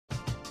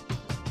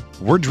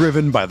We're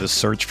driven by the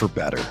search for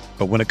better.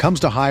 But when it comes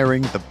to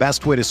hiring, the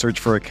best way to search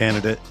for a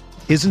candidate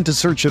isn't to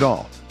search at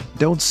all.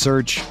 Don't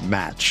search,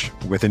 match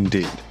with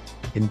Indeed.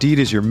 Indeed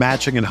is your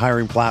matching and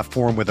hiring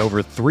platform with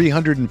over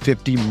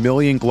 350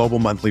 million global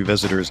monthly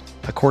visitors,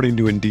 according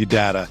to Indeed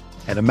data,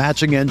 and a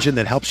matching engine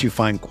that helps you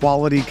find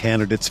quality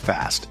candidates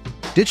fast.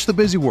 Ditch the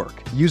busy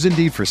work. Use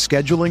Indeed for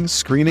scheduling,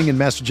 screening, and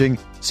messaging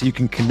so you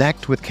can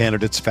connect with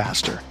candidates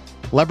faster.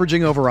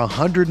 Leveraging over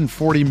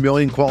 140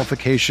 million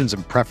qualifications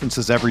and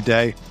preferences every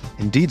day,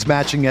 Indeed's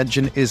matching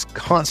engine is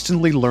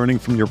constantly learning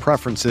from your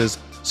preferences,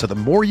 so the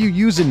more you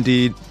use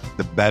Indeed,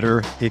 the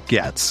better it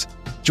gets.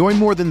 Join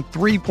more than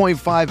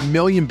 3.5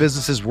 million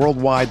businesses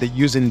worldwide that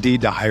use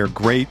Indeed to hire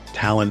great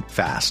talent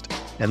fast.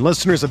 And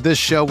listeners of this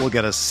show will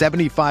get a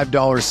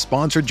 $75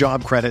 sponsored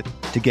job credit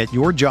to get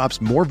your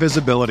jobs more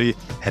visibility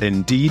at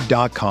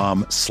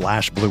Indeed.com/Blue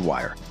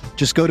Wire.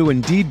 Just go to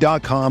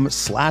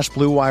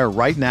Indeed.com/Blue Wire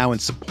right now and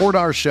support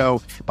our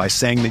show by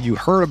saying that you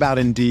heard about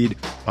Indeed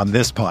on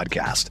this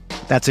podcast.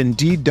 That's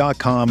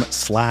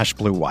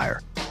Indeed.com/Blue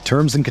Wire.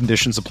 Terms and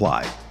conditions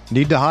apply.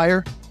 Need to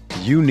hire?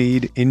 You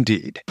need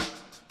Indeed.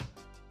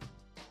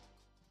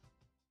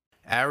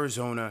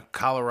 Arizona,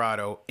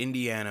 Colorado,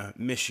 Indiana,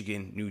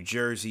 Michigan, New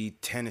Jersey,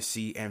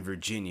 Tennessee, and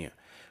Virginia.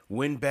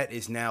 WynnBET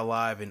is now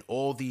live in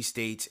all these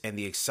states, and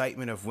the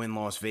excitement of Wynn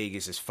Las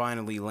Vegas has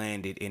finally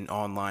landed in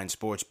online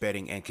sports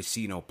betting and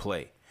casino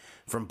play.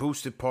 From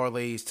boosted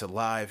parlays to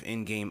live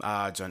in-game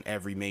odds on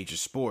every major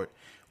sport,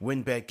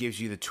 WynnBET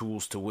gives you the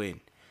tools to win.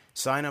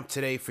 Sign up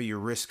today for your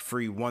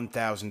risk-free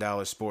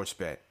 $1,000 sports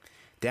bet.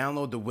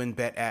 Download the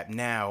WynnBET app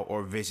now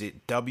or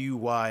visit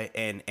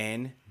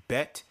wynnbet.com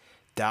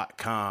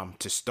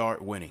to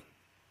start winning.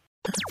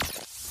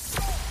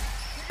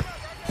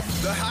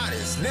 The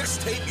hottest Knicks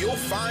tape you'll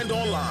find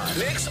online.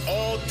 Knicks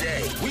all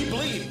day. We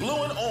bleed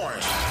blue and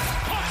orange.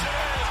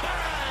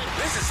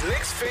 This is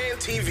Knicks Fan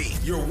TV,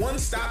 your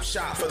one-stop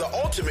shop for the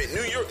ultimate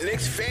New York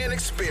Knicks fan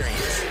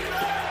experience.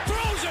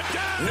 Throws it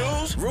down.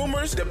 News,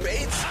 rumors,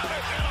 debates,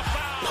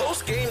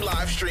 post-game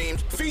live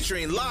streams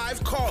featuring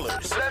live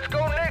callers. Let's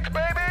go Knicks,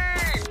 baby!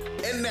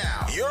 And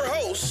now, your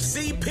host,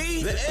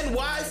 CP, the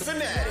NY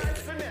Fanatic.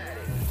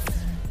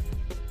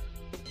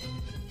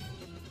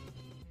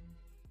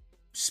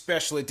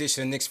 Special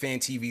edition of Knicks Fan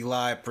TV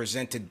Live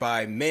presented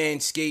by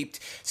Manscaped.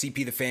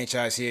 CP the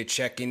franchise here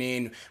checking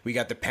in. We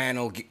got the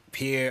panel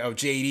here of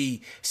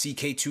JD,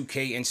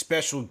 CK2K, and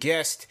special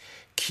guest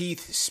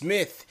Keith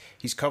Smith.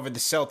 He's covered the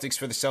Celtics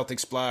for the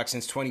Celtics blog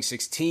since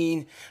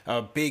 2016.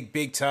 A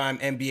big time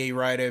NBA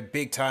writer,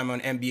 big time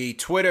on NBA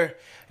Twitter,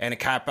 and a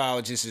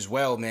capologist as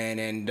well, man.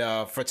 And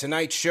for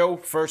tonight's show,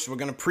 first we're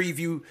going to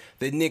preview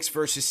the Knicks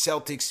versus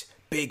Celtics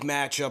big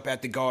matchup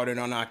at the Garden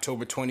on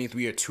October 20th.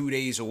 We are 2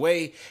 days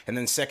away. And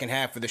then the second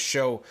half of the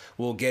show,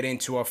 we'll get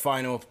into our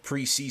final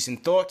preseason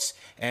thoughts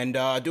and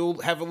have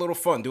a little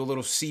fun, do a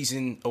little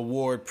season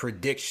award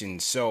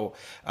predictions. So,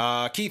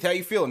 Keith, how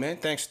you feeling, man?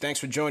 Thanks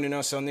for joining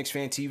us on Knicks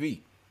Fan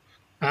TV.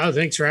 Oh,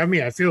 thanks for having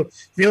me. I feel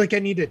like I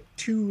need a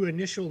two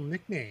initial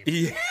nickname.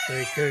 Yeah.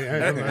 Like,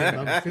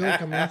 I feel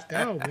like I'm left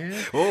out, man.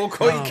 We'll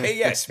call you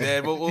KS,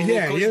 man. We'll call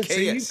you KS. So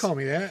you can call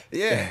me that.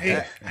 Yeah.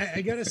 Hey,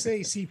 I got to say,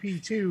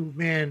 CP2,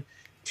 man,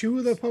 two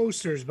of the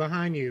posters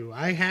behind you,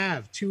 I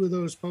have two of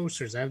those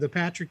posters. I have the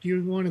Patrick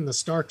Ewing one and the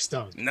Starks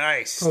dunk poster.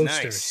 Nice.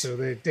 So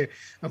they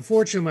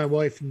unfortunately, my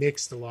wife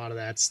nixed a lot of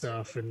that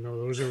stuff, and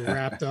those are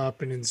wrapped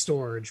up and in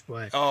storage.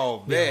 But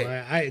oh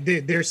man,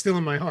 they're still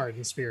in my heart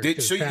and spirit.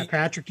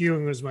 Patrick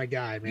Ewing was my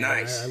guy, man.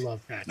 Nice. I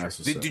love Patrick. Nice.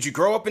 Did you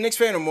grow up a Knicks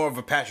fan or more of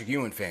a Patrick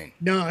Ewing fan?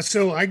 No,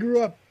 so I grew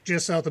up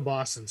just south of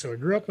Boston. So I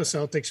grew up a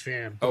Celtics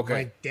fan. But okay.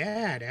 My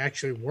dad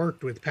actually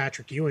worked with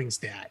Patrick Ewing's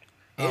dad.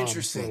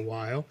 Interesting. For a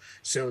while.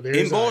 So there's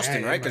in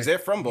Boston, right? Because they're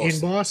from Boston. In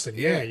Boston,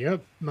 yeah.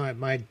 Yep.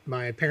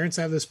 My parents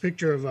have this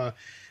picture of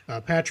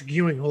Patrick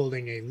Ewing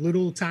holding a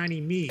little tiny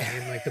me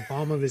in like the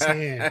palm of his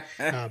hand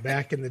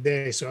back in the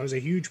day. So I was a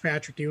huge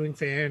Patrick Ewing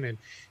fan, and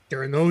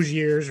during those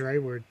years,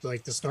 right, where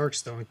like the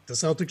Starks dunk, the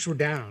Celtics were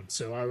down.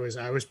 So I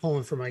was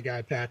pulling for my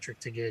guy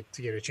Patrick to get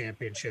a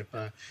championship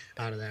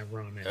out of that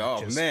run.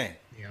 And man.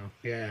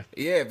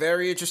 Yeah,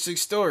 very interesting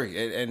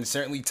story, and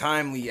certainly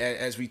timely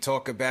as we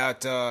talk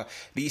about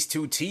these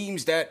two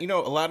teams that, a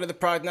lot of the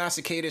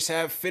prognosticators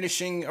have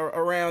finishing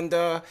around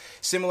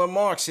similar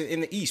marks in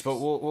the East, but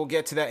we'll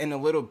get to that in a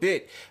little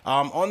bit.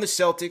 On the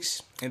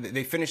Celtics,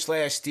 they finished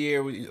last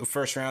year with a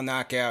first-round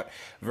knockout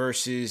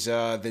versus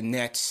the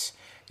Nets.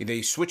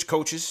 They switched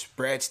coaches.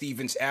 Brad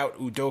Stevens out,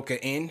 Udoka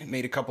in.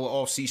 Made a couple of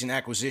off-season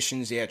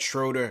acquisitions. They had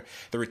Schroeder,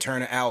 the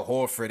return of Al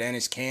Horford, and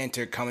his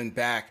Cantor coming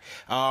back.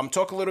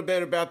 Talk a little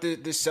bit about the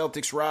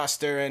Celtics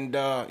roster and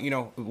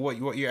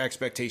what your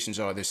expectations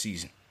are this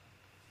season.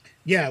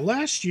 Yeah,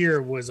 last year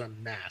was a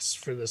mess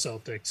for the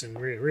Celtics in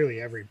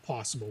really every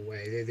possible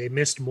way. They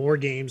missed more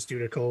games due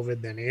to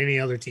COVID than any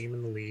other team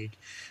in the league.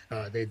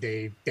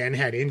 They then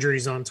had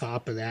injuries on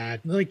top of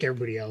that, like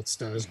everybody else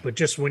does. But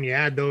just when you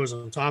add those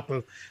on top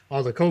of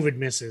all the COVID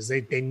misses,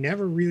 they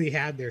never really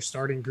had their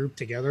starting group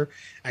together.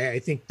 I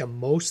think the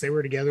most they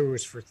were together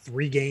was for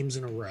 3 games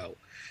in a row.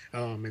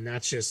 And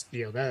that's just,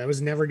 that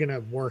was never going to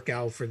work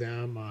out for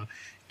them.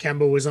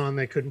 Kemba was on,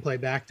 they couldn't play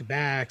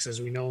back-to-backs. As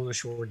we know, in the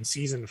shortened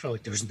season, it felt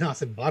like there was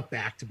nothing but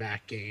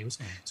back-to-back games.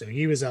 So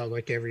he was out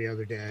like every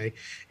other day.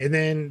 And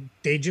then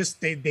they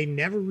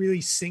never really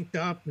synced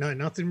up.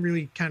 Nothing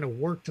really kind of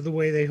worked the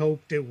way they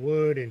hoped it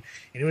would. And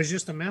it was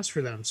just a mess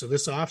for them. So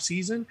this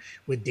offseason,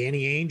 with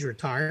Danny Ainge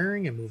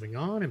retiring and moving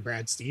on, and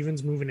Brad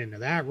Stevens moving into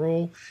that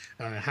role,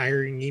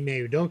 hiring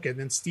Ime Udoka, and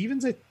then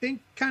Stevens, I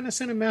think, kind of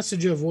sent a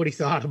message of what he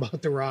thought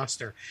about the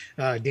roster.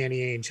 Danny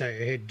Ainge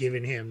had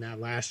given him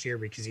that last year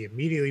because he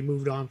immediately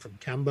moved on from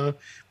Kemba,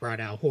 brought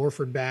Al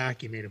Horford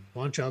back. He made a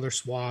bunch of other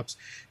swaps.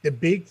 The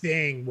big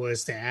thing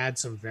was to add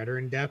some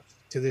veteran depth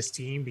to this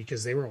team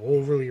because they were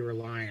overly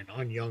reliant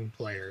on young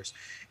players.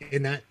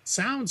 And that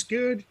sounds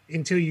good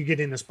until you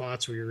get into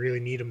spots where you really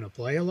need them to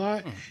play a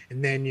lot.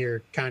 And then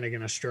you're kind of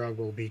going to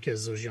struggle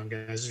because those young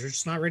guys are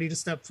just not ready to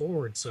step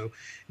forward. So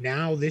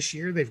now this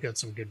year, they've got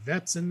some good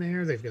vets in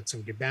there. They've got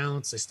some good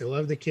balance. They still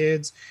have the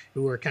kids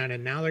who are kind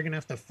of, now they're going to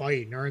have to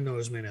fight and earn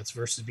those minutes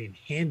versus being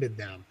handed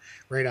them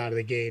right out of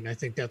the gate. And I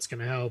think that's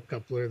going to help. A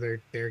couple of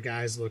their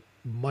guys look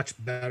much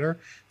better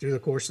through the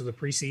course of the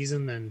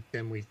preseason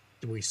than we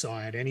saw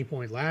at any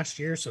point last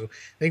year. So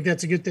I think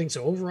that's a good thing.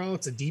 So overall,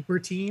 it's a deeper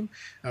team.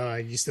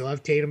 You still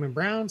have Tatum and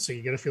Brown, so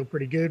you got to feel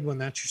pretty good when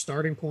that's your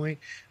starting point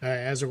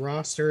as a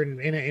roster.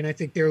 And I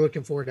think they're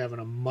looking forward to having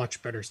a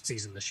much better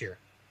season this year.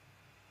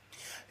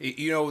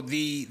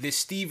 The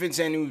Stevens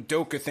and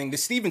Udoka thing, the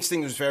Stevens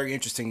thing was very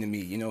interesting to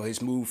me.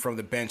 His move from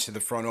the bench to the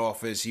front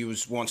office. He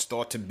was once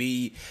thought to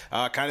be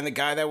kind of the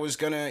guy that was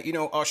going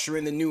to, usher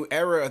in the new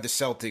era of the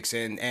Celtics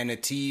and a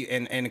team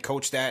and a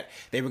coach that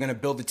they were going to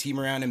build the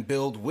team around and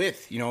build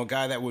with, a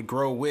guy that would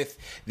grow with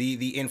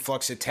the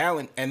influx of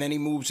talent. And then he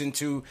moves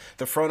into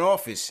the front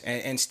office.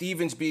 And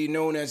Stevens, being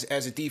known as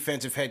a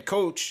defensive head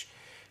coach,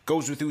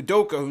 goes with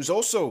Udoka, who's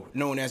also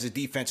known as a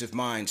defensive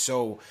mind.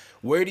 So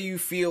where do you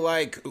feel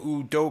like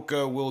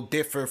Udoka will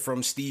differ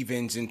from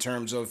Stevens in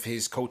terms of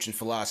his coaching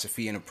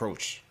philosophy and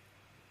approach?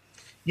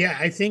 Yeah,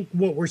 I think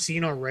what we're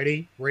seeing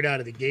already right out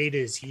of the gate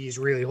is he's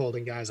really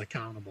holding guys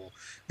accountable.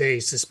 They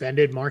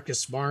suspended Marcus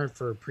Smart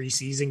for a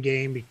preseason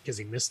game because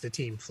he missed the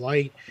team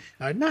flight.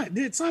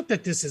 It's not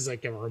that this is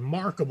like a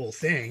remarkable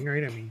thing,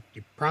 right? I mean,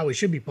 you probably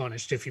should be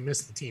punished if you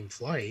miss the team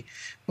flight,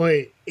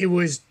 but it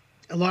was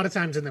a lot of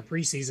times in the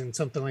preseason,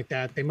 something like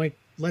that, they might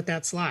let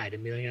that slide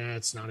and be like,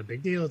 it's not a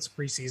big deal. It's a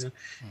preseason.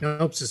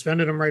 Nope,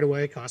 suspended him right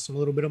away, cost him a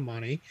little bit of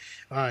money.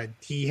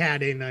 He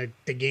had in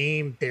the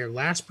game, their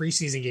last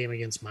preseason game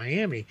against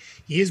Miami,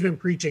 he has been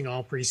preaching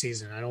all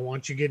preseason. I don't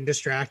want you getting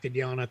distracted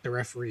yelling at the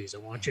referees. I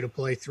want you to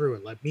play through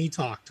it. Let me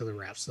talk to the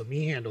refs. Let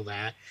me handle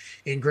that.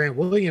 And Grant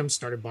Williams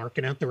started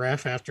barking at the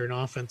ref after an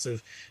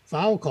offensive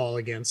foul call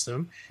against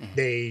him.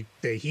 The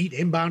Heat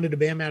inbounded to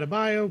Bam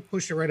Adebayo,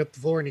 pushed it right up the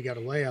floor, and he got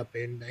a layup.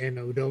 And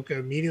Udoka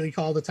immediately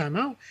called a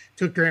timeout,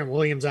 took Grant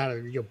Williams out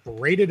of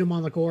berated him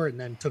on the court, and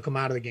then took him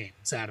out of the game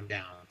and sat him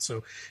down.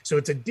 So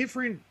it's a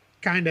different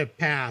kind of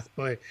path,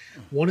 but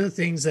one of the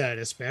things that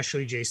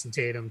especially Jason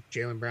Tatum,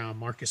 Jaylen Brown,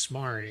 Marcus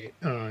Smart,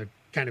 kind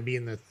of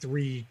being the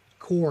three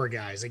core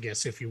guys, I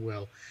guess, if you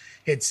will,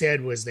 had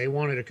said was they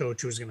wanted a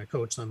coach who was going to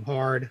coach them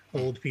hard,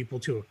 hold people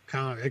to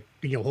account,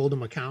 hold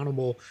them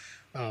accountable,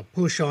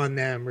 push on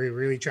them,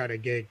 really try to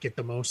get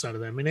the most out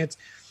of them. And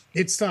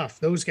it's tough.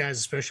 Those guys,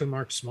 especially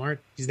Marcus Smart,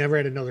 he's never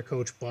had another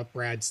coach but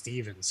Brad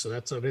Stevens. So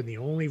that's been the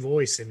only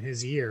voice in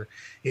his ear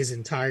his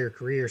entire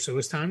career. So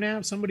it's time to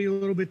have somebody a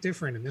little bit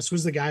different. And this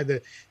was the guy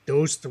that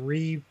those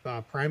three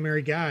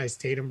primary guys,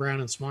 Tatum, Brown,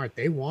 and Smart,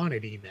 they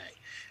wanted Ime.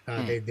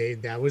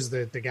 That was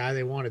the guy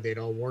they wanted. They'd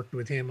all worked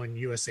with him on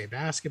USA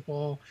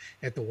Basketball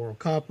at the World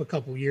Cup a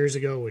couple years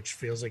ago, which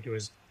feels like it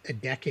was a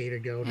decade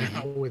ago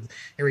now with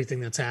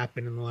everything that's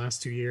happened in the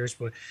last 2 years.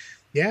 But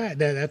yeah,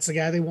 that's the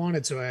guy they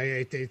wanted. So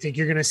I think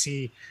you're going to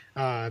see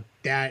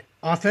that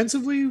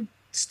offensively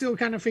still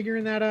kind of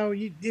figuring that out.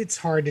 It's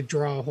hard to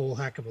draw a whole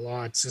heck of a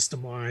lot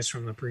system-wise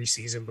from the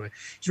preseason, but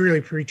he's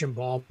really preaching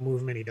ball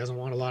movement. He doesn't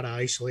want a lot of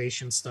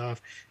isolation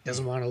stuff.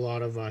 Doesn't want a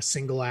lot of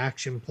single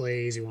action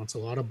plays. He wants a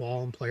lot of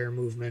ball and player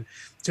movement.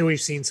 So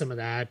we've seen some of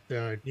that,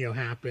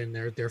 happen.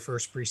 Their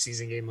first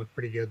preseason game looked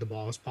pretty good. The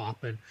ball was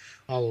popping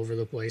all over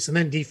the place. And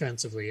then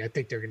defensively, I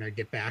think they're going to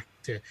get back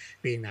to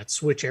being that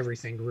switch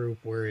everything group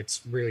where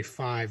it's really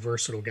five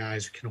versatile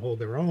guys who can hold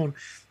their own,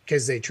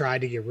 because they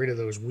tried to get rid of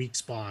those weak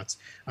spots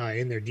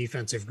in their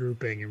defensive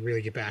grouping and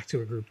really get back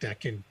to a group that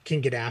can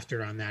get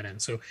after it on that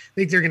end. So I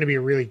think they're going to be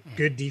a really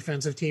good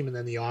defensive team, and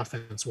then the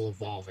offense will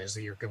evolve as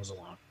the year goes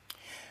along.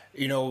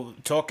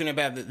 Talking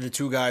about the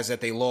two guys that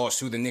they lost,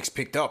 who the Knicks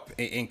picked up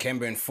in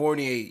Kemba and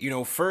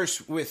Fournier,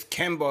 first with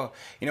Kemba,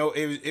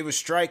 it was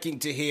striking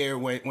to hear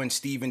when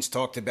Stevens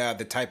talked about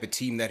the type of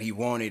team that he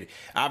wanted.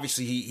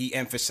 Obviously, he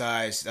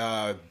emphasized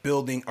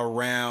building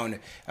around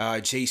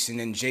Jason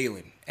and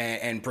Jaylen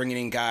and bringing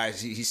in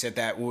guys. He said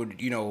that would,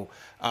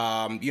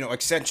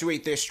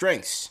 accentuate their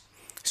strengths.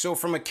 So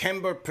from a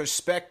Kemba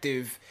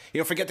perspective,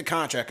 forget the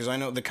contract, because I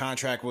know the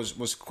contract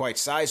was quite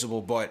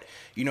sizable, but,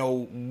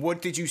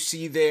 what did you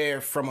see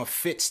there from a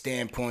fit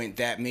standpoint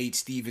that made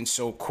Stevens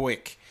so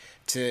quick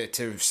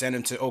to send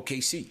him to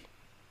OKC?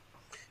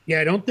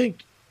 Yeah, I don't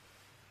think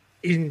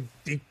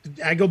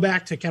I go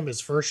back to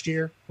Kemba's first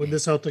year with the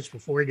Celtics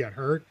before he got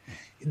hurt.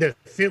 The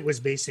fit was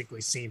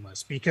basically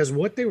seamless because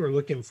what they were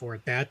looking for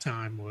at that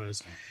time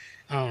was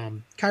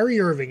Kyrie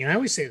Irving. And I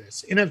always say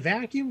this, in a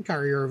vacuum,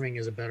 Kyrie Irving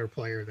is a better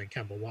player than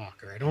Kemba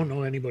Walker. I don't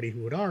know anybody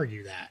who would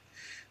argue that,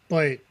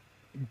 but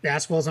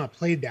basketball's not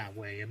played that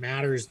way. It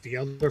matters the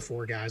other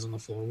four guys on the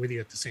floor with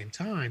you at the same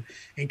time.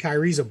 And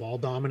Kyrie's a ball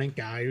dominant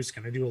guy who's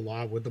going to do a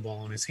lot with the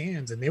ball in his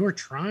hands. And they were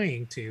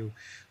trying to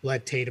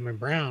let Tatum and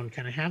Brown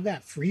kind of have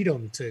that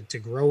freedom to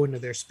grow into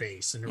their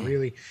space and to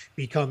really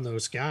become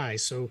those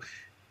guys. So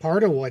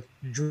part of what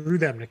drew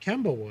them to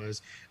Kemba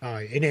was,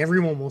 and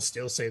everyone will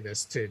still say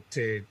this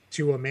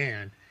to a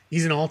man,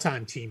 he's an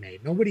all-time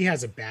teammate. Nobody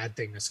has a bad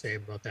thing to say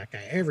about that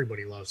guy.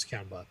 Everybody loves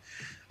Kemba.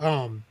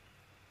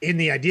 And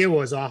the idea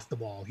was off the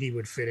ball, he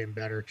would fit in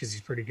better because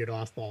he's pretty good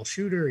off-ball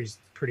shooter. He's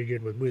pretty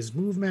good with his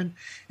movement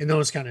and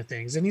those kind of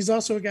things. And he's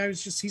also a guy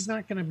he's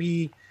not going to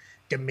be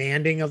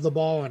demanding of the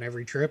ball on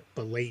every trip,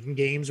 but late in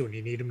games when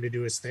you need him to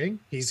do his thing,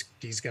 he's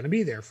going to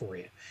be there for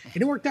you.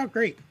 And it worked out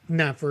great in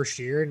that first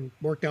year and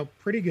worked out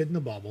pretty good in the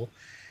bubble.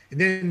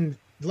 And then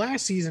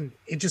last season,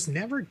 it just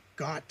never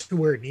got to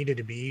where it needed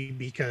to be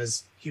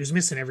because he was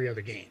missing every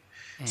other game.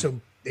 So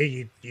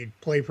you'd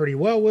play pretty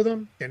well with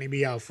him, then he'd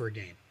be out for a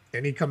game.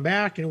 Then he'd come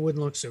back and it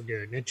wouldn't look so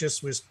good. And it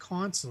just was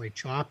constantly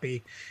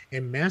choppy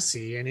and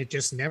messy. And it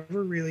just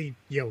never really,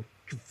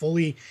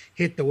 fully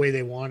hit the way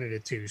they wanted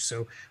it to.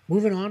 So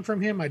moving on from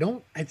him, I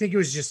think it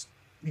was just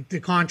the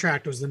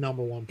contract was the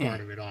number one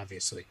part of it,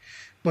 obviously.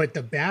 But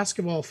the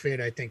basketball fit,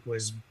 I think,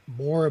 was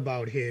more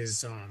about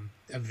his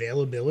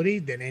availability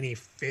than any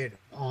fit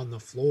on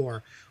the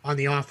floor on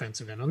the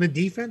offensive end. On the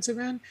defensive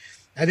end,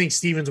 I think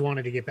Stevens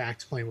wanted to get back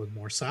to playing with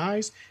more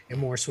size and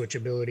more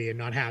switchability and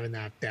not having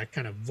that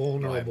kind of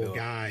vulnerable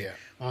guy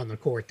on the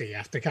court that you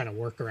have to kind of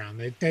work around.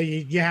 That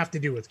you have to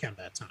do with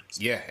Kemba at times.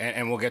 Yeah,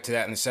 and we'll get to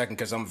that in a second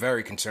because I'm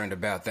very concerned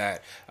about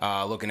that,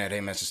 looking at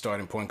him as a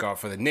starting point guard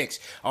for the Knicks.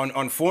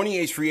 On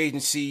Fournier's free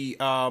agency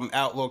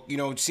outlook,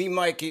 it seemed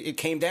like it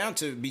came down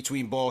to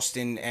between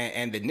Boston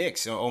and the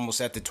Knicks almost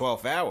at the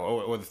 12th hour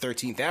or the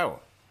 13th hour.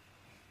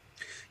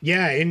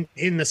 Yeah, and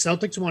the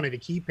Celtics wanted to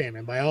keep him,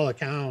 and by all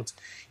accounts,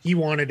 he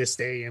wanted to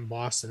stay in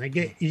Boston.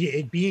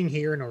 Being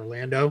here in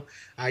Orlando,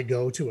 I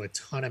go to a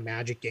ton of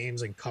Magic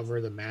games and cover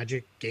the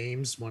Magic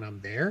games when I'm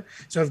there.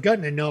 So I've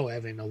gotten to know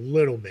Evan a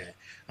little bit.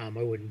 I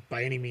wouldn't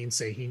by any means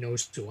say he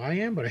knows who I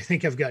am, but I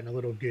think I've gotten a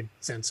little good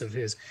sense of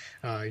his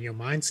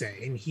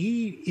mindset. And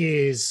he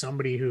is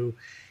somebody who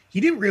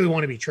he didn't really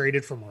want to be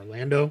traded from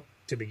Orlando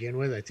to begin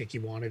with. I think he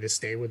wanted to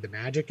stay with the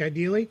Magic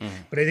ideally,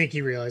 but I think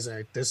he realized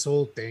that this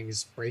whole thing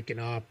is breaking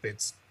up.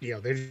 It's,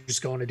 they're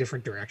just going a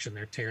different direction.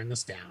 They're tearing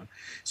this down.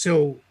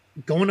 So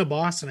going to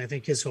Boston, I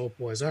think his hope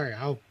was, all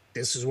right,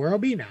 this is where I'll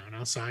be now and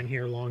I'll sign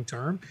here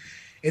long-term.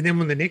 And then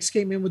when the Knicks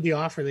came in with the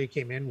offer they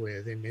came in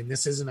with, and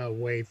this isn't a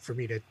way for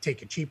me to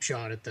take a cheap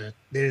shot at the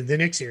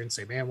Knicks here and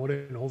say, man, what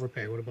an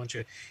overpay, what a bunch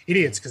of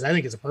idiots. Cause I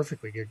think it's a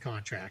perfectly good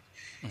contract.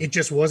 It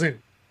just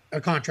wasn't a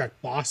contract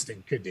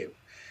Boston could do.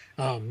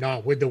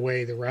 Not with the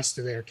way the rest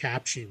of their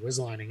cap sheet was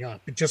lining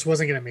up. It just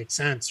wasn't going to make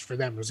sense for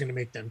them. It was going to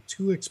make them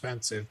too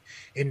expensive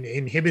and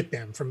inhibit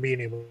them from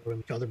being able to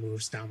make other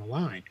moves down the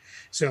line.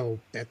 So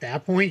at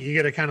that point, you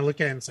got to kind of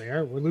look at it and say, all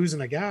right, we're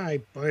losing a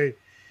guy, but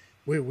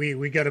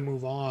we got to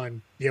move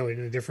on, in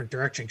a different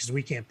direction because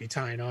we can't be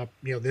tying up,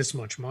 this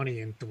much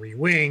money in three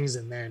wings.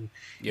 And then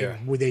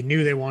they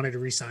knew they wanted to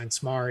re-sign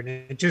Smart,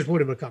 and it just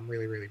would have become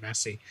really, really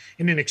messy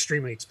in an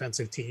extremely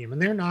expensive team.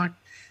 And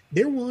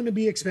they're willing to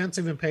be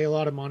expensive and pay a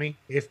lot of money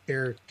if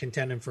they're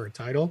contending for a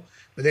title,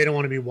 but they don't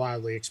want to be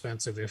wildly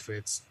expensive if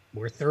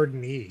we're third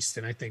in the East.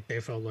 And I think they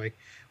felt like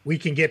we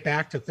can get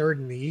back to third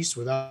in the East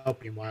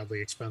without being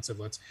wildly expensive.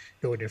 Let's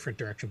go a different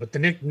direction. But the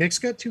Knicks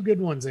got two good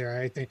ones there.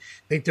 I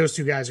think those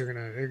two guys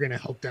are gonna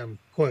help them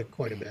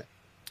quite a bit.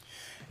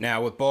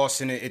 Now with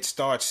Boston, it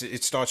starts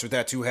with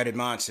that two-headed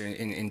monster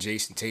in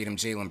Jason Tatum,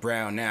 Jaylen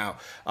Brown. Now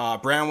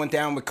Brown went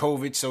down with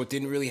COVID, so it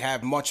didn't really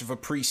have much of a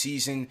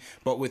preseason.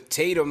 But with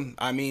Tatum,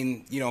 I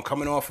mean,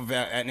 coming off of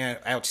an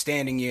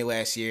outstanding year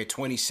last year,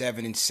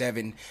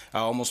 27-7,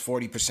 almost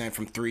 40%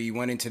 from three.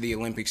 Went into the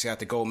Olympics, got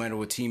the gold medal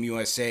with Team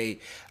USA.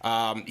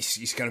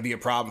 He's going to be a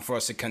problem for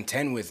us to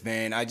contend with,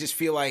 man. I just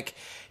feel like,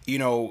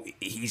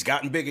 he's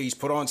gotten bigger. He's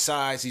put on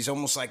size. He's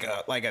almost like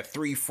a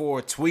 3-4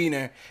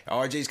 tweener.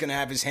 RJ's going to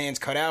have his hands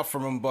cut out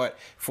from him, but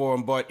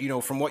from what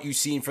you've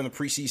seen from the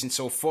preseason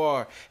so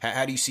far,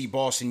 how do you see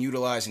Boston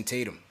utilizing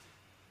Tatum?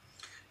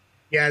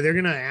 Yeah, they're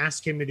going to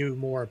ask him to do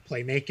more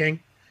playmaking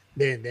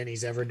than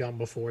he's ever done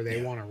before.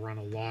 They want to run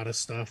a lot of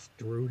stuff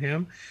through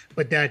him,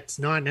 but that's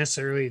not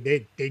necessarily,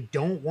 they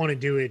don't want to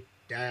do it.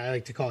 I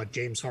like to call it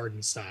James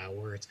Harden style,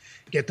 where it's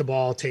get the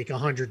ball, take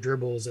 100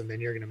 dribbles, and then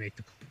you're going to make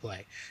the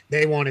play.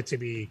 They want it to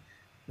be,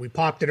 we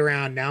popped it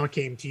around. Now it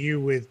came to you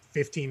with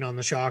 15 on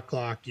the shot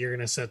clock. You're going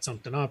to set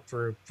something up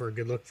for a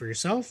good look for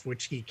yourself,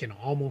 which he can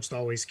almost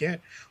always get,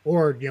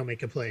 or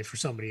make a play for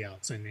somebody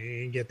else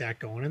and get that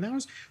going. And that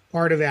was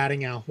part of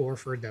adding Al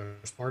Horford. That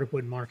was part of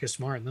putting Marcus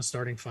Smart in the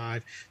starting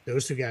five.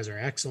 Those two guys are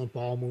excellent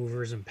ball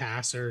movers and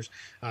passers.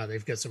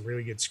 They've got some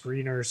really good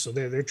screeners. So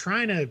they're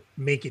trying to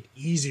make it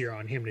easier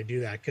on him to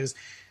do that. Because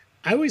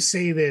I always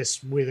say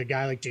this with a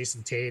guy like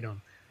Jason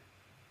Tatum.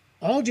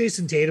 All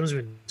Jason Tatum's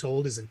been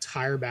told his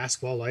entire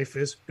basketball life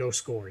is go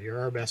score. You're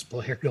our best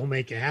player. Go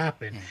make it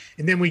happen.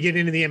 And then we get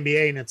into the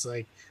NBA and it's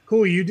like,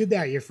 cool, you did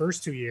that your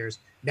first 2 years.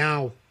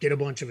 Now get a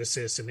bunch of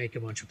assists and make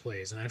a bunch of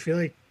plays. And I feel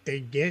like they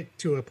get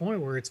to a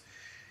point where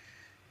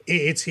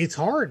it's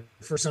hard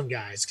for some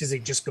guys because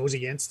it just goes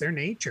against their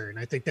nature. And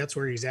I think that's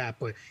where he's at.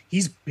 But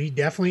he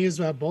definitely is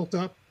bulked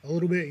up a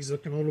little bit. He's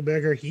looking a little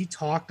bigger. He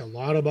talked a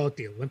lot about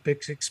the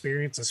Olympics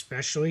experience,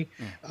 especially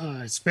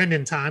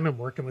spending time and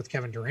working with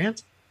Kevin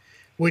Durant,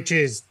 which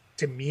is,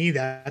 to me,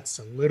 that's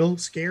a little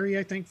scary,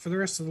 I think, for the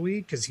rest of the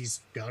league because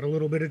he's got a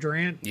little bit of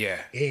Durant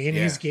in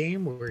his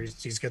game where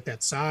he's got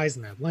that size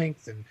and that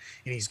length and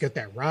he's got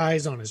that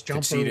rise on his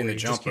jumper where he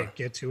just can't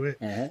get to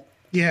it.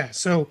 Yeah,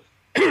 so,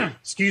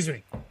 excuse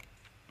me.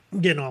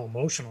 I'm getting all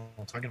emotional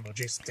talking about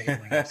Jason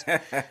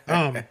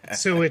Tatum.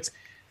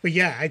 But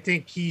yeah, I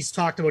think he's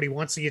talked about he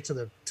wants to get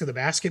to the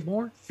basket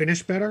more,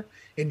 finish better,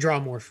 and draw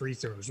more free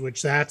throws,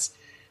 which that's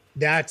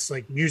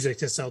like music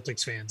to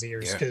Celtics fans'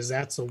 ears because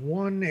that's the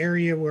one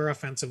area where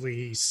offensively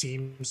he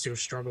seems to have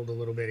struggled a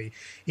little bit.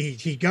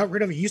 He got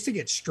rid of it. He used to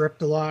get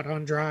stripped a lot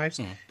on drives.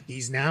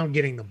 He's now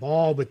getting the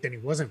ball, but then he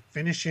wasn't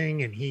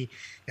finishing. And he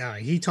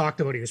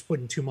talked about he was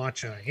putting too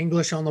much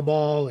English on the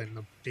ball,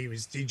 and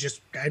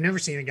I've never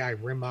seen a guy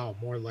rim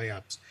out more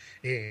layups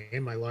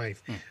in my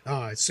life.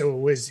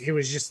 So it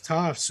was just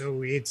tough.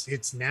 So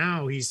it's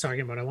now he's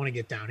talking about I want to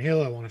get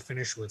downhill. I want to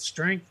finish with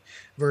strength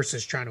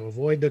versus trying to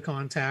avoid the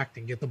contact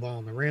and get the ball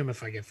on the rim.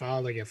 If I get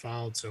fouled, I get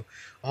fouled. So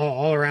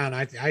all around,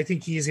 I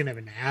think he's going to have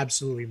an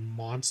absolutely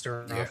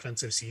monster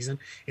offensive season.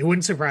 It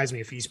wouldn't surprise me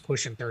if he's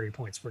pushing 30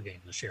 points per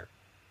game this year.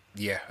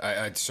 Yeah,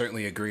 I'd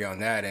certainly agree on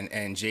that.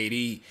 And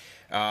JD,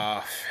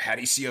 how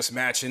do you see us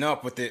matching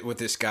up with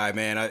this guy,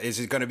 man? Is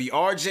it going to be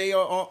RJ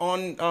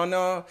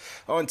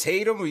on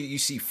Tatum, or you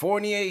see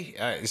Fournier?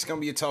 It's going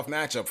to be a tough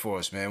matchup for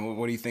us, man.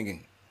 What are you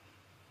thinking?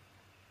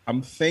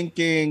 I'm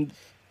thinking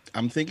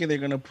they're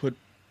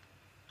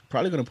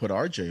probably going to put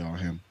RJ on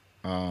him.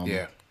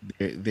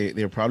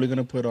 They're probably going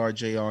to put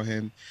RJ on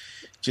him,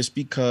 just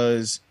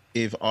because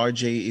if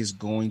RJ is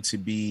going to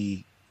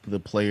be the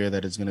player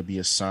that is going to be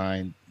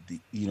assigned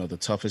the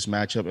toughest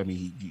matchup. I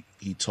mean,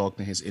 he talked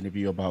in his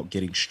interview about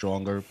getting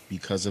stronger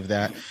because of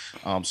that.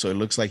 So it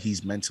looks like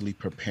he's mentally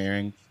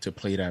preparing to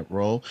play that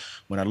role.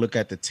 When I look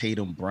at the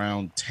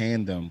Tatum-Brown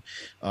tandem,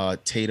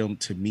 Tatum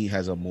to me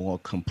has a more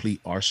complete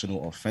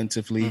arsenal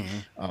offensively.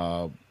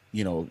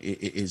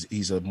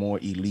 He's a more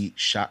elite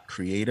shot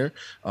creator.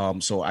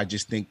 So I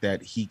just think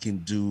that he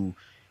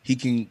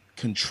can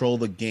control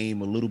the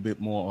game a little bit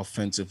more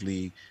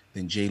offensively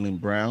than Jaylen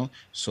Brown.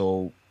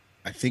 So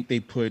I think they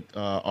put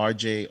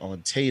RJ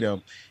on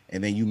Tatum,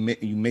 and then you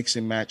mix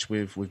and match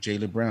with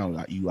Jaylen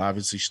Brown. You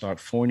obviously start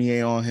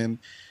Fournier on him,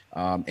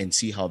 and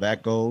see how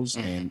that goes,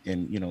 and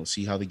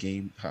see how the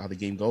game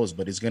goes.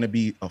 But it's going to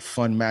be a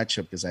fun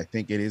matchup because I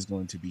think it is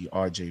going to be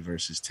RJ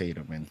versus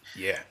Tatum, and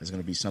it's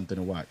going to be something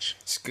to watch.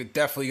 It's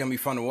definitely going to be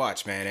fun to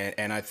watch, man.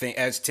 And I think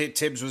as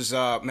Tibbs was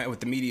met with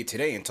the media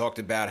today and talked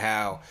about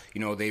how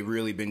they've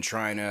really been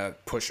trying to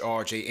push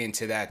RJ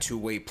into that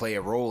two-way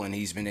player role, and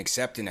he's been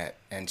accepting that.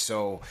 And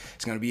so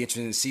it's going to be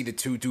interesting to see the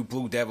two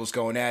Blue Devils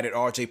going at it.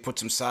 RJ put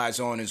some size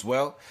on as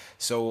well.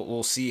 So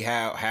we'll see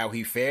how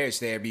he fares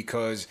there,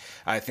 because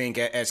I think,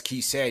 as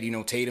Keith said,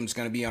 Tatum's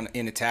going to be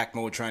in attack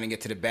mode trying to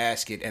get to the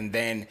basket. And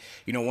then,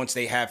 once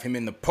they have him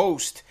in the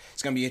post,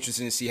 it's going to be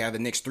interesting to see how the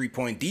Knicks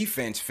three-point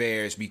defense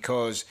fares,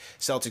 because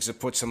Celtics have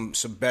put some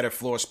better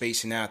floor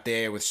spacing out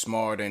there with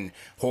Smart and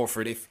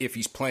Horford if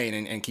he's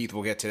playing. And Keith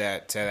will get to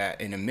that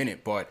in a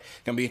minute. But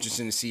it's going to be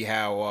interesting to see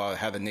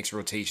how the Knicks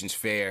rotations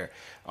fare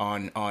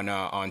on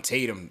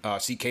Tatum.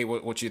 CK,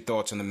 what's your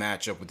thoughts on the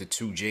matchup with the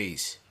two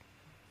Jays?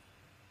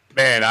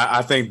 Man,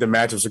 I think the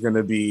matchups are going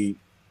to be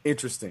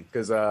interesting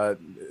because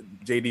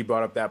JD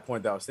brought up that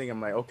point that I was thinking.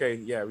 I'm like, okay,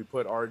 yeah, we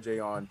put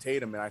RJ on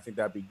Tatum, and I think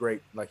that'd be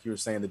great. Like you were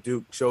saying, the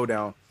Duke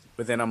showdown.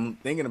 But then I'm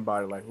thinking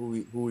about it, like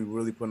who we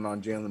really putting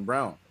on Jaylen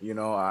Brown?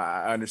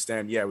 I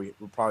understand. Yeah, we're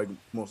probably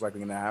most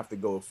likely going to have to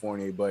go with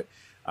Fournier, but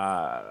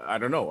I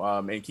don't know.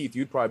 And Keith,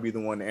 you'd probably be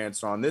the one to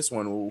answer on this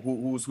one.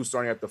 Who's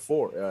starting at the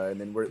 4,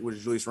 and then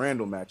where's Julius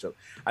Randle matchup?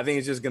 I think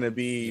it's just going to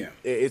be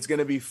it's going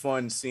to be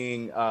fun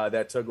seeing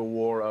that tug of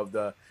war of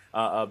the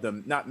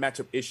not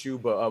matchup issue,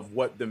 but of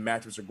what the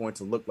matchups are going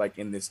to look like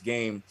in this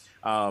game.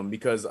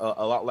 Because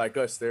a lot like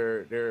us,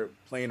 they're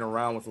playing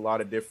around with a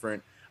lot of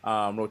different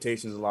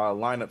rotations, a lot of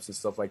lineups and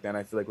stuff like that. And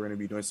I feel like we're going to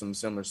be doing something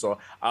similar. So,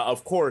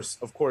 of course,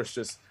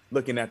 just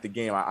looking at the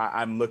game,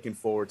 I'm looking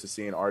forward to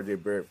seeing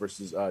RJ Barrett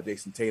versus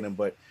Jason Tatum.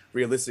 But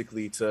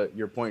realistically, to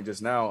your point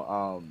just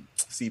now,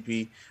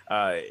 CP,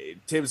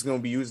 Tibbs is going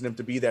to be using him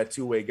to be that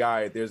two-way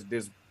guy.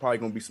 There's probably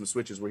going to be some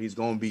switches where he's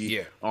going to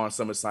be on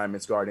some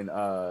assignments guarding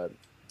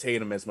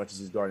Tatum as much as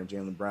he's guarding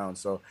Jaylen Brown.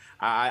 So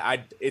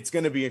it's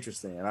going to be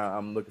interesting, and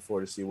I'm looking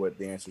forward to see what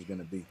the answer is going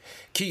to be.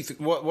 Keith,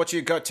 what's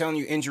your gut telling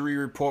you injury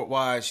report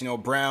wise? You know,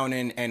 Brown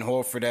and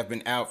Horford have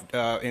been out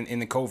in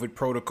the COVID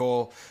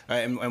protocol,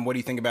 and what do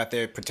you think about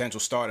their potential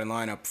starting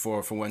lineup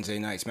for Wednesday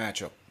night's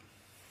matchup?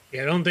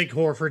 Yeah, I don't think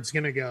Horford's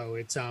going to go.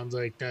 It sounds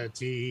like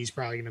he's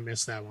probably going to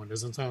miss that one.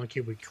 Doesn't sound like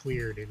he'll be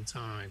cleared in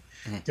time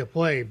to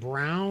play.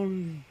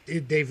 Brown,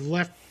 they've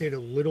left it a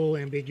little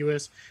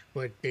ambiguous,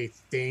 but they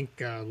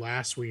think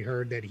last we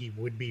heard that he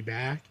would be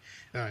back.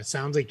 It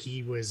sounds like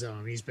he's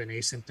been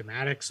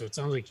asymptomatic, so it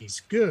sounds like he's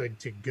good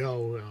to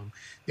go.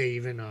 They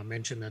even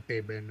mentioned that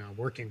they've been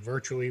working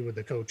virtually with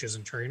the coaches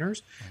and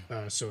trainers,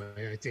 so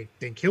I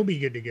think he'll be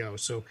good to go.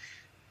 So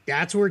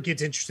that's where it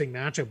gets interesting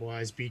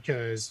matchup-wise,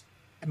 because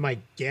my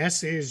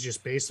guess is,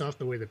 just based off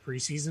the way the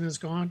preseason has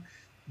gone,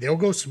 they'll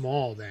go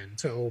small then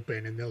to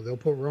open, and they'll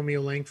put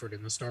Romeo Langford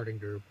in the starting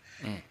group,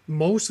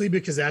 mostly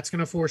because that's going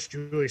to force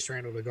Julius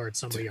Randle to guard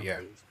somebody on the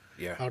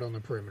move, out on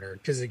the perimeter,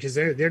 because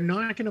they're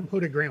not going to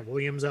put a Grant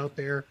Williams out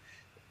there,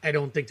 I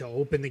don't think, to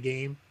open the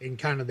game, and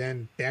kind of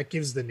then that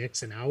gives the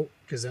Knicks an out,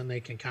 because then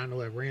they can kind of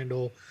let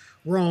Randle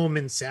roam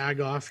and sag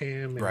off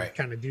him and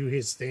kind of do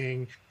his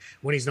thing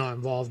when he's not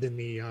involved in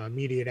the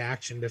immediate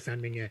action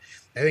defending it.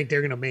 I think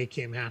they're going to make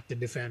him have to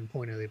defend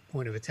point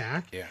of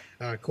attack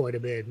quite a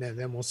bit, and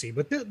then we'll see.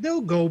 But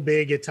they'll go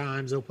big at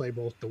times. They'll play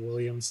both the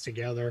Williams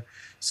together.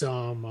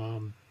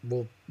 Some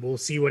we'll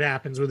see what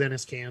happens with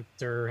Enes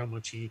Kanter, how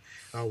much he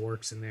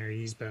works in there.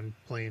 He's been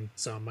playing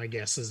some. My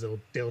guess is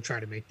they'll try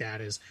to make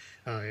that as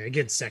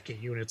against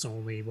second units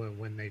only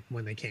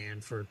when they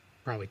can, for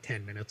probably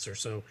 10 minutes or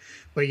so.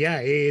 But yeah,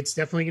 it's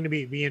definitely going to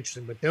be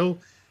interesting. But they'll,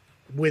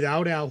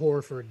 without Al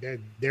Horford,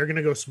 they're going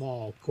to go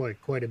small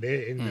quite a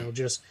bit, and they'll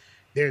just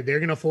they're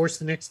going to force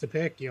the Knicks to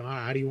pick. You know,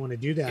 how do you want to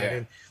do that?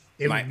 And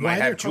it might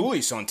have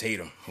Julius on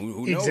Tatum.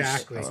 Who knows?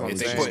 Exactly.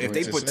 If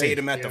they put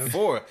Tatum at the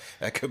 4,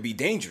 that could be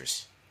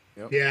dangerous.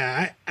 Yep.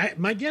 Yeah,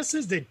 my guess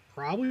is they'd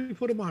probably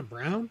put him on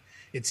Brown.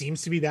 It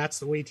seems to be that's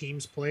the way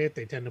teams play it.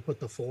 They tend to put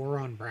the 4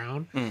 on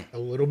Brown a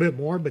little bit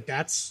more, but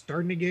that's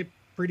starting to get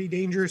pretty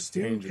dangerous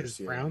too, because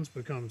Brown's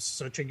become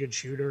such a good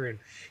shooter, and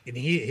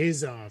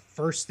his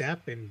first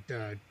step and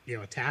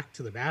attack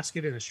to the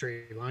basket in a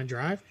straight line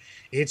drive,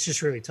 it's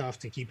just really tough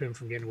to keep him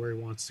from getting where he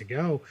wants to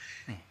go.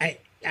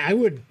 I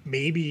would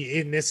maybe,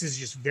 and this is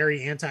just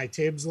very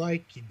anti-Tibbs,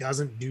 like, he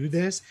doesn't do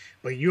this,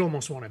 but you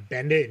almost want to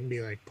bend it and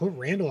be like, put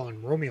Randle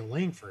on Romeo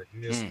Langford,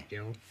 and just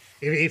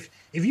if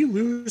you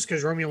lose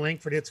because Romeo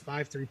Langford hits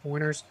 5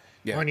 3-pointers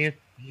on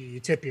you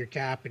tip your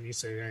cap and you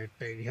say,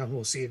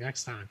 we'll see you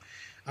next time.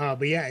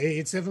 But yeah,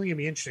 it's definitely gonna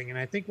be interesting, and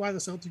I think why the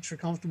Celtics are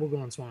comfortable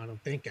going small,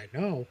 I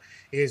know,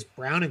 is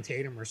Brown and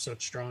Tatum are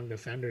such strong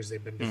defenders.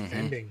 They've been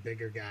defending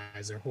bigger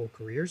guys their whole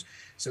careers,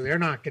 so they're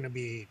not going to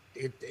be.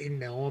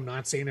 I'm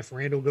not saying if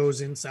Randle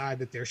goes inside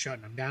that they're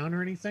shutting him down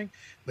or anything,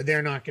 but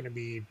they're not going to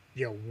be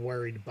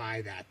worried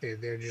by that.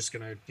 They're just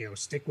going to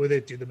stick with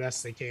it, do the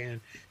best they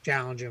can,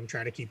 challenge him,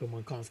 try to keep him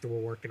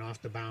uncomfortable, working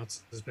off the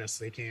bounce as best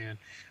they can.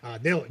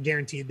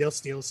 They'll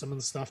steal some of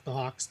the stuff the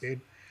Hawks did.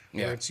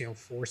 Where it's,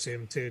 force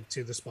him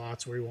to the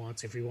spots where he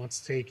wants. If he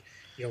wants to take,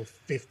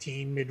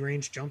 15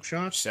 mid-range jump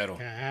shots,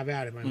 have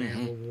at it, my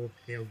man.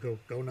 We'll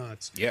go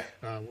nuts.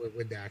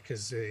 With that,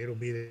 because it'll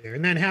be there.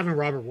 And then having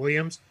Robert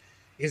Williams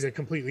is a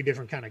completely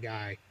different kind of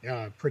guy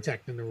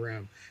protecting the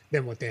rim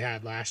than what they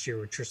had last year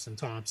with Tristan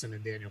Thompson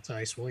and Daniel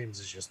Tice.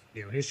 Williams is just,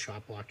 his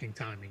shot blocking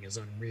timing is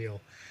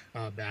unreal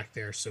back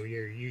there. So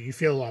you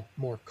feel a lot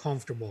more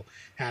comfortable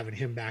having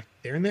him back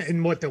there.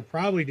 And what they'll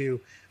probably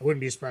do, I wouldn't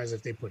be surprised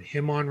if they put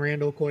him on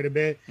Randle quite a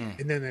bit,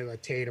 and then they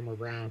let Tatum or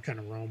Brown kind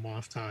of roam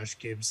off Taj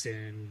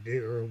Gibson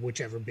or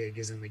whichever big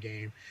is in the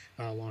game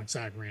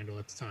alongside Randle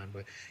at the time.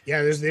 But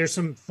yeah, there's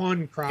some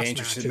fun cross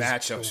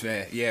matchups,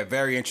 man. Yeah,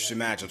 very interesting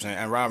matchups, man.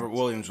 And Robert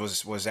Williams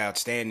was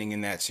outstanding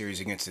in that series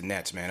against the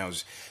Nets, man. I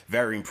was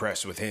very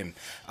impressed with him.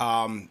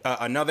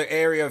 Another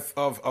area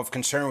of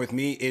concern with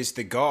me is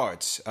the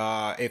guards.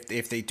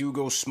 If they do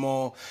go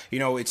small,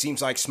 it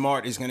seems like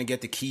Smart is going to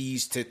get the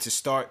keys to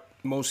start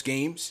most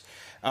games.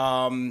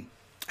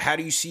 How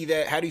do you see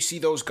that? How do you see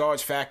those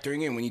guards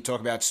factoring in when you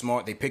talk about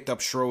Smart? They picked up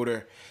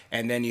Schroeder,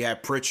 and then you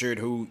have Pritchard,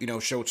 who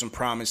showed some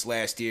promise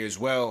last year as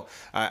well.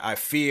 I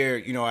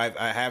fear,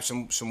 I have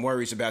some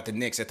worries about the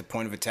Knicks at the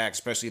point of attack,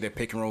 especially their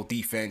pick and roll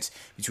defense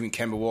between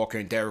Kemba Walker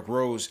and Derrick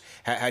Rose.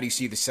 How do you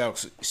see the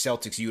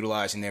Celtics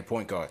utilizing their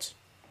point guards?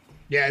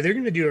 Yeah, they're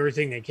going to do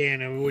everything they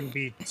can. It wouldn't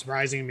be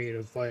surprising to me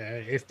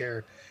if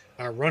they're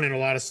running a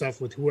lot of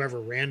stuff with whoever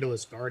Randall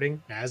is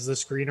guarding as the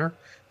screener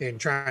and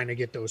trying to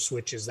get those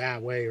switches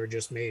that way, or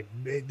just the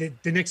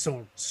Knicks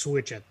don't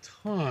switch a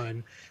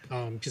ton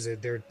because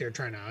they're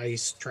trying to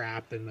ice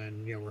trap and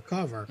then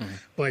recover,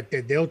 but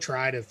they'll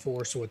try to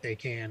force what they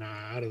can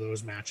out of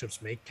those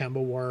matchups, make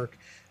Kemba work.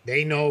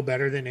 They know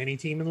better than any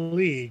team in the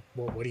league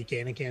what he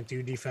can and can't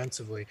do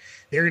defensively.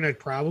 They're going to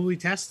probably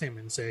test him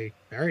and say,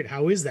 all right,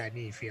 how is that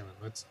knee feeling?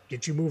 Let's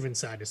get you moving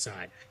side to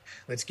side.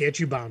 Let's get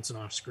you bouncing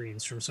off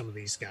screens from some of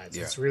these guys.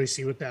 Let's really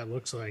see what that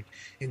looks like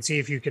and see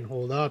if you can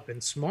hold up.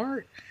 And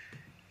Smart,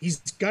 he's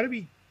got to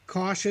be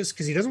cautious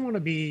because he doesn't want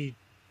to be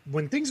 –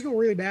 when things go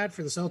really bad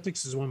for the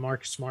Celtics is when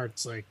Marcus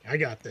Smart's like, I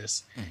got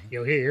this,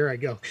 here I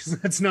go. Cause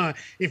that's not,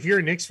 if you're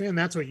a Knicks fan,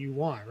 that's what you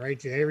want,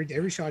 right?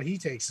 Every shot he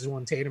takes is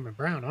one Tatum and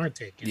Brown aren't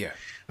taking.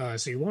 Yeah.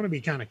 So you want to be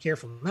kind of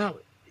careful. Now,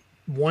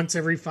 once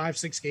every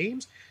 5-6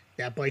 games,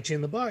 that bites you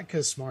in the butt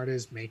because Smart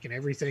is making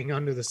everything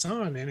under the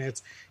sun. And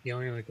it's,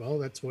 you're like, well,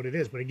 that's what it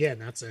is. But again,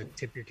 that's a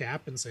tip your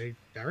cap and say,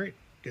 all right,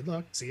 good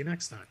luck. See you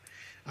next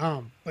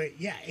time.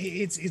 But yeah,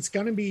 it's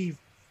going to be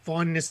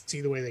fun to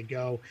see the way they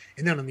go.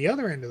 And then on the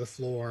other end of the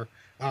floor,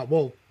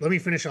 well, let me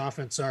finish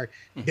offense. Sorry.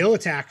 They'll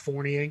attack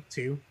Fournier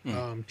too,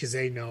 because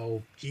they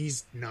know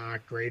he's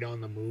not great on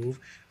the move.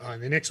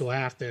 The Knicks will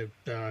have to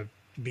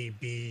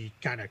be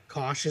kind of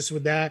cautious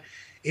with that.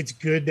 It's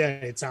good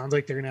that it sounds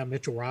like they're going to have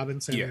Mitchell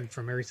Robinson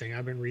from everything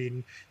I've been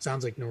reading.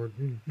 Sounds like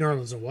Nerlens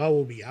Noel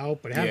will be out,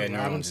 but having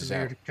Robinson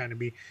there to kind of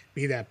be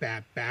that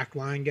back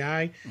line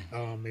guy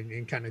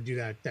and kind of do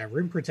that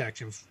rim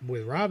protection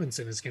with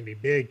Robinson is going to be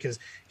big because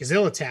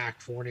they'll attack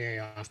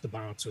Fournier off the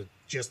bounce with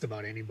just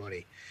about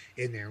anybody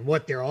in there. And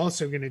what they're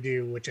also going to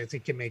do, which I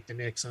think can make the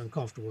Knicks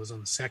uncomfortable, is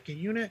on the second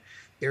unit,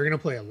 they're going to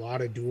play a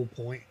lot of dual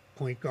point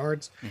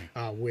guards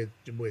with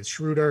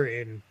Schroeder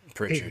and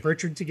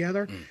Pritchard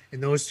together.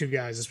 And those two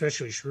guys,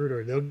 especially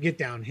Schroeder, they'll get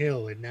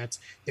downhill, and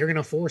they're going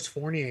to force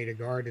Fournier to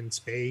guard in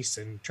space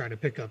and try to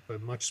pick up a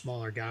much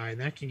smaller guy,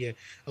 and that can get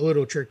a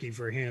little tricky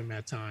for him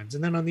at times.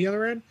 And then on the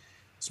other end,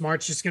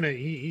 Smart's just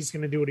he's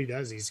gonna do what he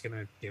does. He's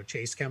gonna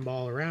chase Kemba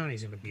all around.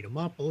 He's gonna beat him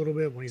up a little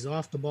bit when he's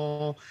off the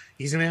ball.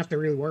 He's gonna have to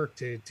really work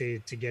to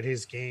get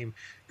his game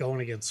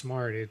going against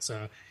Smart. It's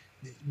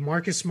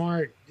Marcus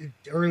Smart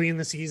early in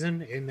the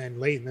season and then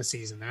late in the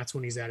season. That's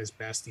when he's at his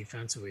best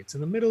defensively. It's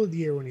in the middle of the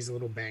year when he's a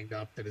little banged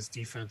up that his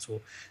defense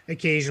will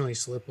occasionally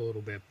slip a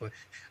little bit. But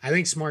I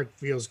think Smart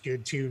feels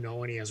good too,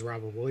 knowing he has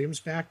Robert Williams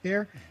back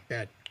there,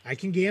 that I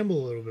can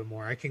gamble a little bit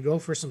more. I can go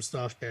for some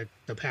stuff that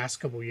the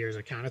past couple of years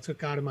I kind of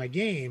took out of my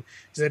game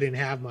because I didn't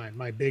have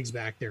my bigs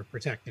back there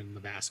protecting the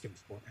basket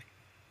for me.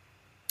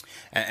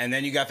 And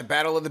then you got the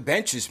battle of the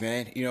benches,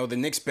 man. The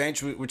Knicks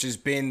bench, which has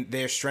been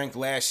their strength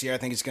last year, I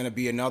think it's going to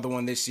be another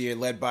one this year,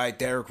 led by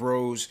Derrick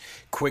Rose,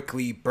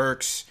 Quickly,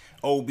 Burks,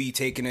 Obi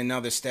taking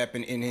another step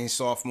in his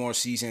sophomore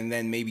season, and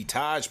then maybe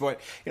Taj.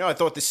 But, I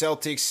thought the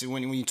Celtics,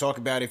 when you talk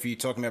about, if you're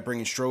talking about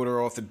bringing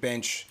Schroeder off the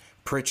bench,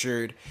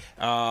 Pritchard,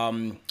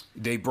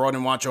 they brought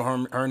in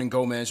Juancho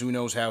Hernan-Gomez, who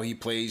knows how he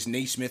plays.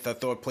 Naismith, I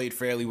thought, played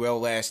fairly well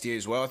last year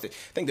as well. I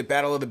think the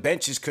battle of the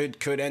benches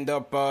could end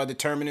up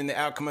determining the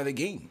outcome of the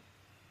game.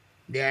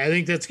 Yeah, I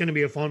think that's going to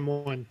be a fun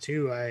one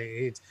too.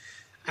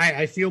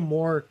 I feel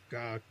more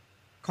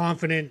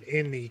confident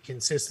in the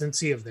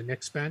consistency of the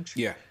Knicks bench.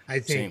 Yeah, I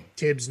think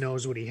Tibbs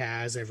knows what he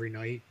has every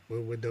night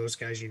with those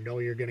guys.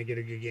 You're going to get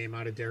a good game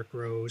out of Derrick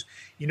Rose.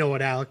 You know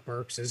what Alec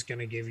Burks is going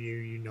to give you.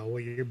 You know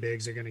what your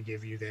bigs are going to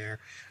give you there.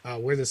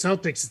 Where the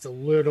Celtics, it's a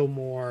little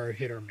more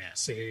hit or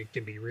miss. It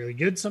can be really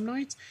good some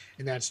nights,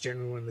 and that's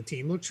generally when the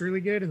team looks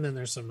really good. And then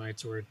there's some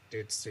nights where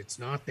it's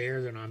not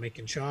there. They're not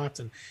making shots,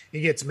 and it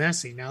gets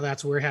messy. Now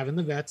that's where having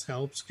the vets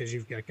helps because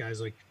you've got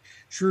guys like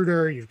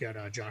Schroeder, you've got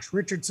Josh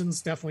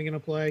Richardson's definitely going to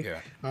play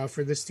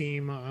for this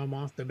team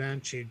off the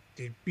bench. You'd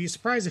be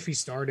surprised if he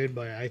started,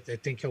 but I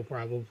think he'll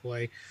probably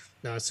play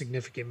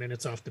significant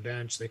minutes off the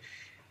bench.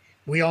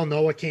 We all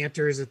know what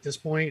Cantor is at this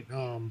point,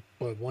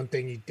 but one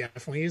thing he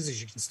definitely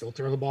is you can still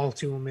throw the ball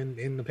to him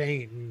in the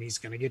paint, and he's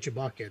going to get you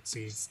buckets.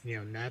 He's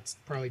that's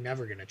probably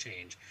never going to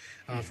change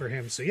for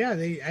him. So yeah,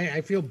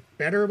 I feel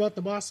better about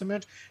the Boston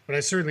bench, but I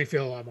certainly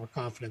feel a lot more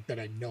confident that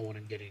I know what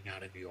I'm getting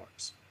out of New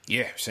York's.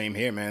 Yeah, same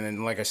here, man.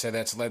 And like I said,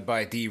 that's led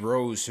by D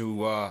Rose,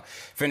 who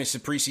finished the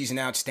preseason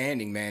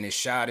outstanding, man. His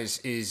shot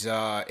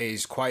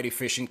is quite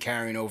efficient,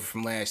 carrying over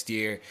from last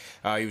year.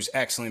 He was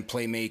excellent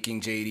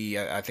playmaking,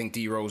 JD. I think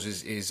D Rose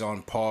is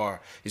on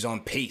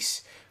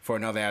pace for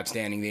another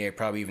outstanding year,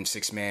 probably even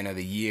sixth man of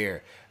the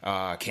year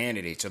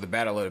candidate. So the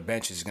battle of the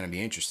benches is going to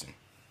be interesting.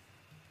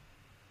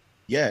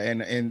 Yeah,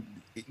 and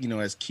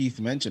as Keith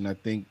mentioned, I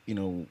think,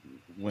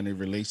 when it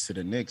relates to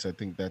the Knicks, I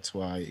think that's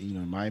why,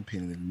 in my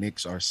opinion, the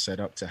Knicks are set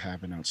up to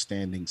have an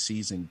outstanding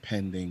season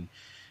pending,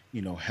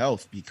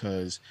 health,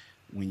 because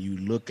when you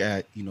look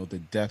at,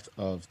 the depth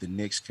of the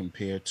Knicks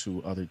compared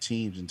to other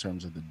teams in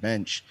terms of the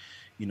bench,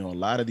 a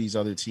lot of these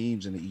other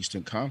teams in the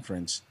Eastern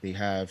Conference, they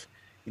have,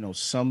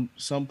 some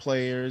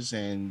players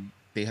and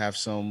they have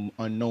some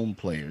unknown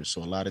players.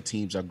 So a lot of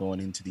teams are going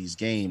into these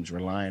games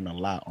relying a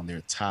lot on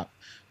their top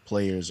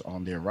players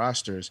on their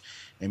rosters.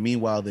 And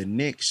meanwhile, the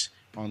Knicks,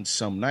 on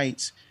some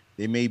nights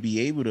they may be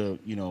able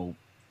to,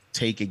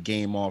 take a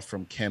game off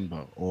from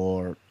Kemba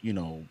or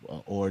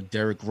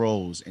Derrick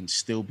Rose and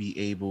still be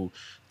able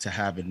to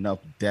have enough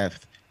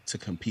depth to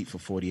compete for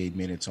 48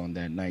 minutes on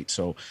that night.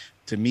 So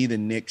to me, the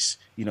Knicks,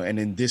 and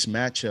in this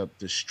matchup,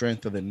 the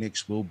strength of the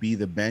Knicks will be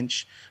the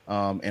bench.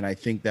 And I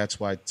think that's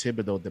why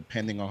Thibodeau,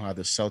 depending on how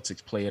the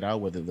Celtics play it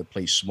out, whether they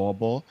play small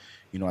ball,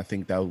 I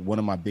think that one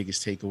of my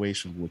biggest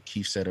takeaways from what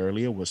Keith said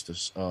earlier was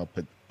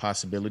the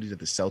possibility that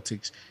the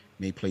Celtics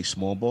may play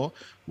small ball.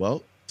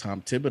 Well,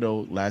 Tom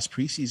Thibodeau last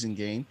preseason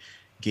game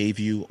gave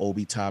you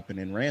Obi Toppin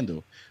and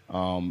Randall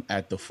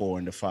at the 4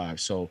 and the 5.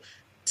 So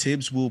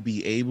Tibbs will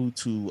be able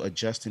to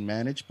adjust and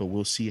manage, but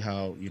we'll see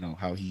how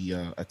he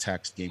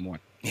attacks game one.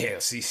 Yeah,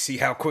 see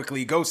how quickly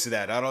he goes to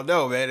that. I don't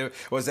know, man.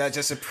 Was that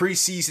just a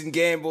preseason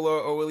gamble,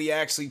 or will he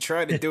actually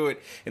try to do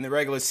it in the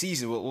regular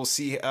season? We'll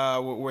see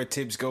where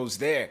Tibbs goes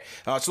there.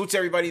 Salute to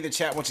everybody in the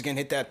chat. Once again,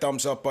 hit that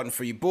thumbs up button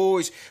for you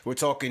boys. We're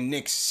talking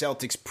Knicks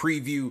Celtics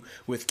preview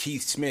with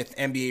Keith Smith,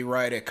 NBA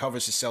writer,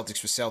 covers the Celtics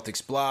for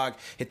Celtics blog.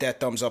 Hit that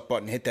thumbs up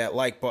button, hit that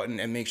like button,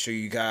 and make sure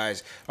you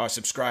guys are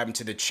subscribing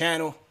to the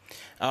channel.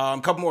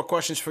 A couple more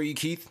questions for you,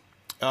 Keith.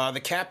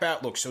 The cap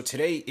outlook. So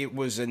today it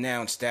was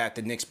announced that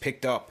the Knicks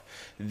picked up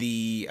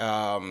the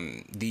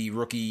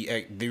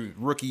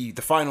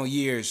final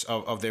years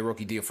of their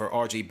rookie deal for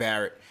RJ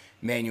Barrett,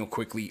 Manuel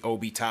Quickley,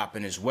 Obi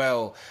Toppin as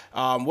well.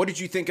 What did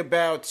you think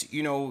about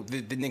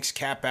the Knicks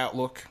cap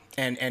outlook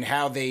and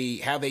how they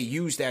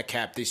used that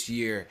cap this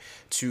year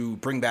to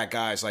bring back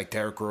guys like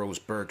Derrick Rose,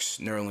 Burks,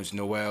 Nerlens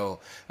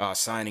Noel,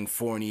 signing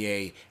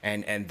Fournier,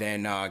 and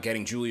then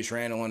getting Julius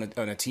Randle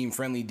on a team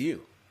friendly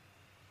deal?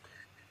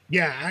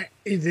 Yeah,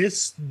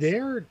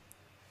 their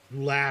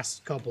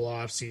last couple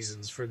off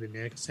seasons for the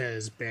Knicks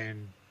has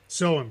been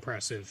so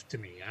impressive to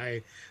me.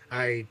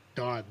 I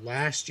thought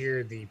last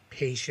year the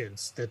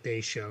patience that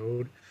they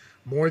showed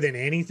more than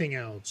anything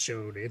else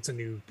showed it's a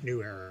new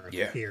era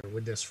here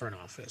with this front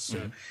office. So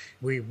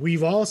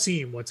we've all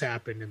seen what's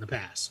happened in the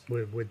past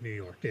with New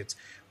York.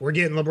 We're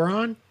getting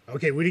LeBron.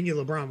 Okay, we didn't get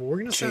LeBron, but we're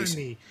going to sign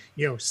the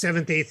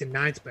 7th, 8th, and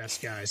 9th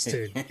best guys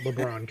to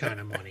LeBron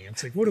kind of money.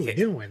 It's like, what are we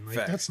doing?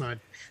 Like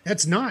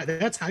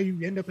that's how you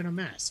end up in a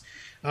mess.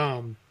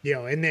 And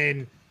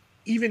then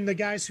even the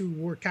guys who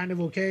were kind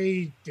of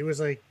okay, it was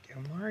like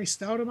Amari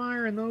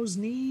Stoudemire and those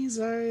knees.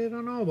 I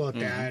don't know about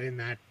that, and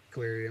that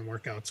clearly didn't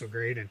work out so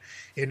great. And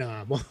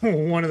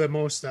one of the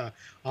most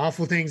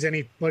awful things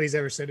anybody's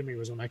ever said to me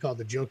was when I called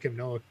the Joakim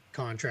Noah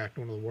contract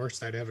one of the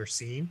worst I'd ever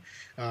seen.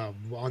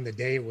 On the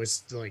day it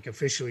was like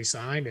officially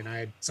signed, and I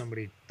had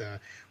somebody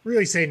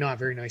really say not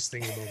very nice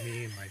things about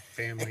me and my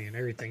family and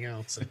everything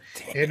else.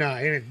 And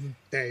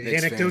the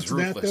anecdote to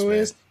that though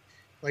is,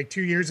 like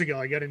 2 years ago,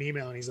 I got an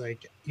email and he's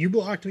like, "You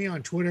blocked me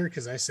on Twitter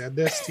because I said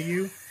this to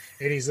you."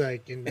 And he's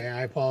like, and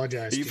I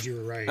apologize because you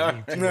were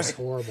right. He was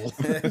horrible.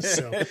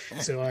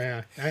 so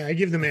I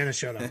give the man a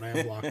shout out and I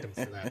unblocked him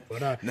for that.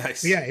 But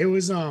nice. Yeah, it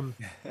was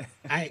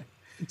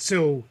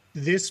so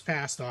this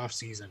past off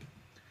season,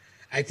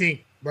 I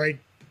think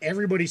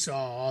everybody saw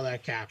all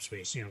that cap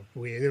space.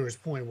 There was a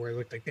point where it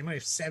looked like they might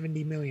have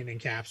 70 million in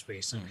cap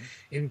space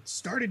and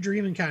started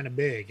dreaming kind of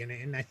big.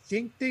 And I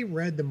think they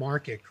read the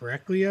market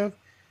correctly of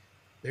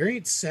there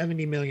ain't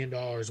 $70 million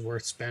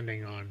worth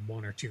spending on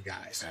one or two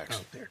guys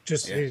out there.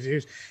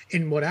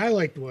 And what I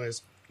liked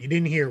was you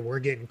didn't hear we're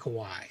getting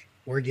Kawhi,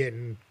 we're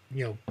getting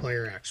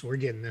player X, we're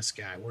getting this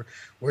guy,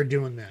 we're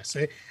doing this.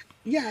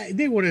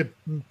 They would have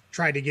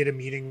tried to get a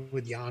meeting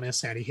with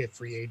Giannis had he hit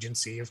free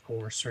agency, of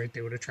course, right?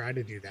 They would have tried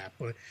to do that,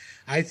 but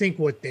I think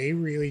what they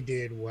really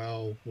did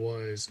well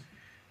was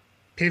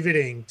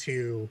pivoting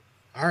to,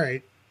 all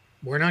right,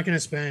 we're not going to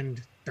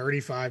spend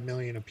 35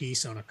 million a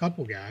piece on a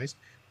couple guys.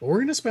 But we're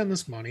going to spend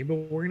this money, but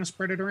we're going to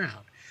spread it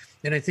around.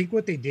 And I think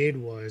what they did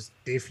was,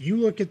 if you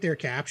look at their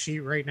cap sheet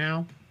right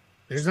now,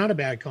 there's not a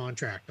bad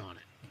contract on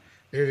it.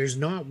 There's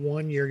not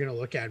one you're going to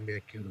look at and be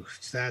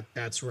like,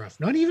 that's rough.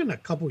 Not even a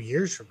couple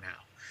years from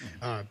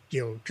now.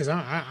 Because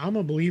I'm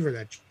a believer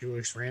that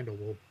Julius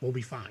Randle will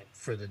be fine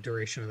for the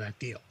duration of that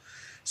deal.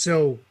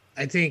 So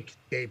I think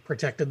they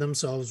protected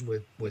themselves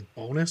with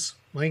bonus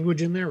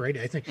language in there, right?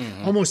 I think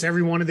almost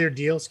every one of their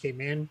deals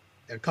came in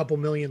a couple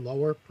million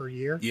lower per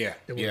year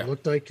than what it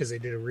looked like, because they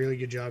did a really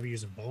good job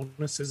using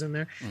bonuses in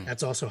there.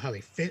 That's also how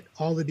they fit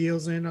all the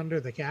deals in under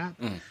the cap.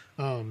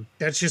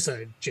 That's just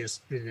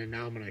and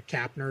now I'm gonna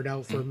cap nerd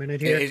out for a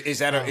minute here. Is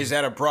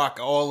that a Brock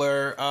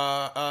Aller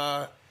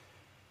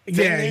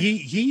yeah,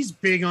 he's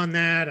big on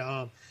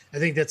that. I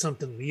think that's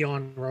something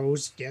Leon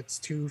Rose gets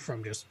to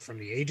from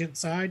the agent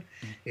side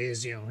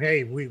is,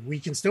 hey, we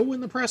can still win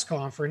the press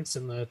conference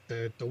and the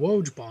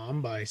Woj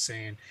bomb by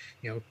saying,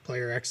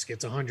 player X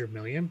gets 100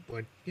 million,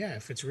 but yeah,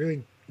 if it's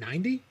really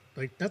 90,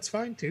 like that's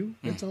fine too.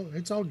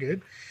 It's all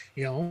good,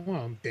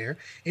 there.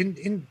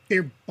 And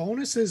their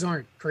bonuses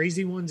aren't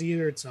crazy ones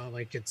either. It's not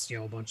like it's, a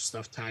bunch of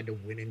stuff tied to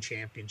winning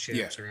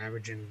championships or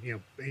averaging,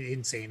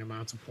 insane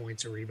amounts of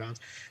points or rebounds.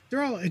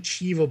 They're all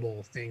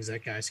achievable things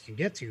that guys can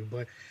get to,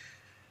 but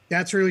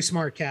that's really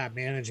smart cap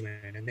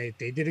management, and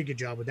they did a good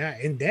job with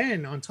that. And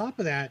then on top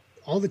of that,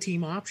 all the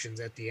team options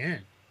at the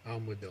end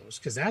with those,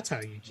 because that's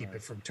how you keep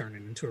it from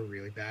turning into a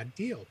really bad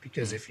deal.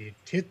 Because if you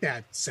hit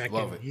that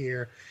second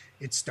year,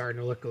 it's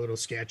starting to look a little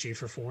sketchy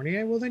for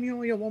Fournier. Well, then you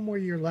only have one more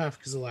year left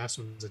because the last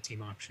one's a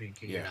team option and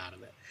you can get out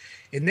of it.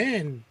 And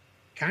then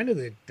kind of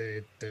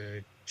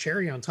the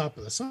cherry on top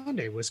of the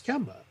sundae was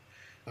Kemba.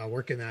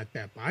 Working that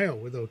bio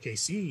with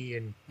OKC,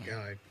 and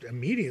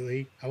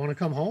immediately I want to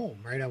come home,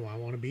 right? I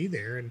want to be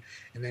there, and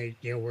they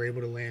were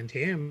able to land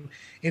him,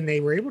 and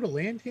they were able to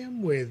land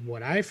him with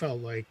what I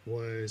felt like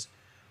was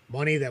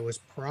money that was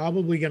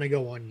probably going to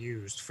go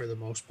unused for the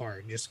most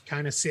part, and just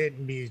kind of sit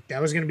and be,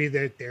 that was going to be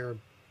their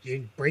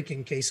break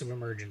in case of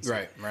emergency,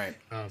 right.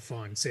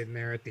 Fund sitting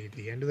there at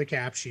the end of the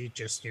cap sheet,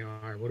 just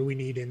all right, what do we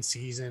need in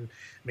season?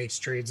 Makes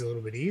trades a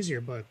little bit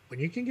easier. But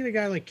when you can get a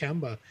guy like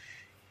Kemba,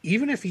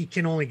 even if he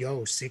can only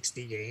go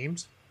 60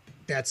 games,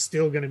 that's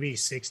still going to be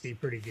 60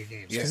 pretty good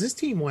games. Because this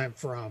team went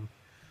from,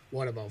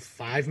 about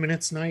 5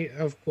 minutes a night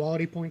of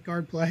quality point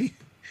guard play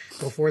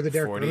before the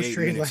Derrick Rose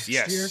trade last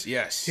year?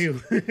 Yes.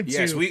 To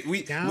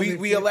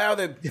we allow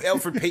the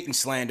Elfrid Payton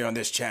slander on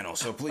this channel,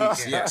 so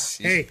please, yes.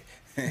 Hey,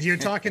 you're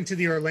talking to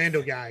the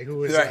Orlando guy who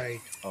was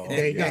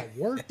they got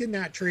worked in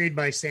that trade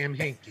by Sam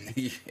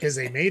Hinkie because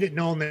they made it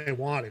known they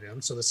wanted him.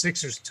 So the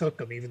Sixers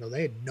took him even though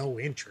they had no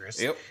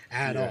interest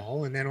at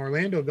all. And then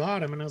Orlando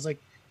got him, and I was like,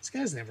 this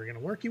guy's never going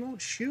to work. He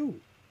won't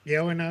shoot.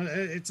 And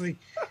it's like,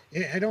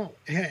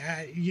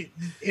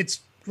 it's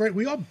right.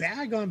 We all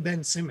bag on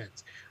Ben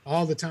Simmons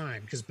all the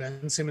time because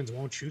Ben Simmons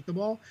won't shoot the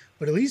ball,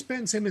 but at least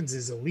Ben Simmons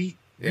is elite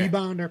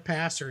rebounder,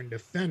 passer, and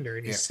defender,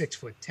 and he's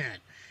 6'10".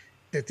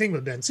 The thing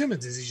with Ben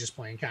Simmons is he's just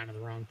playing kind of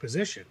the wrong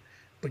position.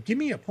 But give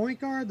me a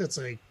point guard that's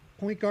like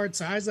point guard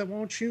size that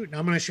won't shoot, and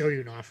I'm going to show you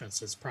an offense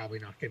that's probably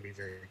not going to be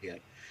very good.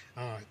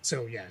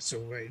 So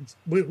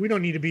we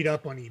don't need to beat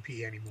up on EP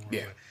anymore.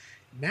 Yeah. But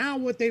now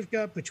what they've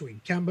got between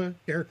Kemba,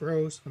 Derrick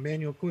Rose,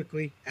 Emmanuel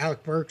Quickly,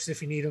 Alec Burks,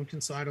 if you need him,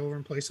 can slide over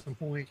and play some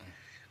point.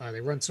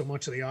 They run so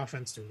much of the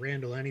offense to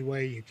Randall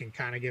anyway. You can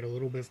kind of get a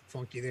little bit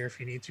funky there if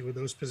you need to with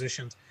those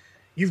positions.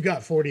 You've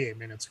got 48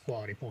 minutes of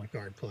quality point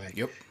guard play.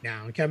 Yep.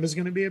 Now, and Kemba's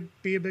going to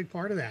be a big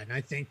part of that. And I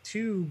think,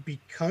 too,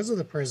 because of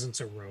the presence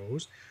of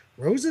Rose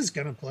is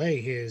going to play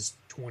his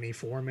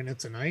 24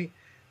 minutes a night.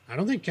 I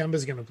don't think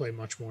Kemba's going to play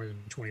much more than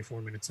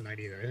 24 minutes a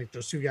night either. I think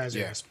those two guys are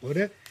going to split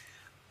it.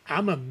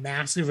 I'm a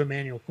massive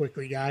Emmanuel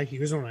Quickly guy. He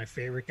was one of my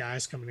favorite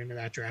guys coming into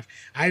that draft.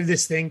 I have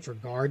this thing for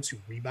guards who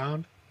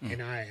rebound.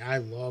 And I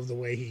love the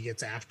way he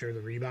gets after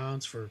the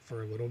rebounds for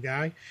a little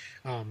guy.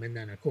 And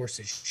then, of course,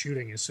 his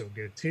shooting is so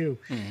good, too.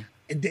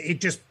 It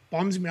just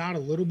bums me out a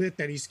little bit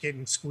that he's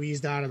getting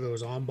squeezed out of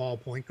those on-ball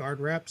point guard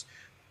reps.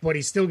 But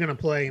he's still going to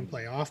play and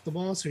play off the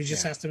ball, so he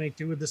just has to make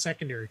do with the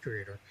secondary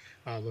creator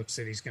looks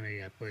that he's going to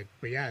get.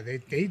 But yeah,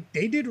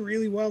 they did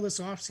really well this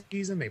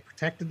offseason. They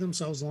protected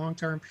themselves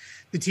long-term.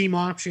 The team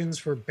options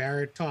for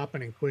Barrett,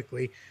 Toppin, and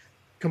Quickly,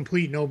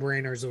 complete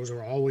no-brainers. Those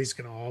are always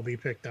going to all be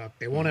picked up.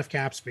 They won't have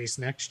cap space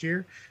next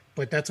year,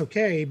 but that's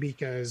okay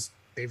because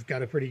they've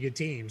got a pretty good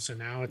team. So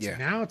now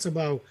it's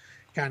about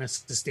kind of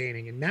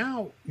sustaining. And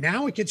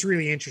now it gets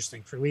really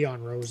interesting for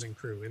Leon Rose and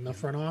crew in the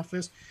front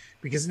office,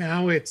 because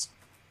now it's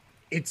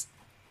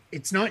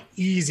not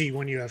easy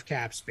when you have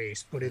cap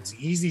space, but it's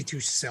easy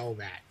to sell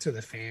that to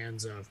the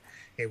fans of,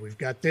 hey, we've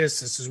got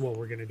this is what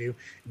we're going to do.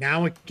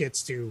 Now it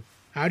gets to,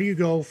 how do you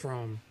go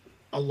from,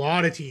 a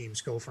lot of teams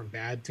go from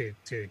bad to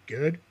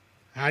good.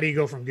 How do you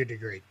go from good to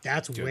great?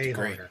 That's way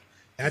harder.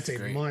 That's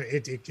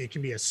it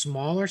can be a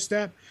smaller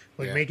step,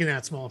 but making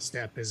that small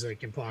step is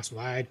like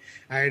impossible. I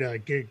had a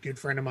good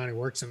friend of mine who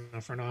works in the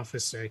front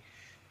office say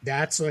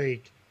that's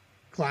like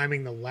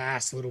climbing the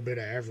last little bit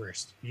of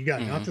Everest. You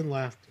got nothing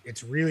left.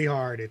 It's really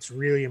hard. It's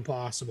really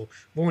impossible.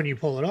 But when you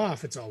pull it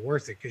off, it's all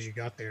worth it because you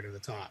got there to the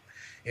top.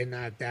 And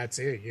that's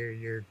it.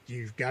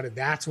 You've got to.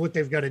 That's what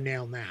they've got to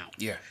nail now.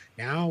 Yeah.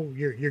 Now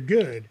you're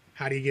good.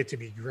 How do you get to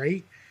be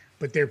great?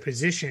 But they're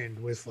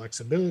positioned with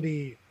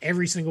flexibility.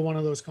 Every single one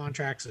of those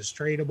contracts is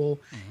tradable.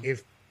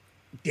 If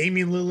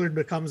Damian Lillard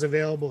becomes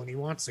available and he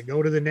wants to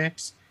go to the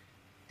Knicks,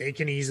 they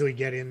can easily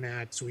get in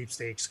that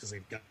sweepstakes because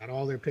they've got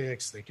all their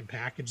picks. They can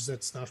package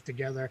that stuff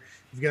together.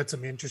 You've got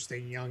some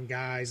interesting young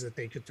guys that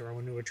they could throw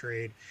into a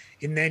trade.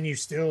 And then you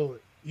still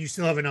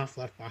have enough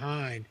left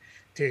behind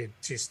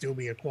to still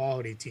be a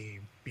quality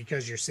team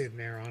because you're sitting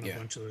there on a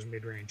bunch of those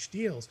mid-range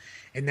deals.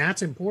 And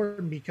that's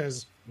important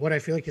because what I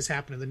feel like has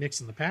happened to the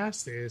Knicks in the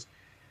past is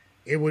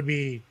it would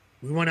be,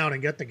 we went out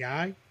and got the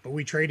guy, but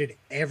we traded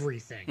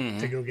everything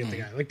to go get the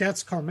guy. Like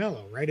that's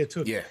Carmelo, right? It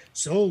took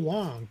so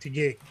long to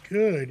get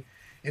good.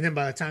 And then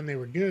by the time they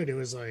were good, it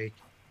was like,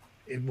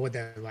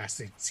 that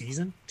lasted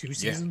season, 2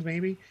 seasons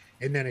maybe.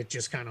 And then it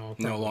just kind of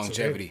no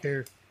longevity.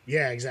 So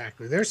yeah,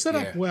 exactly. They're set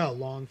up well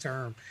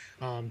long-term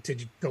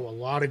to go a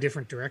lot of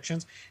different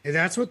directions. And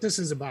that's what this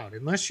is about.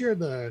 Unless you're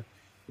the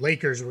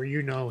Lakers where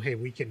hey,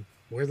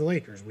 we're the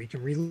Lakers. We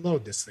can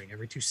reload this thing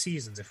every 2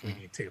 seasons if we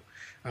need to.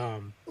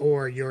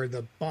 Or you're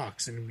the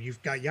Bucks and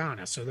you've got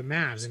Giannis, or the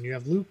Mavs and you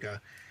have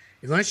Luka.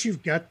 Unless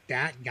you've got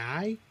that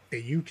guy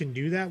that you can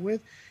do that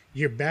with,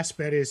 your best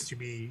bet is to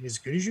be as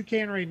good as you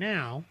can right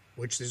now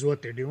which is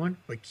what they're doing,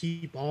 but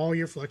keep all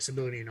your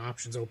flexibility and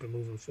options open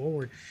moving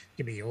forward.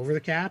 You can be over the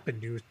cap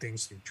and do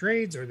things through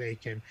trades, or they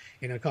can,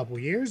 in a couple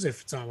of years,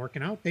 if it's not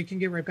working out, they can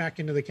get right back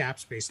into the cap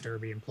space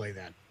derby and play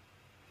that.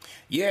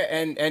 Yeah,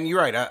 and you're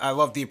right. I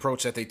love the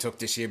approach that they took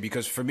this year,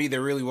 because for me,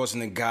 there really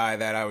wasn't a guy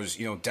that I was,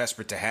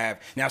 desperate to have.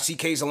 Now,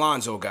 CK's a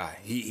Lonzo guy.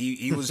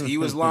 He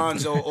was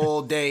Lonzo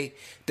all day.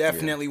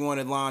 Definitely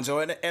wanted Lonzo,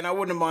 and I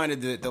wouldn't have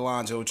minded the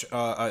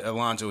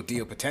Lonzo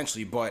deal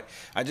potentially, but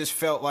I just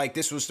felt like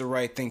this was the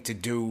right thing to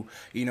do.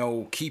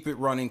 Keep it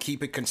running,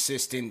 keep it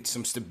consistent,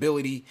 some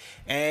stability,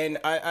 and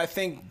I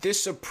think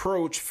this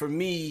approach for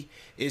me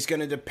is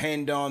going to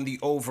depend on the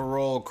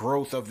overall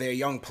growth of their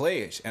young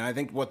players, and I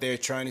think what they're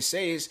trying to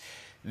say is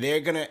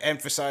they're going to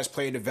emphasize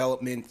player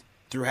development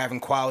through having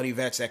quality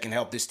vets that can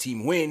help this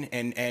team win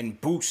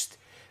and boost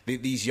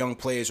these young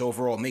players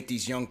overall, make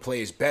these young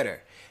players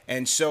better.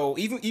 And so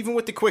even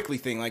with the Quickley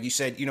thing, like you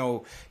said,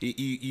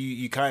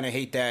 you kind of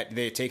hate that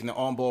they're taking the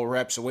on-ball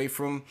reps away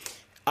from him.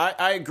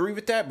 I agree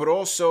with that, but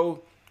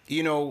also,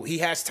 he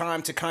has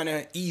time to kind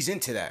of ease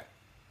into that.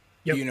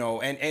 Yep.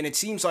 And it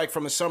seems like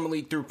from the summer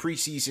league through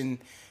preseason,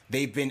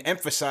 they've been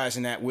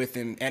emphasizing that with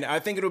him. And I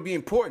think it'll be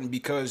important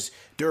because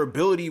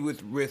durability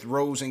with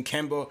Rose and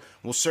Kemba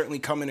will certainly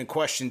come into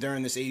question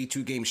during this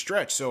 82-game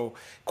stretch. So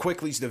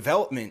Quickley's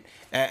development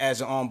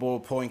as an on-ball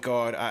point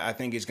guard, I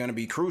think, is going to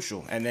be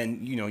crucial. And then,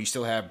 you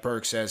still have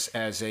Burks as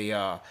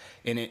a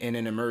in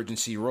an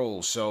emergency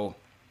role. So,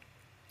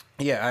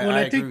 yeah,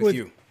 I agree with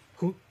you.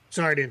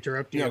 Sorry to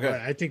interrupt you,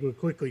 but I think with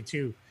Quickley,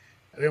 too,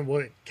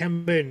 what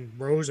Kemba and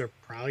Rose are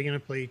probably going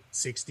to play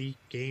 60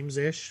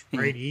 games-ish,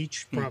 right?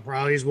 Each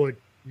probably is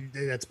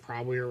that's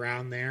probably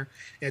around there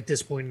at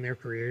this point in their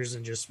careers,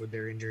 and just with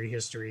their injury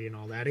history and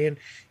all that. And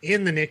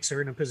the Knicks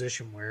are in a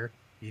position where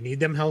you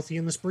need them healthy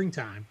in the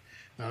springtime.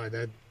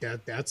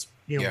 That's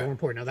more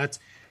important. Now that's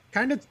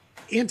kind of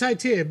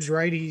anti-Tibbs,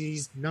 right?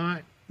 He's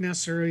not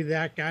necessarily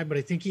that guy, but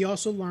I think he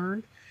also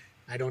learned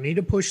I don't need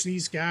to push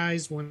these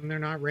guys when they're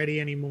not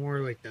ready anymore.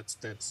 Like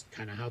that's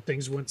kind of how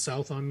things went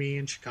south on me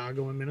in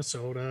Chicago and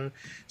Minnesota.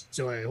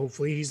 So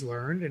hopefully he's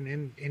learned,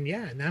 and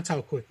that's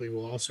how Quickley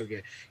will also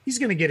get. He's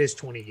going to get his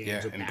 20 games.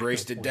 Yeah,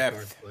 embrace the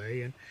depth.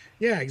 Play. And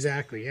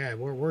exactly. Yeah,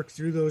 we'll work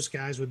through those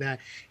guys with that.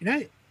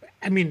 And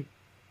I mean,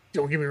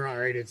 don't get me wrong,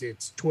 right?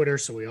 It's Twitter,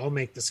 so we all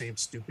make the same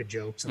stupid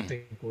jokes and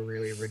think we're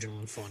really original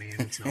and funny,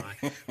 and it's not.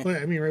 But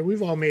I mean, right?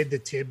 We've all made the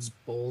Tibbs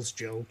Bulls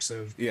jokes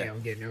of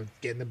getting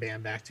the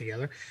band back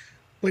together.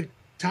 But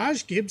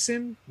Taj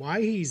Gibson,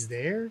 why he's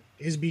there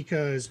is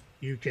because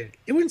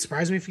it wouldn't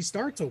surprise me if he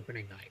starts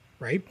opening night,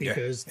 right?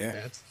 Because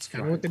that's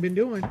kind of what they've been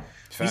doing.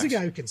 He's a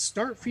guy who can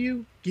start for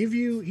you,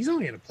 he's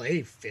only going to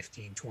play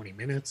 15, 20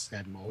 minutes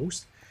at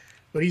most,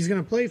 but he's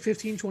going to play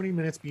 15, 20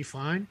 minutes, be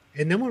fine.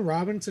 And then when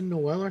Robinson and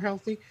Noel are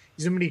healthy,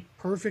 he's going to be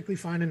perfectly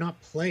fine to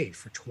not play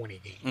for 20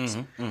 games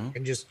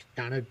and just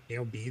kind of,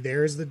 be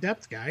there as the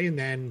depth guy. And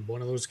then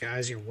one of those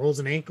guys, rolls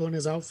an ankle and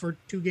is out for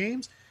 2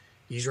 games.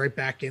 He's right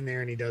back in there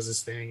and he does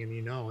his thing,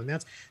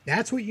 and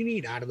that's what you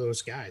need out of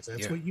those guys.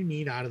 That's what you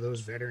need out of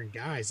those veteran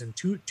guys. And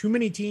too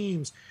many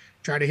teams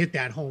try to hit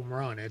that home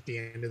run at the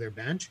end of their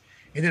bench,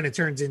 and then it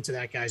turns into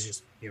that guy's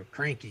just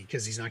cranky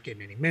because he's not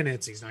getting any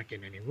minutes, he's not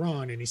getting any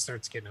run, and he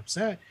starts getting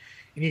upset.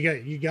 And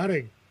you got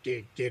to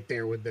get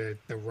there with the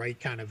right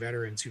kind of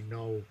veterans who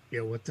know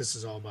what this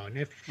is all about.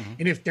 And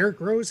if Derrick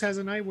Rose has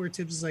a night where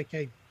Tibbs is like,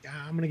 hey,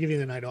 I'm going to give you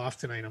the night off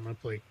tonight, I'm going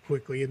to play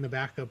Quickley in the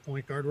backup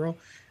point guard role,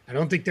 I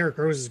don't think Derrick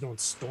Rose is going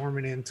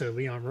storming into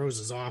Leon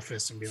Rose's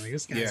office and be like,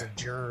 this guy's a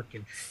jerk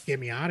and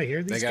get me out of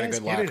here. These guys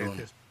get it at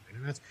this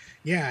point.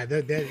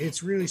 And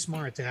it's really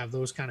smart to have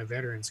those kind of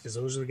veterans, because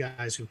those are the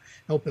guys who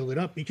help build it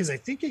up, because I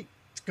think it's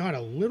got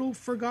a little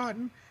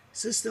forgotten.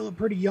 This is still a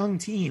pretty young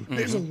team.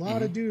 There's a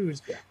lot of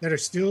dudes that are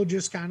still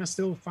just kind of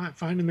still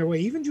finding their way.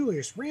 Even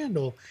Julius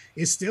Randle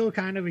is still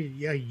kind of a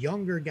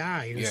younger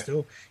guy who's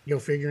still,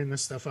 figuring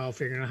this stuff out,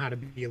 figuring out how to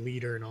be a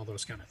leader and all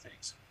those kind of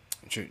things.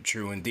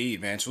 True indeed,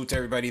 man. Salute to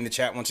everybody in the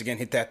chat. Once again,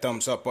 hit that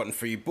thumbs up button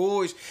for you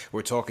boys.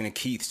 We're talking to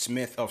Keith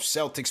Smith of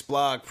Celtics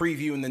Blog,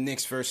 previewing the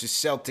Knicks versus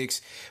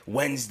Celtics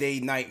Wednesday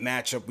night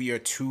matchup. We are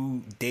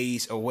 2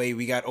 days away.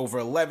 We got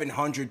over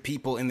 1,100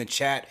 people in the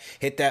chat.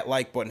 Hit that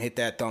like button, hit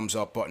that thumbs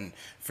up button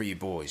for you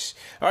boys.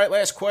 All right,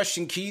 last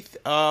question, Keith.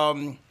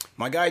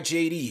 My guy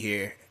JD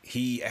here,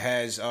 he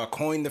has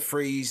coined the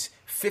phrase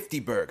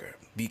 50 burger,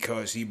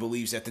 because he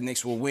believes that the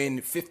Knicks will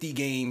win 50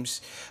 games.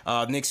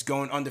 Knicks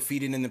going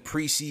undefeated in the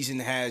preseason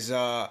has,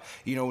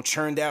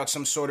 churned out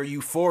some sort of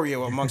euphoria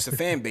amongst the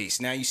fan base.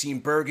 Now you've seen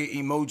burger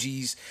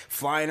emojis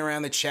flying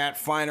around the chat,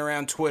 flying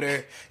around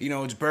Twitter.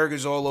 It's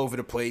burgers all over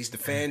the place. The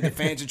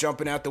fans are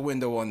jumping out the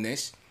window on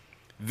this.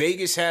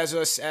 Vegas has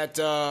us at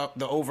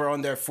the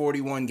over-under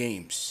 41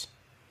 games.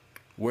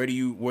 Where do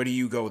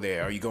you go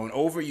there? Are you going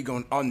over? Or are you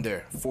going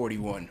under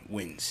 41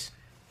 wins?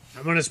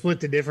 I'm going to split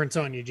the difference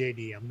on you,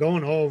 JD. I'm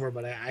going over,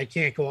 but I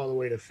can't go all the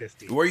way to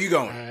 50. Where are you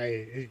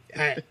going?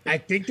 I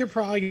think they're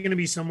probably going to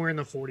be somewhere in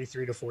the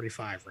 43 to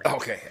 45 range.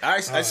 Okay. I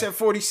said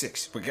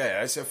 46, but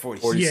I said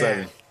 46.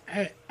 47.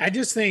 Yeah, I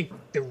just think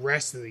the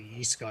rest of the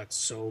East got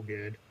so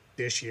good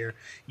this year.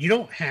 You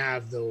don't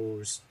have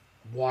those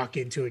walk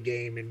into a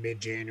game in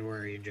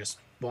mid-January and just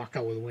walk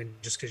out with a win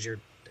just because you're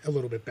a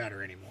little bit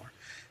better anymore.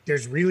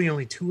 There's really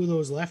only 2 of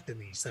those left in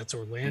these. That's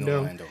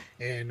Orlando.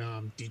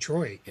 And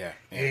Detroit. Yeah.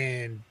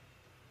 And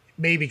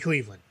maybe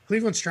Cleveland.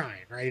 Cleveland's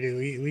trying, right? At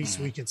least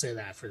we can say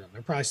that for them.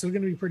 They're probably still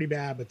going to be pretty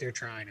bad, but they're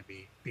trying to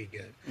be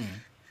good.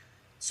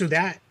 So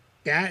that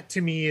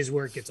to me is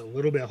where it gets a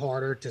little bit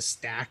harder to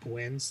stack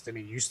wins than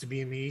it used to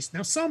be in the East.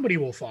 Now somebody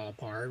will fall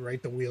apart,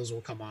 right? The wheels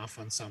will come off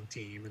on some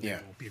team and they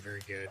won't be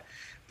very good.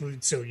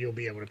 So you'll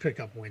be able to pick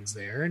up wins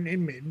there.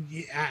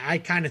 And I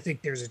kind of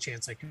think there's a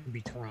chance that could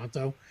be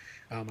Toronto.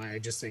 I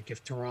just think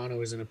if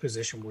Toronto is in a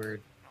position where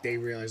they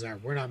realize, all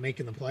right, we're not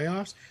making the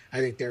playoffs, I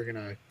think they're going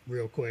to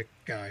real quick,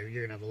 you're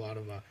going to have a lot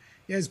of,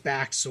 his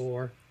back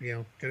sore,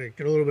 get a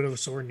little bit of a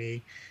sore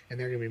knee, and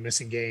they're going to be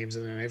missing games.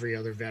 And then every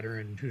other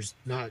veteran who's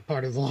not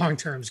part of the long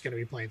term is going to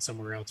be playing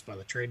somewhere else by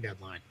the trade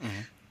deadline.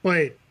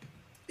 But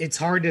it's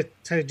hard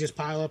to just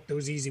pile up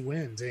those easy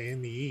wins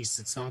in the East.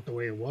 It's not the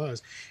way it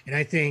was. And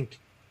I think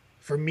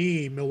for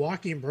me,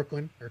 Milwaukee and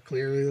Brooklyn are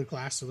clearly the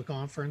class of the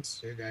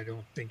conference. I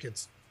don't think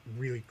it's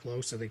really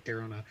close. I think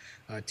they're on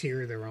a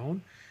tier of their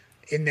own.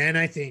 And then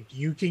I think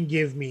you can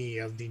give me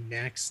of the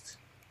next,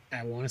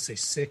 I want to say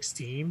 6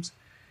 teams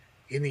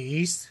in the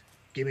East,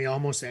 give me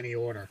almost any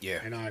order. Yeah.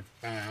 And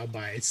I'll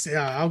buy it.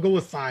 I'll go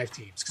with 5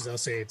 teams because I'll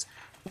say it's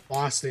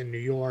Boston, New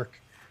York,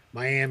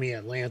 Miami,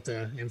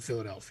 Atlanta, and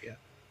Philadelphia.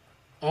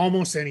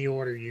 Almost any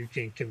order you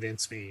can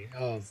convince me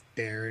of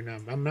there. And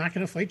I'm not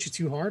going to fight you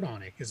too hard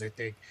on it because I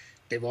think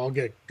they've all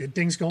got good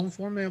things going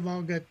for them. They've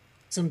all got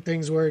some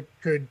things where it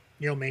could,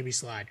 maybe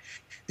slide.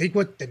 I think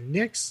what the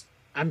Knicks,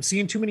 I'm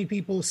seeing too many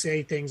people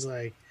say things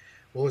like,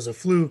 well, it was a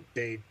fluke.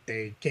 They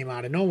came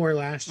out of nowhere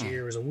last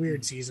year. It was a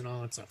weird season,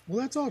 all that stuff. Well,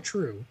 that's all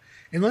true.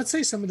 And let's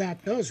say some of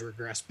that does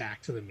regress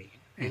back to the mean.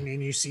 And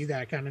you see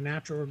that kind of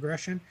natural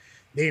regression.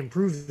 They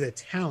improve the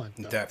talent,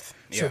 though. Depth.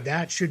 Yeah. So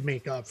that should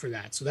make up for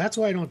that. So that's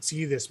why I don't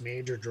see this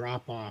major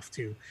drop off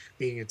to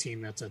being a team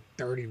that's a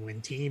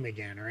 30-win team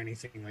again or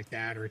anything like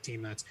that, or a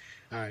team that's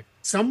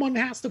someone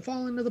has to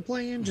fall into the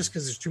play-in just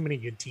because there's too many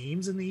good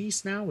teams in the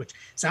East now, which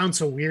sounds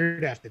so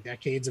weird after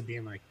decades of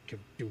being like,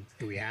 do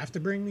we have to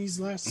bring these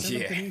last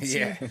 7th and 8th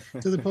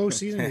seed to the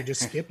postseason? We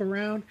just skip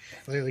around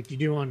like you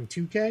do on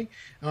 2K.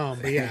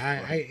 But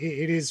yeah,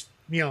 it is,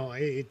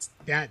 it's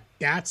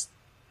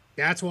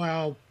that's why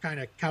I'll kind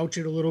of couch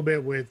it a little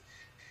bit with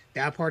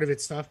that part of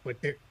it stuff, but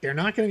they're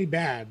not going to be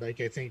bad.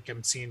 Like I think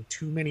I'm seeing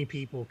too many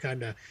people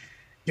kind of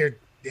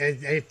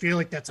I feel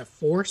like that's a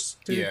force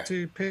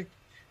to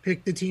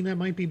pick the team that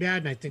might be bad,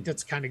 and I think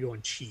that's kind of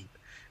going cheap.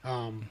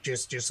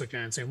 Just looking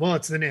at it and saying, well,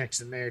 it's the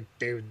Knicks and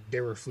they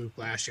were a fluke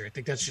last year. I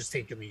think that's just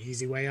taking the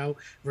easy way out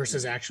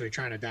versus actually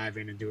trying to dive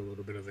in and do a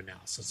little bit of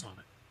analysis on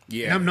it.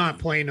 Yeah, and I'm not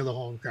playing to the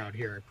home crowd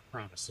here. I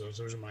promise.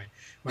 Those are my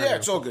yeah,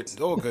 it's all good. It's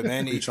all good,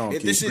 man.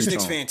 This is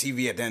Knicks Fan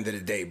TV at the end of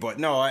the day. But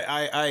no,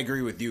 I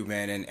agree with you,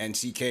 man. And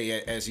CK,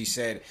 as he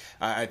said,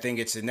 I think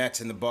it's the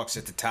Nets and the Bucks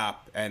at the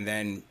top, and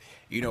then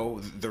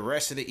the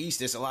rest of the East.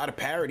 There's a lot of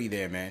parity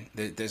there, man.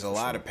 There's a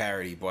lot of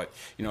parity, but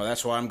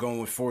that's why I'm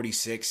going with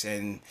 46,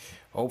 and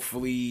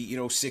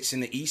hopefully 6 in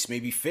the East,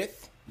 maybe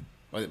 5th.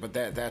 But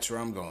that's where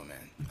I'm going, man.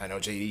 I know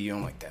JD, you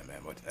don't like that, man,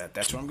 but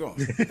that's where I'm going.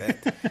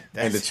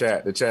 And the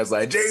chat's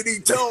like,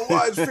 JD, tell him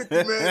why it's 50,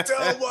 man.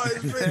 Tell him why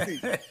it's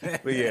 50.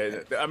 But yeah,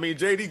 I mean,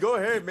 JD, go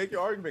ahead, make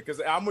your argument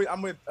because I'm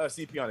with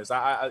CP on this.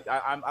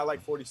 I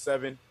like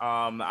 47.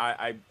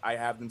 I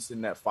have them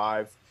sitting at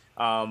 5.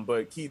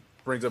 But Keith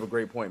brings up a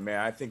great point,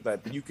 man. I think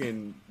that you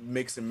can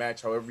mix and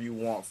match however you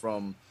want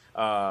from.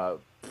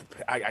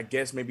 I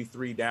guess maybe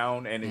 3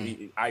 down,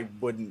 and I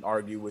wouldn't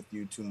argue with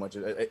you too much.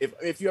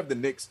 If you have the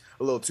Knicks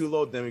a little too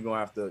low, then we're gonna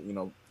have to,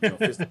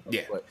 fist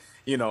yeah. But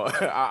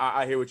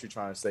I hear what you're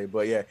trying to say.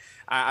 But yeah,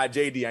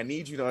 JD, I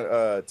need you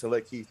to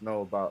let Keith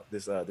know about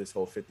this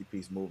whole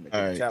 50-piece movement.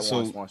 All right, Chat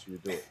wants you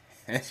to do it.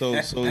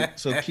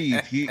 So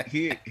Keith,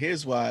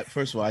 here's why.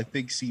 First of all, I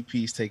think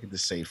CP's taking the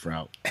safe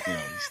route.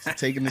 He's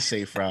taking the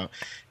safe route.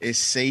 It's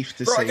safe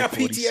to say I got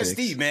 46.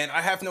 PTSD, man.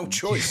 I have no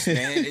choice,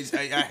 man.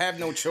 I have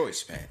no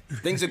choice, man.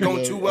 Things are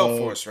going too well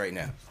for us right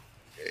now.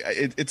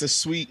 It's a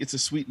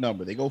sweet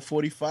number. They go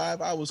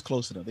 45. I was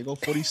close enough. They go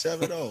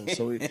 47.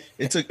 So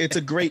it's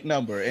a great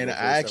number. And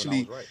I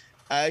actually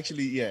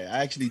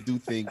do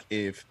think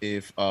if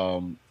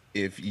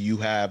you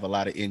have a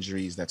lot of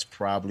injuries, that's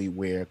probably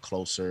where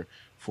closer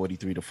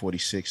 43 to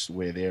 46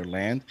 where they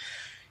land.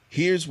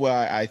 Here's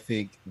why I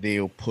think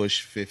they'll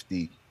push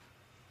 50.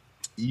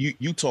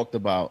 You talked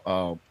about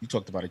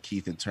it,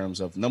 Keith, in terms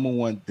of number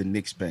one, the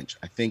Knicks bench.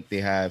 I think they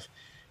can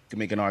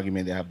make an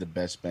argument they have the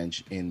best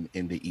bench in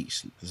the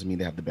East. Doesn't mean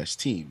they have the best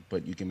team,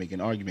 but you can make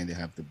an argument they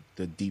have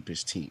the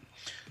deepest team.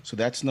 So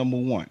that's number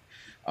one.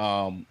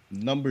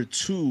 Number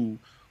two,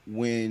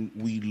 when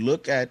we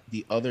look at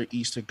the other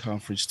Eastern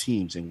Conference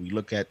teams and we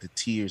look at the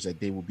tiers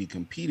that they will be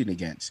competing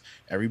against,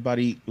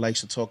 everybody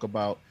likes to talk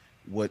about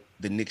what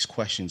the Knicks'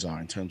 questions are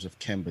in terms of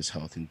Kemba's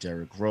health and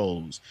Derrick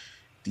Rose.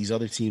 These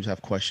other teams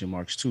have question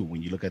marks too.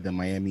 When you look at the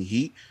Miami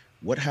Heat,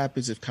 What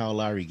happens if Kyle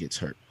Lowry gets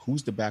hurt?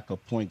 Who's the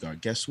backup point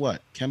guard? Guess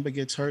what? Kemba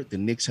gets hurt. The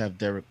Knicks have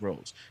Derrick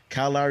Rose.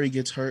 Kyle Lowry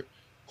gets hurt.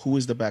 Who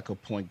is the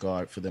backup point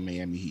guard for the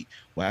Miami Heat?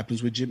 What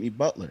happens with Jimmy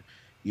Butler?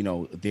 You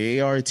know, they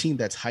are a team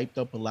that's hyped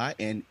up a lot.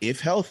 And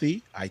if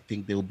healthy, I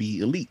think they'll be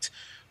elite.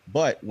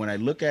 But when I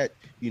look at,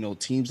 you know,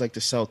 teams like the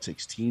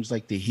Celtics, teams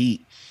like the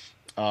Heat,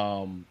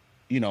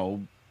 you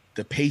know,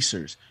 the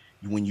Pacers,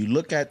 when you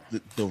look at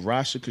the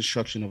roster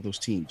construction of those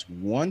teams,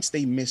 once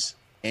they miss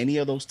any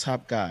of those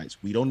top guys,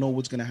 we don't know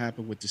what's going to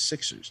happen with the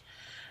Sixers.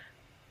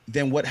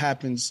 Then what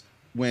happens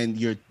when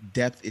your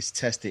depth is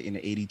tested in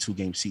an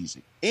 82-game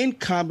season? In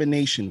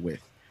combination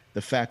with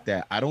the fact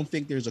that I don't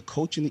think there's a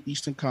coach in the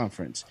Eastern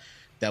Conference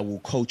that will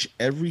coach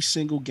every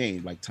single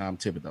game like Tom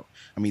Thibodeau.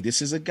 I mean,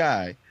 this is a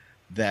guy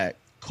that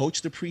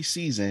coached the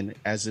preseason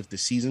as if the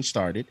season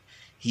started.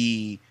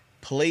 He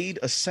played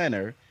a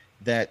center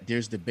that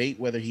there's debate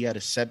whether he had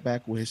a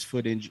setback with his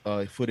foot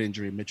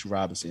injury, Mitchell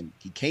Robinson.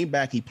 He came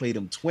back, he played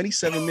him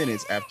 27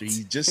 minutes after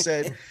he just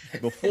said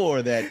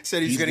before that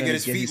said he's going to get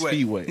his feet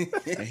wet.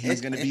 And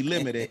he's going to be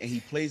limited, and he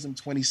plays him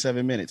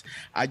 27 minutes.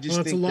 I just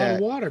think that's a lot of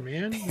water,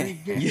 man.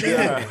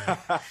 Yeah.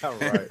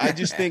 Right. I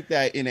just think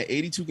that in an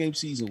 82-game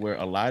season where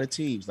a lot of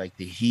teams like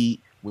the Heat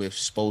with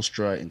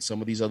Spoelstra and some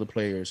of these other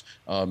players,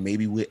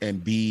 maybe with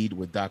Embiid,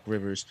 with Doc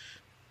Rivers,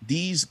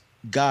 these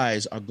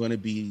guys are going to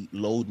be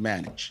load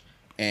managed.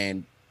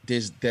 And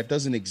that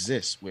doesn't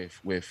exist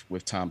with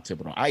Tom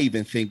Thibodeau. I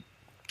even think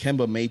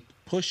Kemba may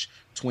push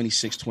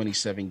 26,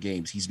 27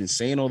 games. He's been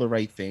saying all the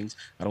right things.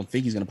 I don't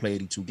think he's going to play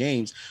 82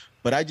 games,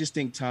 but I just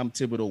think Tom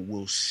Thibodeau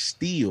will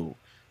steal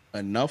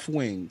enough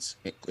wins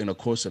in a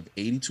course of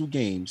 82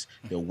 games.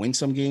 They'll win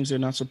some games they're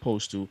not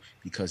supposed to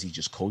because he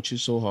just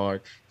coaches so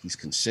hard. He's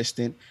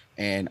consistent,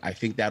 and I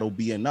think that'll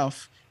be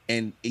enough.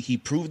 And he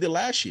proved it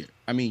last year.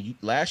 I mean,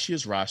 last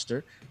year's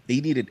roster, they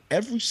needed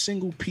every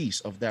single piece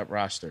of that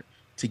roster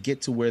to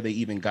get to where they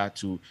even got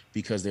to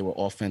because they were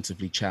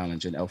offensively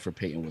challenged and Elfrid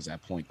Payton was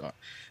at point guard.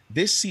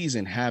 This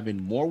season,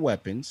 having more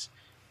weapons,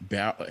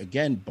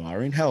 again,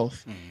 barring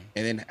health,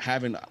 and then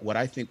having what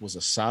I think was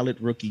a solid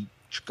rookie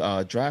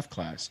draft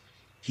class,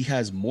 he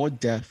has more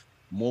depth,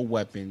 more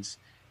weapons,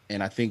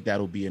 and I think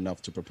that'll be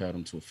enough to propel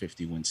them to a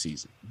 50-win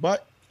season.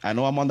 But I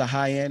know I'm on the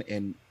high end,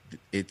 and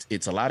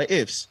it's a lot of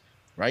ifs,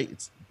 right?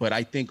 But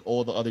I think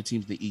all the other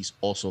teams in the East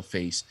also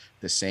face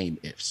the same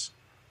ifs.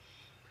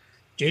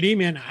 JD,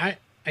 man,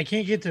 I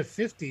can't get to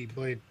 50,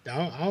 but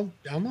I'll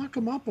knock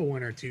him up a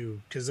win or two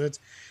because it's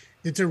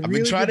a really. I've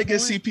been trying to get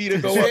CP to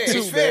go up too.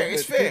 It's fair.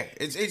 It's fair.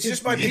 It's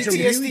just by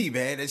PTSD,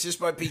 man. It's just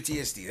by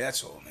PTSD.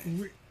 That's all,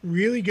 man.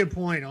 Really good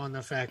point on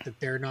the fact that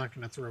they're not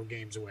going to throw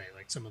games away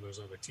like some of those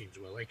other teams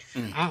will. Like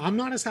I'm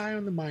not as high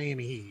on the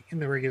Miami Heat in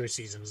the regular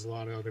season as a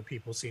lot of other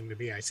people seem to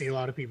be. I see a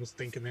lot of people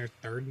thinking they're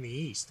third in the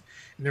East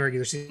in the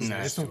regular season.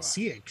 I just don't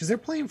see it because they're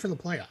playing for the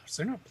playoffs.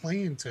 They're not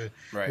playing to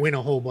win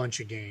a whole bunch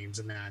of games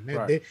and that.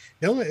 And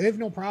they have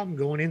no problem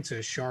going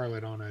into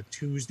Charlotte on a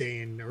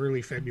Tuesday in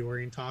early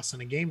February and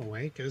tossing a game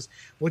away because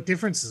what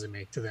difference does it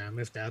make to them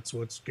if that's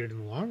what's good in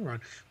the long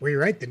run? Well,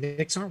 you're right. The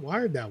Knicks aren't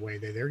wired that way.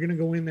 They're going to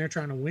go in there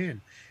trying to win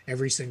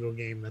every single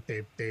game that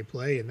they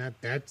play, and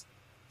that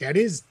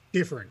is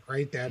different,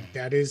 right?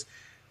 That is,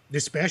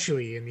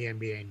 especially in the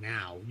NBA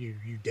now, you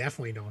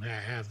definitely don't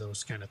have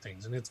those kind of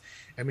things. And it's,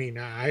 I mean,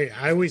 I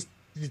always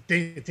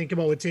think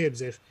about with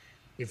Tibbs,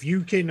 if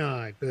you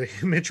can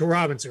Mitchell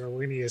Robinson,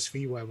 we're gonna get his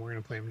feet wet, we're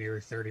gonna play him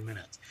nearly 30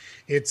 minutes.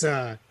 It's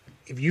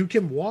if you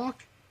can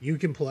walk, you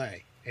can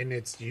play. And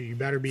it's you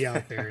better be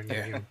out there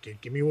and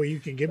give me what you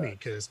can give me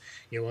because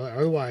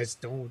otherwise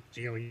don't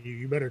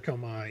you better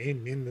come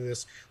into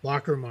this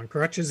locker room on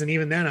crutches, and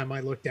even then I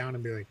might look down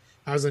and be like,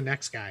 how's the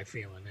next guy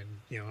feeling? And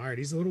all right,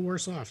 he's a little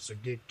worse off, so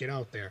get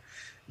out there.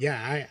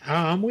 Yeah,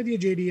 I'm with you,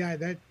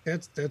 JD.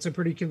 That's a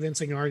pretty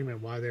convincing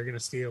argument why they're going to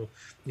steal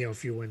a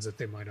few wins that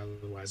they might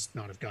otherwise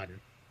not have gotten.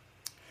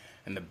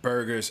 And the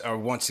burgers are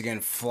once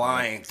again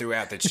flying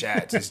throughout the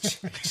chat as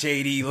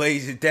JD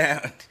lays it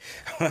down.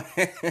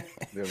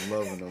 They're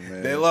loving them,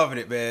 man. They're loving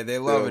it, man. They're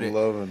loving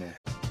them.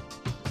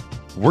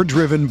 We're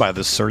driven by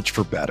the search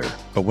for better.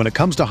 But when it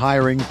comes to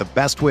hiring, the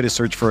best way to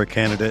search for a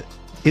candidate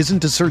isn't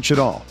to search at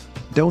all.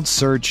 Don't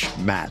search,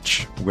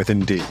 match with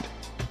Indeed.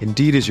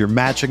 Indeed is your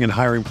matching and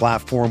hiring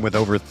platform with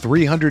over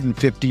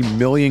 350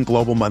 million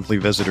global monthly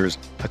visitors,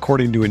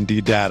 according to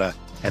Indeed data,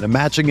 and a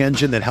matching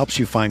engine that helps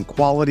you find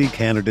quality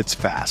candidates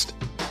fast.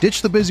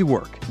 Ditch the busy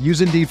work.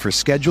 Use Indeed for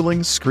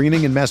scheduling,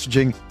 screening, and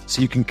messaging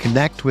so you can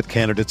connect with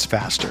candidates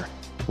faster.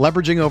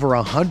 Leveraging over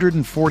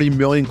 140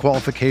 million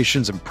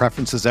qualifications and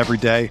preferences every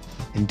day,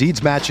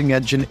 Indeed's matching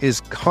engine is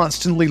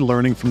constantly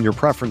learning from your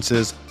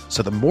preferences,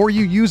 so the more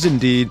you use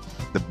Indeed,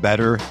 the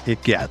better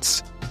it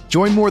gets.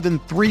 Join more than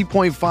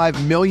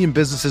 3.5 million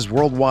businesses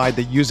worldwide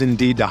that use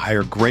Indeed to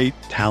hire great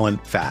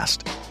talent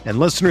fast. And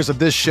listeners of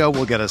this show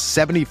will get a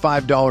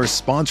 $75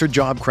 sponsored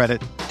job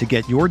credit to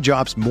get your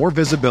jobs more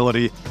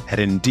visibility at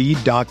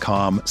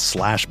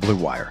Indeed.com/Blue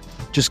Wire.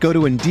 Just go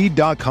to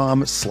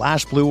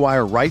Indeed.com/Blue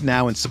Wire right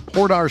now and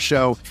support our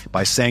show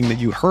by saying that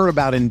you heard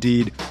about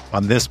Indeed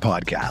on this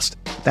podcast.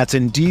 That's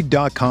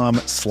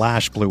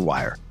Indeed.com/Blue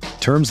Wire.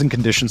 Terms and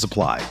conditions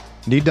apply.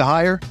 Need to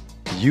hire?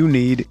 You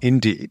need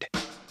Indeed.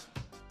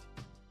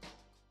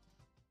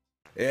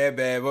 Yeah,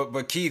 man.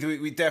 But Keith,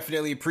 we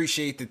definitely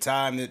appreciate the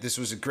time. That this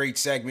was a great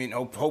segment.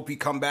 Hope you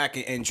come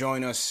back and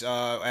join us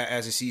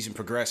as the season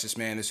progresses,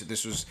 man.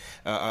 This was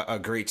a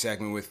great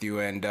segment with you.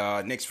 And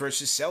Knicks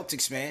versus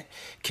Celtics, man,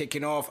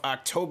 kicking off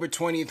October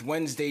 20th,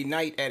 Wednesday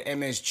night at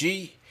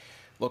MSG.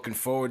 Looking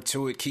forward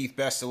to it. Keith,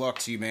 best of luck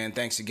to you, man.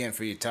 Thanks again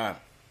for your time.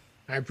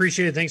 I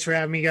appreciate it. Thanks for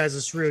having me, guys.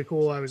 It's really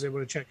cool. I was able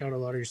to check out a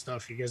lot of your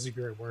stuff. You guys do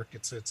great work.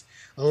 It's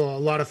a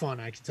lot of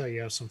fun. I can tell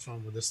you have some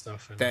fun with this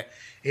stuff. And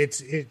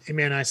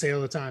man, I say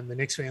all the time, the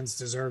Knicks fans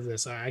deserve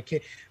this. I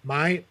can't.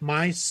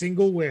 My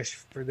single wish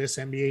for this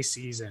NBA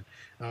season,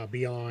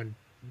 beyond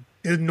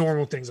the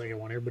normal things like I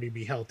want everybody to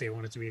be healthy, I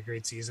want it to be a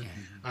great season.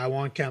 Mm-hmm. I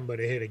want Kemba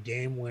to hit a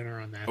game winner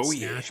on that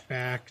snatch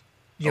back.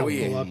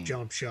 Pull up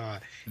jump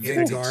shot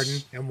in the Garden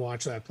and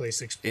watch that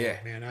place explode. Yeah.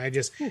 Man, I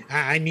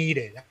need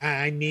it.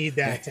 I need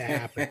that to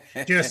happen.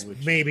 Just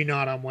maybe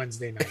not on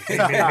Wednesday night.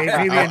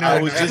 Maybe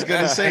I was just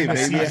gonna say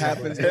maybe it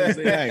happens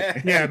Wednesday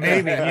night. Yeah,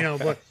 maybe.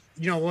 But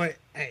you know what?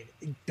 Hey,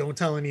 don't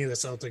tell any of the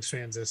Celtics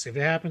fans this. If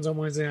it happens on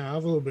Wednesday night, I'll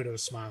have a little bit of a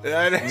smile.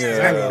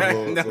 Yeah,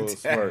 a little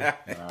smart.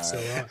 Right. So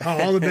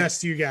all the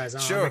best to you guys.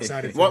 I'm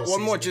excited for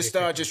one more. Just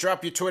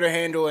drop your Twitter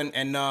handle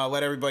and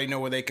let everybody know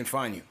where they can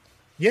find you.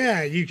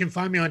 Yeah, you can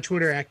find me on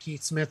Twitter at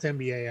Keith Smith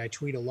NBA. I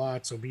tweet a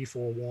lot, so be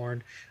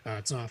forewarned.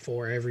 It's not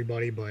for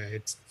everybody, but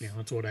it's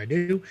what I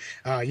do.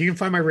 You can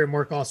find my written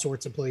work all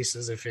sorts of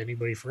places. If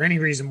anybody for any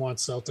reason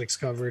wants Celtics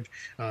coverage,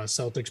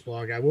 Celtics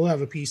blog. I will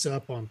have a piece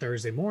up on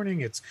Thursday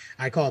morning.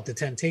 I call it the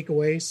 10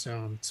 takeaways.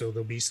 So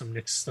there'll be some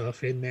Knicks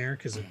stuff in there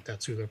because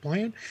that's who they're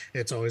playing.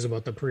 It's always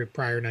about the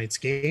prior night's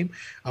game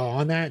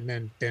on that,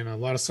 and then a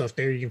lot of stuff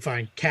there. You can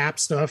find cap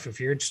stuff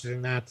if you're interested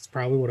in that. That's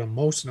probably what I'm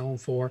most known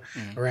for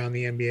around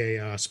the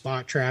NBA.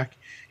 Spot Track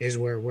is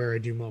where I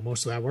do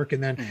most of that work.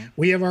 And then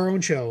we have our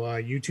own show,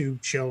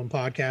 YouTube show and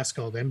podcast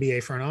called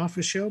NBA Front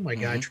Office Show. My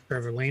guy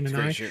Trevor Lane and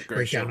I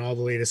break down all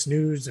the latest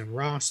news and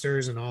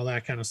rosters and all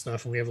that kind of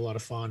stuff. And we have a lot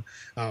of fun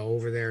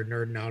over there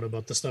nerding out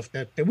about the stuff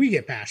that we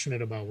get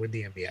passionate about with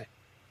the NBA.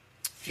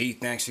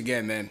 Keith, thanks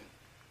again, man.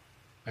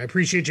 I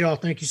appreciate y'all.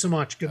 Thank you so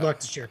much. Good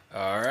luck this year.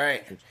 All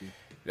right.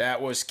 That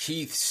was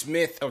Keith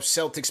Smith of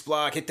Celtics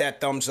Blog. Hit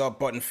that thumbs up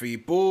button for you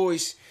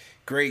boys.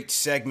 Great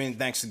segment.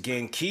 Thanks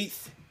again,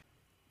 Keith.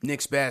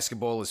 Knicks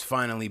basketball is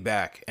finally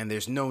back, and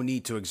there's no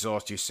need to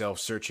exhaust yourself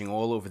searching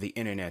all over the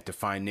internet to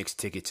find Knicks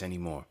tickets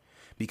anymore.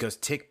 Because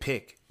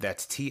TickPick,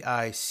 that's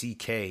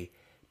TickPick,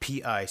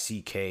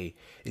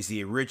 is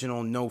the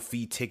original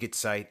no-fee ticket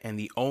site and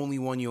the only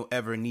one you'll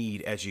ever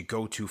need as your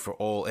go-to for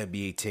all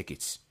NBA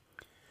tickets.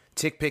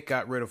 TickPick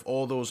got rid of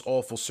all those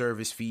awful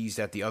service fees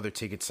that the other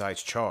ticket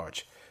sites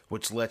charge,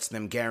 which lets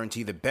them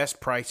guarantee the best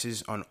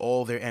prices on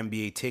all their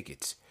NBA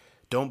tickets.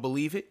 Don't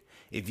believe it?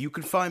 If you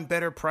can find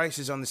better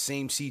prices on the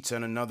same seats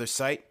on another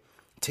site,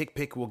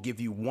 TickPick will give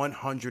you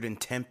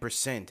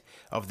 110%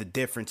 of the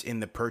difference in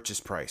the purchase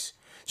price.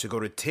 So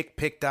go to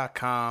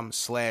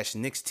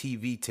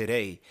tickpick.com/KnicksTV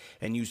today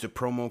and use the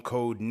promo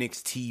code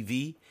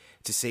KnicksTV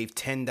to save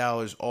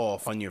 $10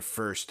 off on your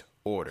first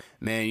order.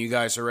 Man, you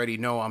guys already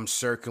know I'm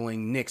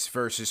circling Knicks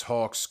versus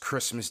Hawks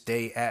Christmas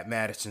Day at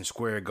Madison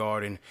Square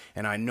Garden,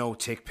 and I know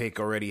TickPick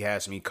already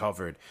has me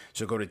covered.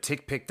 So go to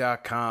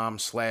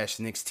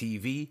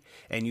tickpick.com/KnicksTV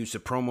and use the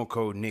promo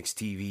code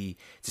KnicksTV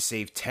to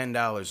save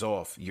 $10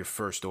 off your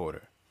first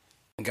order.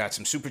 Got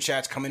some super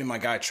chats coming in. My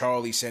guy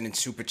Charlie sending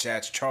super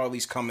chats.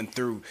 Charlie's coming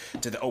through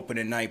to the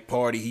opening night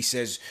party. He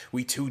says,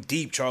 we too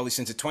deep. Charlie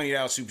sends a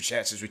 $20 super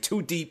chat. Says, we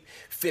too deep.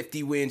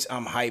 50 wins.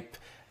 I'm hype.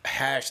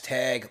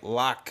 Hashtag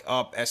lock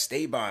up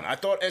Esteban. I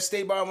thought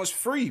Esteban was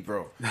free,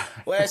 bro.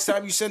 Last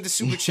time you sent the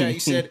super chat, you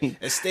said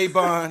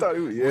Esteban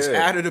was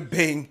out of the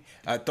Bing.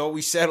 I thought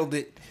we settled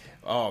it.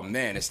 Oh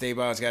man,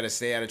 Esteban's got to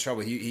stay out of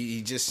trouble.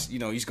 He just,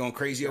 he's going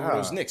crazy over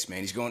those Knicks, man.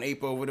 He's going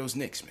ape over those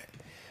Knicks, man.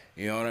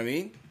 You know what I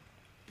mean?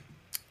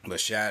 But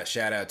shout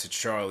out to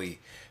Charlie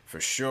for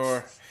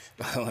sure.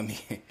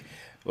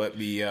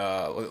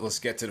 Let's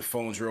get to the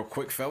phones real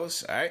quick,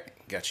 fellas. All right,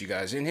 got you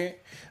guys in here.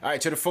 All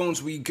right, to the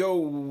phones we go.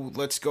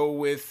 Let's go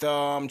with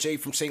Jay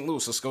from St.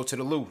 Louis. Let's go to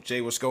the Lou. Jay,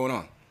 what's going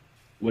on?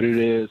 What it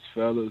is,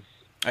 fellas?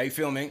 How you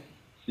feeling, man?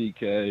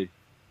 CK,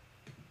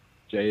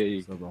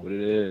 Jay, what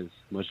it is?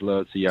 Much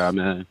love to y'all,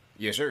 man.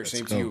 Yes, sir.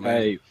 Same to you,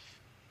 man. Hey,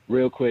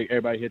 real quick,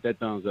 everybody hit that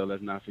thumbs up.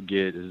 Let's not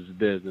forget, this is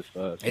business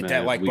for us. Hit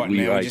that like button,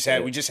 man.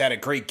 We just had a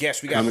great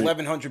guest. We got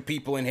 1,100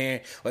 people in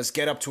here. Let's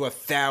get up to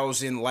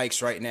 1,000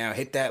 likes right now.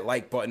 Hit that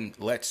like button.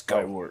 Let's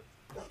go.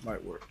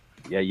 Might work.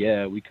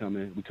 Yeah. We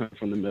coming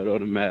from the middle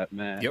of the map,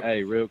 man. Yep.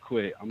 Hey, real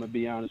quick, I'm gonna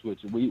be honest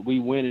with you. We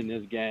winning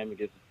this game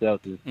against the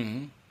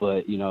Celtics,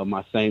 but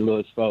my St.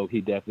 Louis folk, he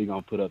definitely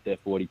gonna put up that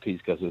 40 piece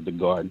because of the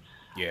Garden.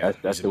 Yeah,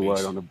 that's the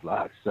word on the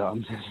block. So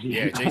I'm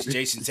just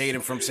Jason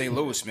Tatum from St.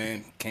 Louis,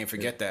 man. Can't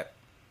forget that.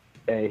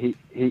 Hey,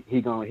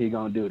 he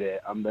gonna do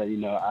that. I'm letting you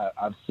know.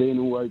 I've seen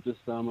him work this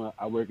summer.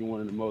 I work in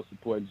one of the most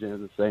important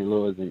gyms in St.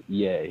 Louis, and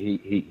yeah,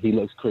 he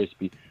looks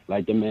crispy.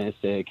 Like the man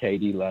said,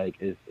 KD, like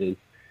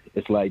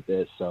it's like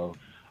that. So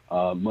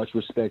much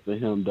respect for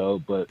him though.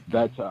 But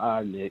back to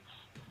our Knicks.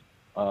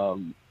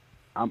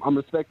 I'm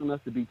expecting us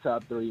to be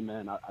top 3,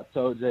 man. I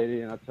told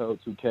JD and I told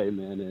 2K,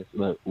 man.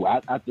 Look,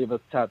 I give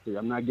us top 3.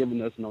 I'm not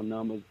giving us no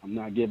numbers. I'm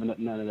not giving up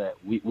none of that.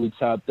 We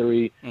top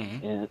 3,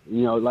 and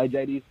you know, like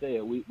JD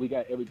said, we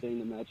got everything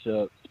to match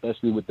up,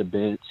 especially with the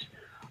bench.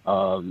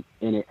 And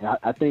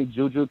I think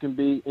Juju can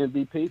be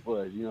MVP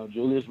for us. You know,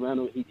 Julius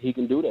Randle, he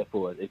can do that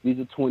for us. If he's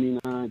a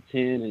 29,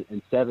 10,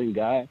 and 7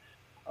 guy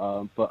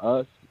for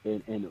us,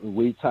 and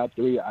we top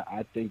 3,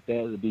 I think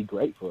that would be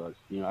great for us.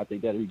 You know, I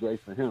think that would be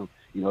great for him.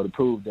 You know, to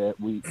prove that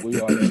we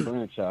are the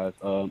franchise.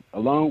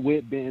 Along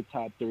with being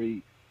top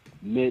 3,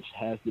 Mitch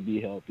has to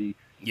be healthy.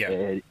 Yeah.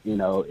 And, you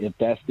know, if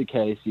that's the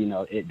case, you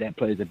know, that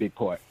plays a big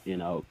part. You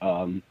know,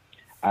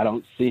 I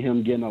don't see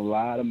him getting a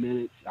lot of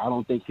minutes. I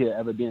don't think he'll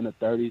ever be in the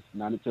 30s,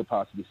 not until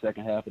possibly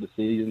second half of the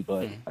season.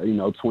 But, you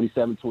know,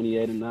 27,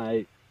 28 a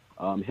night,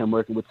 him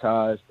working with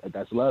Taj,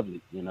 that's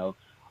lovely, you know.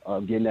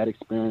 Getting that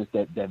experience,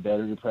 that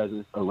veteran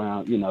presence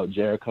around, you know,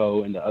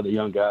 Jericho and the other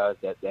young guys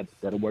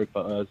that'll work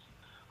for us.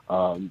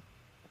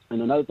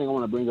 And another thing I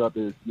want to bring up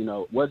is, you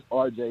know, what's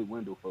R.J.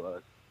 Wendell for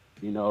us?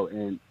 You know,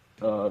 and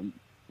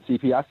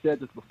CP, I said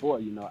this before,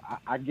 you know,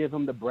 I give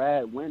him the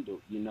Brad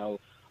Wendell, you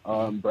know.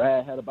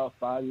 Brad had about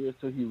 5 years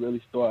till he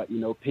really started, you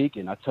know,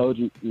 peaking. I told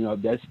you, you know,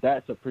 their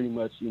stats are pretty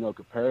much, you know,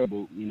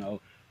 comparable, you know,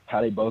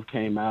 how they both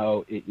came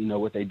out, you know,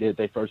 what they did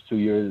their first 2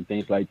 years and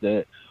things like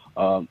that.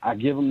 I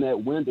give him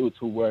that window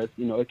to where,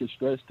 you know, it can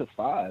stretch to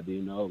 5,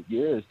 you know,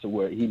 years to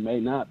where he may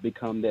not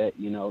become that,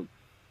 you know,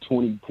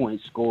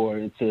 20-point scorer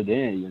until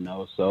then, you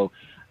know. So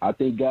I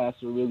think guys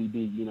should really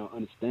be, you know,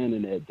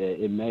 understanding that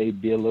it may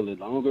be a little bit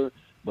longer,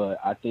 but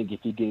I think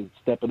if he can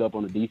step it up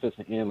on the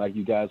defensive end, like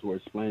you guys were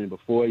explaining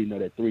before, you know,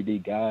 that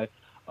 3D guy,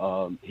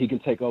 he can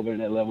take over in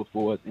that level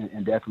for us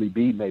and definitely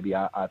be maybe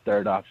our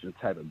third option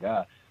type of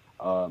guy.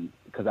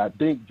 Because I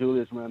think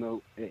Julius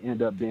Randle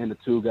end up being the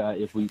 2 guy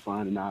if we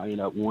find an out, you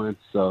know, 1.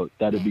 So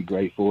that'd be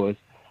great for us.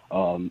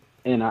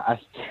 And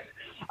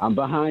I'm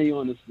behind you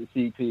on the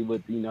CP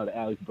with, you know, the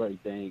Alex Burks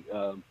thing.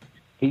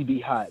 He be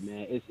hot,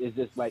 man. It's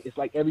just like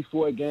every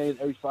 4 games,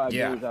 every 5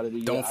 games out of the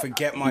year. Don't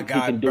forget my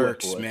guy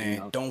Burks, man. You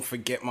know? Don't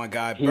forget my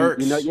guy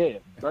Burks. You know, yeah.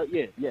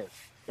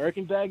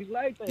 Birkenbag is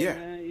like that,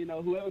 man. You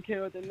know, whoever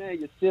came with that name,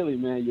 you're silly,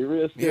 man. You're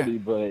real silly.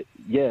 But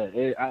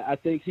yeah, I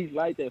think he's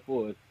like that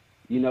for us.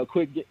 You know,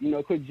 quick Jim.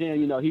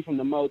 You know, he's from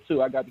the Mo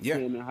too. I got to see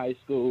him in high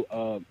school.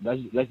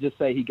 Let's just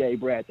say he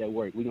gave Brad that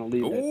work. We're gonna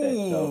leave it at that.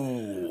 So,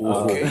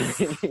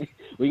 okay.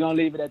 We're gonna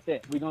leave it at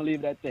that.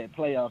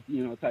 Playoff,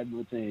 you know, type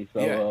of thing.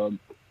 So,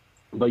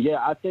 but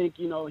yeah, I think,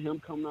 you know, him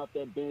coming off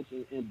that bench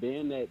and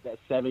being that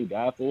 7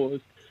 guy for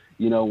us.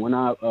 You know, when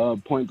our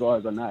point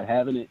guards are not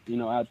having it, you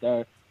know, out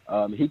there,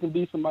 he can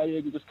be somebody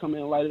that can just come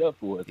in and light it up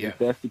for us. If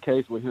that's the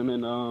case with him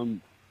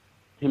and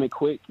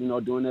Quick, you know,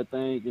 doing that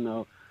thing, you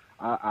know.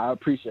 I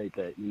appreciate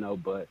that, you know,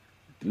 but,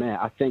 man,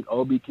 I think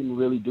Obi can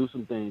really do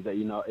some things that,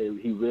 you know,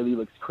 he really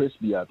looks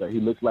crispy out there. He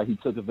looks like he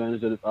took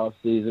advantage of this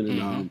offseason,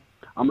 and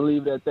I'm going to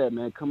leave it at that,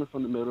 man. Coming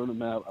from the middle of the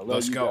map, I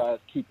love you guys.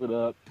 Keep it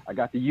up. I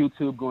got the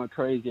YouTube going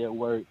crazy at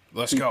work.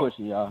 Let's Keep go.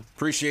 Pushing, y'all.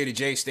 Appreciate it,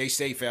 Jay. Stay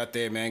safe out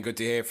there, man. Good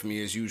to hear from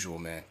you as usual,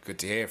 man. Good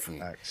to hear from you.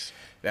 Thanks.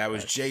 That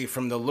was Jay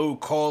from the Lou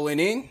calling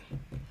in.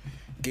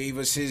 Gave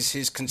us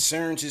his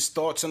concerns, his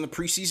thoughts on the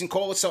preseason.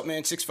 Call us up,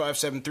 man,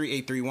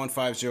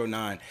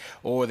 657-383-1509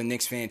 or the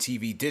Knicks Fan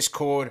TV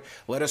Discord.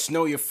 Let us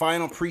know your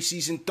final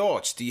preseason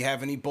thoughts. Do you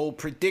have any bold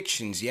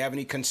predictions? Do you have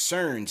any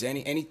concerns?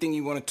 Anything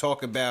you want to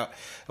talk about?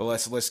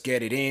 Let's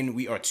get it in.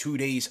 We are 2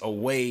 days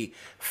away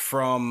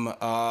from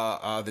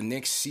the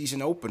Knicks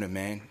season opener,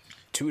 man.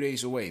 2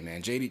 days away,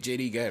 man.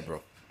 JD, go ahead,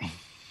 bro.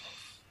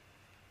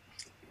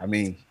 I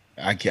mean,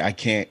 I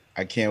can't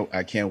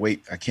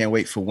wait. I can't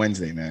wait for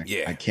Wednesday, man.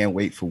 Yeah. I can't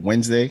wait for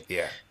Wednesday.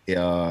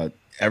 Yeah.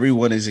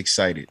 Everyone is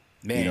excited.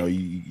 Man. You know,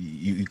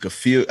 you could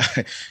feel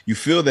you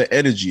feel the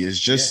energy. It's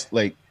just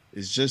like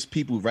it's just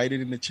people write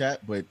it in the chat,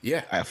 but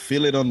I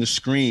feel it on the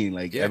screen.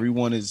 Like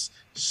everyone is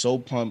so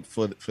pumped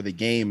for the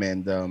game.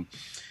 And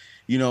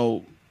you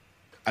know,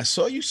 I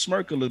saw you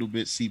smirk a little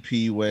bit,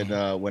 CP,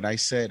 when I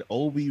said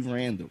Obi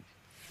Randle.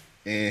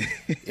 And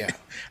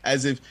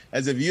as if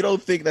you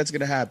don't think that's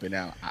gonna happen.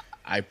 Now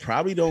I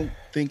probably don't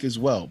think as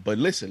well. But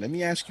listen, let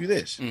me ask you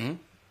this. Mm-hmm.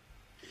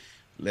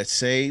 Let's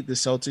say the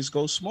Celtics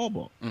go small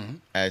ball,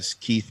 as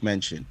Keith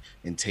mentioned,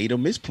 and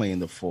Tatum is playing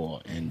the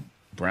 4, and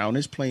Brown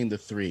is playing the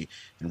 3,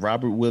 and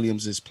Robert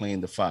Williams is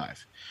playing the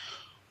 5.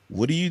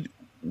 What do you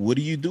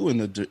do in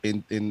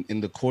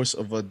the course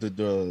of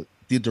the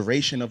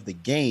duration of the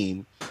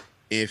game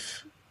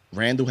if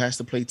Randle has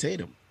to play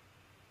Tatum?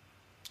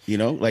 You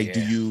know, like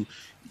do you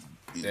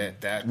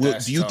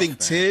think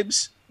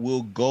Tibbs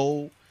will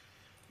go,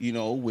 you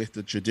know, with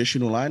the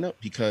traditional lineup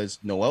because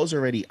Noel's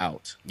already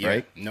out,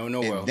 right? No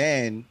Noel.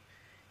 And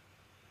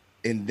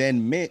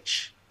then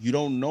Mitch, you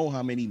don't know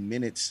how many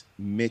minutes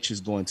Mitch is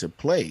going to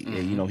play.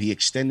 And, you know, he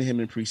extended him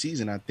in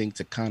preseason, I think,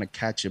 to kind of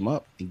catch him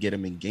up and get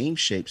him in game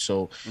shape.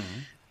 So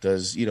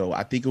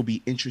I think it'll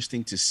be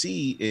interesting to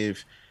see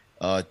if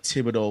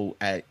Thibodeau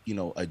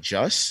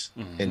adjusts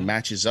and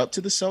matches up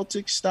to the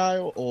Celtics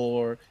style,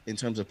 or in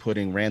terms of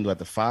putting Randle at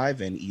the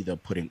 5 and either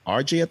putting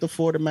RJ at the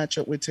 4 to match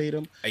up with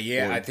Tatum.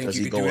 I think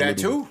you could do that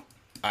too.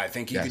 I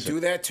think he could do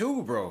that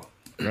too, bro.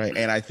 Right.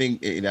 And I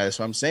think that's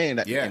what I'm saying.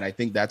 And I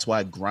think that's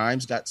why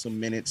Grimes got some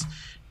minutes,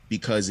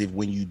 because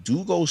when you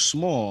do go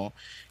small,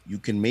 you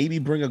can maybe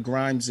bring a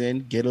Grimes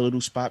in, get a little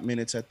spot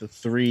minutes at the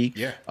 3.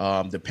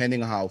 Yeah.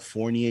 Depending on how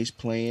Fournier's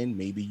playing,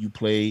 maybe you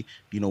play,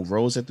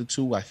 Rose at the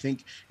 2. I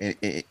think,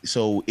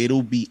 so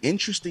it'll be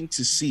interesting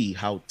to see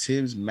how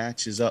Tibbs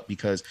matches up,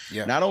 because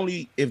not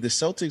only if the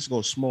Celtics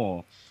go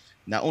small,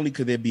 not only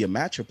could there be a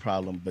matchup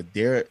problem, but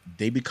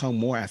they become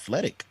more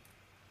athletic,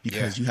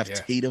 because you have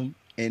Tatum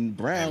and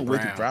Brown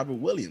with Robert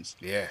Williams.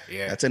 Yeah.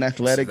 That's an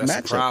athletic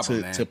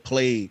matchup to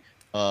play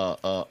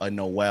a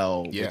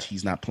Noel, which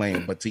he's not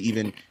playing, but to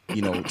even,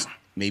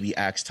 maybe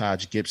ask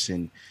Taj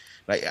Gibson.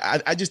 Like,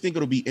 I just think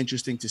it'll be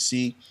interesting to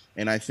see.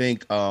 And I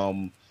think,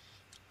 the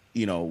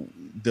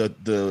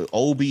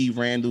Obi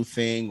Randle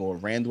thing, or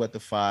Randle at the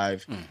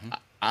 5,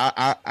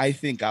 I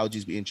think I'll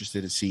just be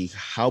interested to see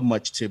how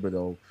much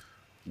Thibodeau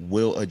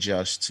will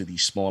adjust to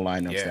these small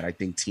lineups that I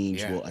think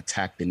teams will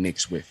attack the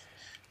Knicks with.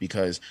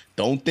 Because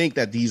don't think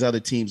that these other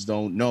teams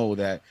don't know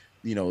that,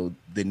 the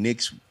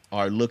Knicks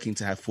are looking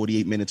to have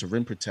 48 minutes of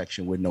rim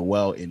protection with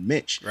Noel and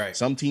Mitch. Right.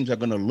 Some teams are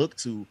going to look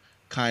to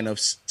kind of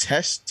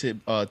test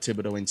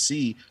Thibodeau and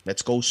see,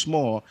 let's go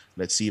small.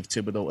 Let's see if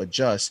Thibodeau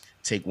adjusts,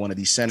 take one of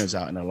these centers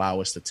out and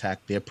allow us to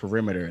attack their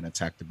perimeter and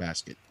attack the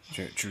basket.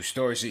 True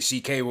story.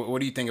 CK, what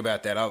do you think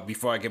about that?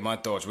 Before I get my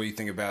thoughts, what do you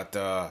think about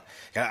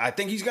I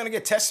think he's going to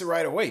get tested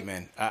right away,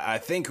 man. I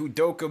think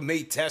Udoka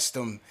may test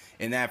him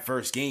in that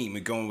first game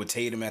and going with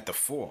Tatum at the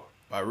 4.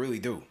 I really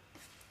do.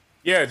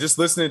 Yeah, just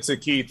listening to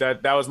Keith,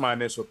 that was my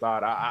initial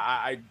thought.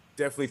 I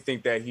definitely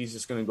think that he's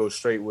just going to go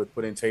straight with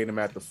putting Tatum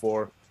at the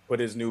 4, put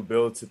his new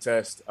build to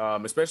test,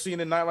 especially in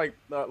a night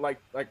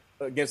like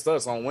against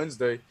us on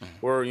Wednesday,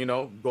 where,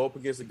 go up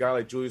against a guy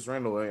like Julius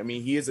Randle. I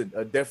mean, he is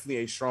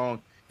definitely a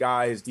strong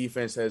guy. His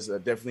defense has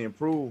definitely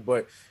improved,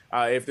 but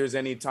if there's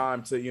any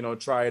time to,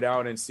 try it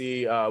out and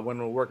see when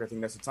it'll work, I think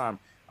that's the time.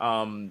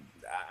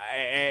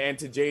 And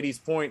to JD's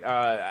point,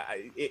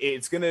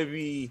 it's going to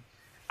be,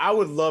 I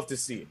would love to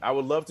see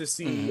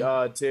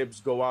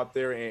Tibbs go out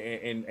there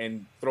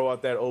and throw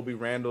out that Obi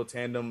Randle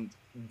tandem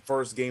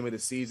first game of the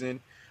season.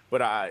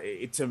 But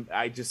I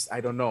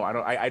don't know.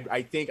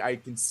 I think I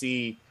can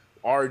see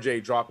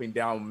RJ dropping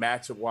down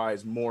matchup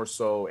wise more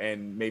so,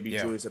 and maybe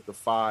Julius at the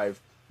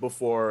 5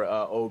 before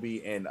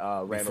Obi and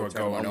Randle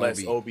tandem,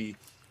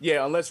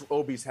 unless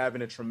Obi's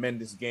having a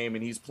tremendous game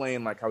and he's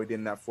playing like how he did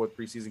in that 4th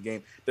preseason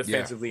game,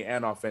 defensively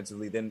and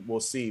offensively, then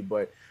we'll see.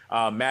 But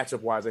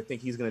matchup-wise, I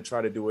think he's going to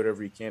try to do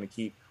whatever he can to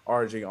keep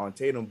RJ on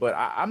Tatum. But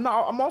I'm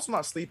also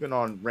not sleeping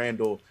on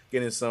Randle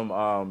getting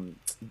some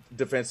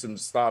defensive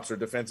stops or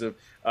defensive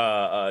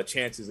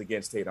chances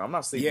against Tatum. I'm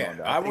not sleeping on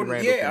that.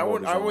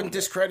 I wouldn't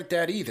discredit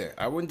that either.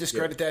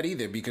 That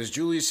either, because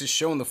Julius has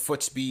shown the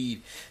foot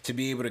speed to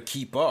be able to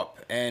keep up,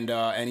 and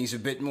he's a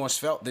bit more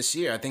svelte this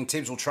year. I think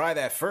Tibbs will try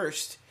that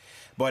first.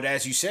 But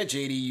as you said,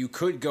 JD, you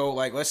could go,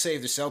 like, let's say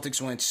if the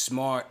Celtics went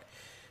Smart,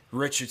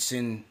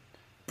 Richardson,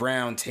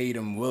 Brown,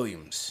 Tatum,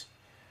 Williams,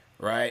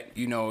 right?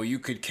 You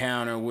could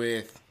counter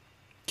with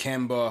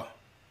Kemba.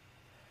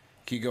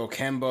 Could go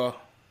Kemba.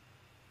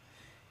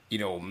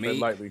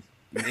 Lightly.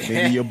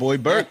 Maybe your boy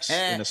Burks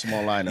in a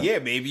small lineup. Yeah,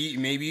 maybe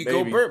you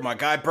go Burks. My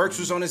guy Burks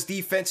was on his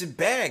defensive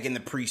bag in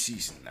the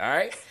preseason, all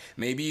right?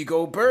 Maybe you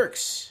go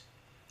Burks.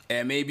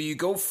 And maybe you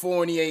go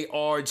Fournier,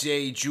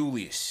 RJ,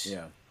 Julius.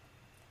 Yeah.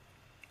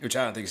 Which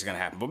I don't think is going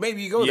to happen, but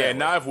maybe you go there. Yeah,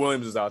 not if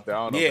Williams is out there.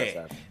 I don't know if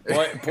that's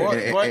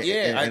happening. But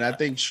yeah. I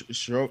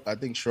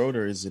think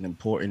Schroeder is an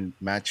important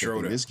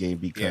matchup in this game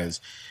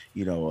because,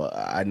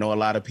 I know a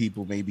lot of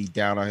people may be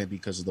down on him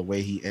because of the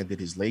way he ended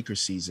his Lakers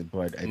season,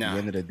 but at the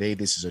end of the day,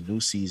 this is a new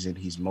season.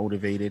 He's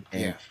motivated,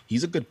 and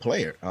he's a good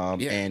player.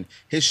 And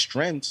his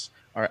strengths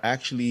are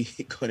actually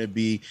going to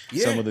be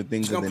some of the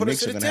things that the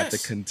Knicks are going to have to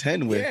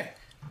contend with. Yeah.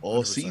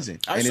 All 100%. Season.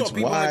 I saw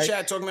people in the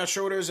chat talking about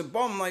Schroeder as a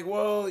bum. Like,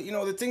 well,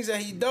 the things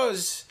that he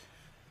does,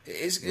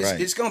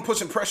 it's going to put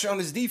some pressure on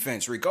his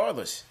defense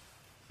regardless.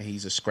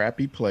 He's a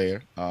scrappy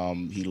player.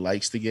 He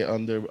likes to get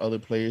under other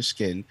players'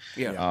 skin.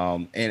 Yeah.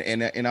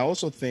 And I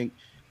also think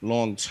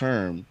long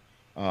term,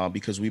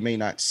 because we may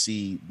not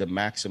see the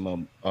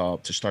maximum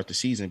to start the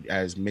season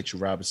as Mitchell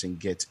Robinson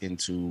gets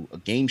into a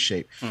game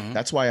shape. Mm-hmm.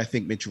 That's why I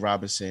think Mitchell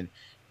Robinson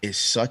is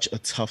such a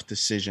tough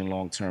decision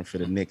long term for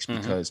the Knicks,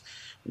 because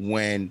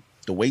when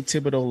the way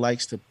Thibodeau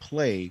likes to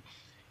play,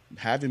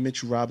 having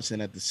Mitchell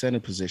Robinson at the center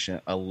position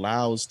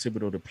allows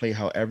Thibodeau to play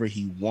however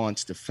he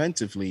wants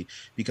defensively,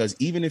 because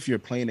even if you're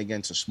playing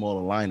against a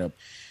smaller lineup,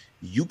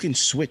 you can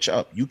switch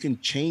up. You can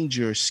change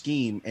your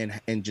scheme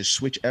and just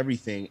switch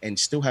everything and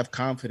still have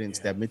confidence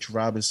that Mitch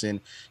Robinson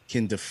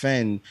can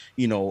defend,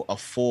 a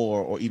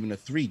 4 or even a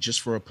 3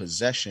 just for a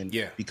possession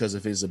because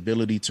of his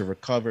ability to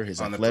recover, his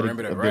on athletic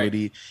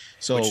ability. Right.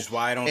 So, which is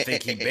why I don't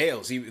think he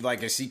bails. He,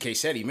 like as CK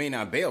said, he may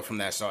not bail from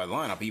that starting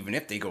lineup, even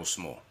if they go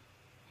small.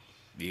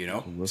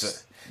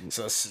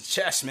 So it's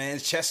chess, man.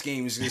 Chess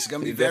games. It's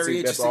going to be very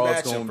interesting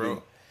matchup,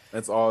 bro.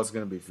 That's all it's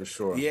going to be for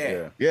sure.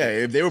 Yeah.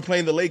 If they were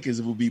playing the Lakers,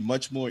 it would be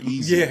much more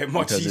easy. Yeah,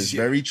 much because easier. It's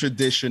very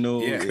traditional,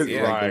 like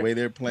the way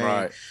they're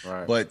playing.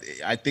 Right. But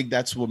I think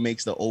that's what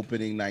makes the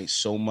opening night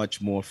so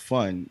much more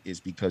fun is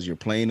because you're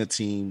playing a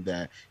team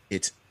that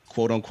it's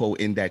quote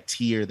unquote in that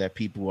tier that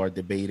people are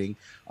debating.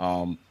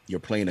 You're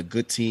playing a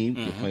good team.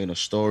 You're playing a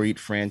storied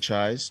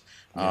franchise.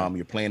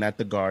 You're playing at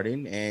the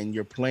Garden, and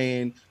you're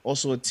playing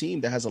also a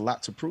team that has a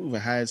lot to prove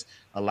and has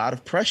a lot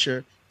of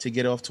pressure to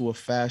get off to a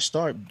fast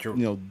start,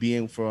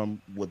 being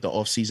from what the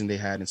offseason they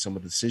had and some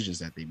of the decisions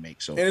that they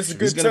make. So it's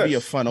going to be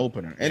a fun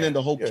opener. And then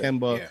the whole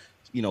Kemba,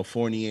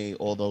 Fournier,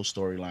 all those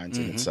storylines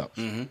in itself.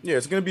 Yeah,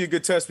 it's going to be a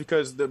good test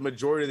because the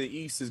majority of the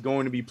East is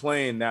going to be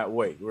playing that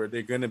way, where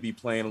they're going to be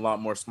playing a lot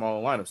more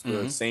smaller lineups.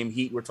 The same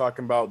Heat we're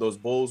talking about, those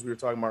Bulls we were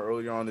talking about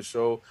earlier on the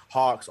show,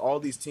 Hawks, all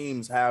these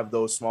teams have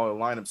those smaller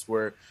lineups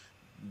where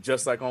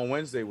just like on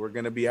Wednesday, we're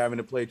going to be having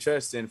to play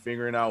chess and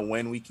figuring out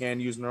when we can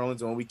use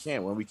Nerlens and when we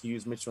can't, when we can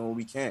use Mitchell and when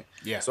we can't.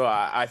 Yeah. So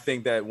I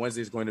think that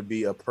Wednesday is going to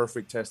be a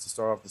perfect test to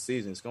start off the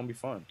season. It's going to be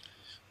fun.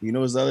 You know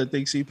what's the other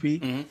thing,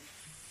 CP?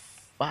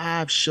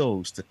 5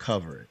 shows to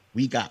cover it.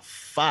 We got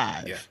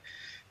 5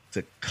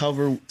 to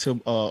cover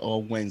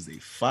on Wednesday.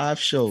 5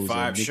 shows.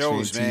 5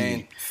 shows,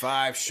 man.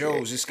 5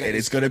 shows. It's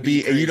going to be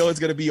it's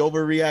going to be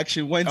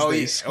overreaction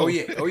Wednesday. Oh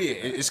yeah.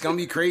 It's going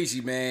to be crazy,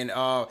 man.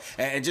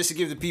 And just to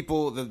give the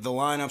people the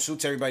lineup,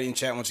 salute to everybody in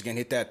chat once again.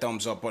 Hit that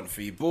thumbs up button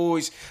for you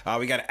boys.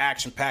 We got an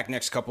action-packed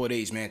next couple of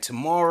days, man.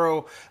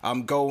 Tomorrow,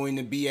 I'm going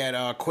to be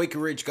at Quaker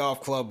Ridge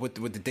Golf Club with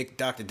the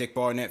Dr. Dick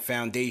Barnett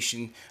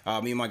Foundation.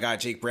 Me and my guy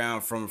Jake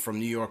Brown from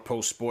New York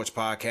Post Sports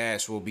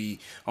Podcast will be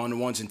on the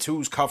 1s and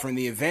 2s covering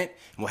the event.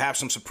 We'll have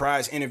some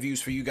surprise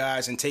interviews for you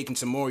guys and taking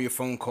some more of your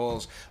phone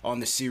calls on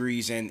the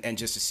series and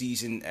just the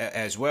season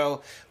as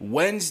well.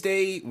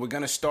 Wednesday, we're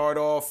going to start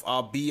off.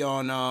 I'll be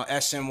on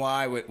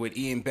SNY with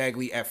Ian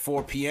Begley at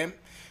 4 p.m.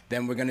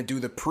 Then we're going to do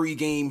the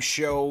pregame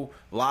show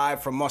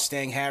live from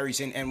Mustang Harry's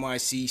in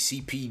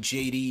NYC.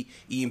 CPJD,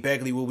 Ian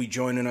Begley will be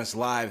joining us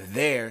live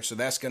there. So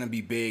that's going to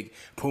be big.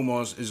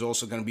 Puma is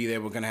also going to be there.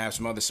 We're going to have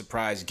some other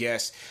surprise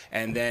guests.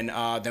 And then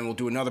we'll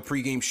do another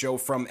pregame show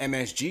from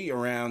MSG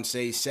around,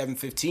 say,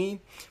 7:15.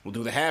 We'll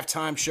do the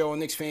halftime show on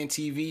Knicks Fan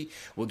TV.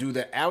 We'll do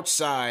the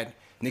outside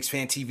Knicks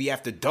Fan TV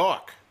After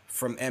Dark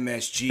from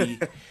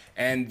MSG.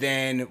 And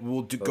then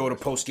we'll go to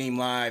Post Game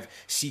Live.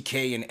 CK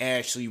and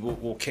Ashley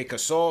will kick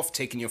us off,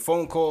 taking your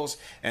phone calls,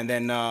 and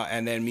then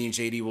me and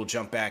JD will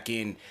jump back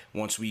in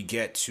once we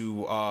get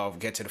to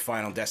the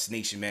final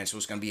destination, man. So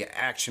it's gonna be an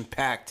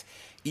action-packed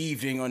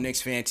evening on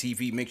Knicks Fan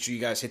TV. Make sure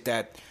you guys hit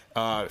that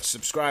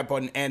subscribe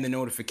button and the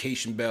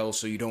notification bell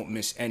so you don't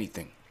miss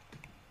anything.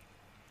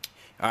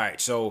 All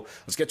right, so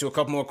let's get to a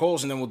couple more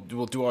calls, and then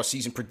we'll do our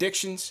season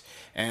predictions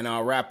and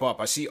wrap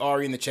up. I see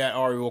Ari in the chat.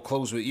 Ari, we'll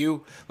close with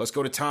you. Let's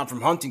go to Tom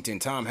from Huntington.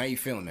 Tom, how you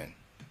feeling,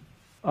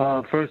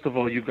 man? First of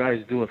all, you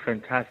guys do a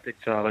fantastic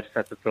job. I just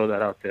have to throw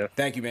that out there.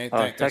 Thank you, man.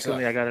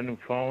 Secondly, I got a new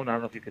phone. I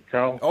don't know if you could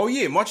tell. Oh,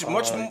 yeah, much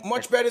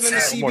better than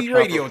the CB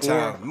radio,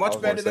 Tom. Much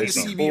better than the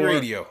CB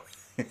radio.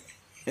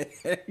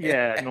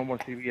 Yeah, no more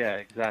CB. Yeah,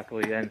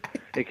 exactly. And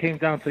it came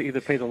down to either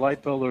pay the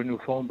light bill or a new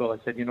phone bill. I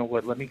said, you know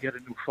what? Let me get a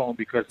new phone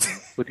because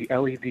with the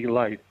LED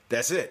light,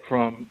 that's it.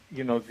 From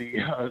the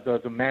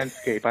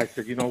Manscaped, I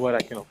said, you know what?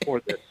 I can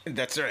afford this.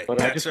 That's right. But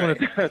I just wanted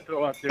to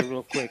throw out there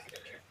real quick.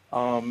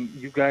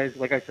 You guys,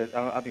 like I said,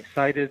 I'm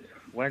excited.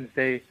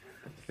 Wednesday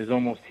is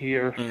almost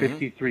here.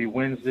 53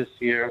 wins this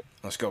year.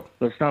 Let's go.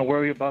 Let's not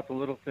worry about the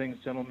little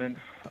things, gentlemen.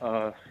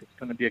 It's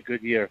going to be a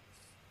good year.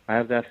 I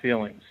have that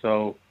feeling.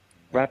 So.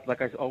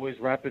 Like I always,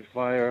 rapid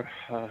fire.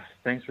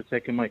 Thanks for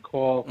taking my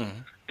call.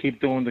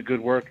 Keep doing the good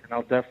work, and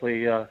I'll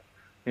definitely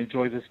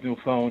enjoy this new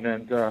phone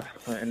and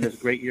this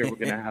great year we're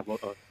going to have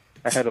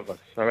ahead of us.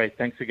 All right,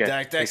 thanks again.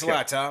 Thanks a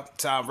lot, Tom.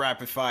 Tom,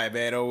 rapid fire,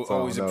 man.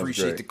 Always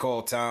appreciate the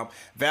call, Tom.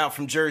 Val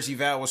from Jersey.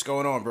 Val, what's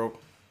going on, bro?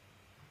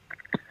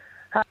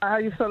 How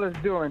you fellas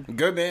doing?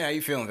 Good, man. How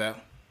you feeling, Val?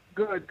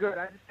 Good.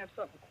 I just have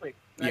something quick.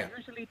 Now,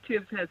 usually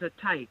Tibbs has a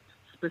type.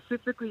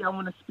 Specifically, I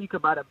want to speak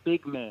about a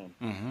big man.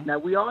 Now,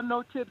 we all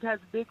know Tibbs has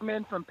big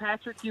men from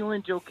Patrick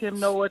Ewing, Joakim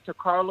Noah to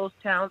Carlos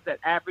Towns that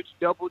average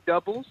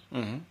double-doubles.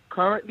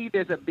 Currently,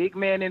 there's a big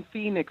man in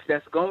Phoenix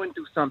that's going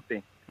through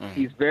something.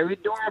 He's very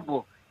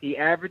durable. He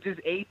averages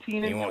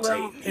 18 and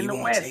 12 in the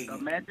West.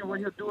 Imagine what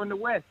he'll do in the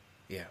West.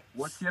 Yeah.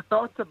 What's your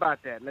thoughts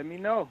about that? Let me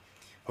know.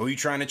 Who are you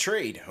trying to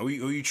trade? Who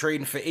are you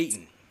trading for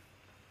Ayton?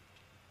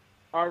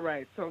 All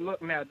right, so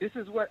look now. This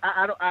is what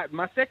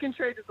my second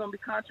trade is going to be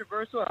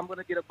controversial. I'm going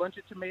to get a bunch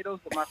of tomatoes,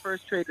 but my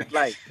first trade is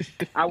light.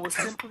 I will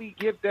simply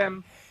give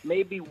them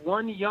maybe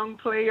one young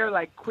player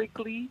like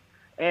Quickly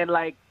and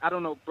like, I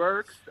don't know,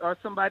 Burks or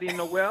somebody in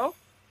Noel.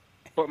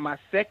 For my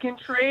second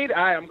trade,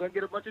 I'm going to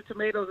get a bunch of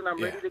tomatoes, and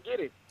I'm ready to get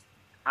it.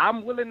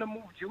 I'm willing to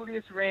move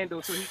Julius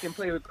Randle so he can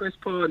play with Chris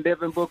Paul and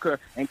Devin Booker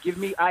and give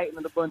me Ayton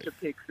and a bunch of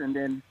picks, and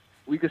then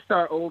we can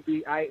start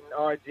Obi, Ayton,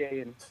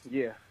 RJ,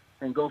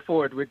 and go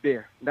forward with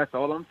there. That's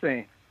all I'm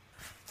saying.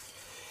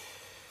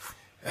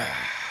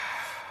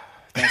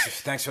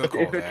 Thanks for the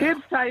call, It's a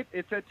Tibbs type.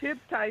 It's a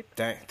Tibbs type.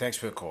 Thanks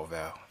for the call,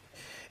 Val.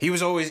 He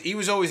was always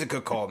a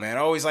good call, man.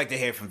 I always like to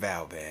hear from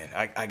Val, man.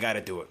 I gotta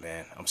do it,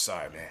 man. I'm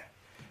sorry, man.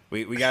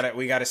 We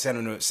gotta send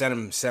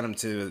him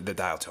to the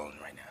dial tone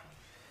right now.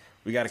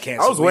 We gotta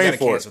cancel. I was waiting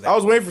for it. I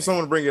was waiting for man.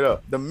 someone to bring it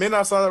up. The minute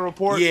I saw that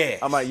report,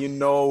 I'm like, you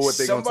know what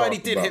they're gonna talk about.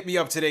 Somebody did hit me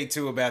up today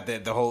too about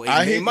that. The whole.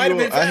 I hit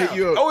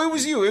you up. Oh, it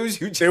was you. It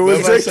was you.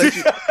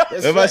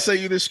 If I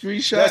sent you the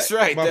screenshot, that's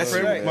right.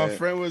 My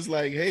friend was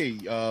like, "Hey,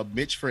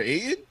 Mitch for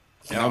Ayton,"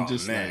 and I'm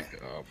just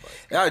like, "Oh my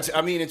God."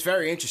 I mean, it's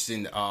very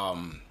interesting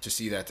to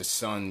see that the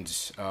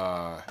Suns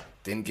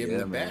didn't give him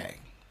the bag.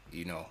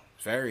 You know,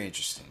 very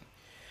interesting.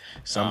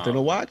 Something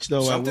to watch,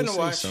 though. Something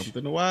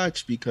to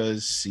watch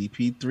because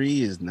CP3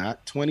 is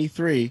not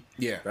 23.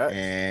 Yeah,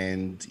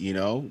 and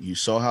you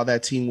saw how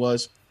that team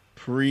was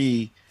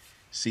pre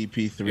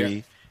CP3.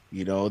 Yeah.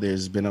 You know,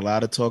 there's been a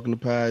lot of talk in the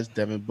past.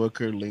 Devin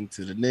Booker linked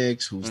to the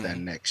Knicks. Who's that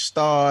next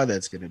star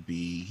that's going to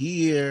be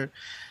here?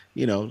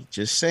 You know,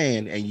 just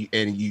saying.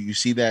 And you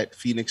see that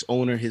Phoenix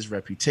owner, his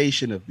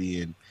reputation of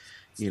being,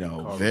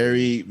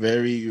 very,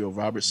 very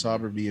Robert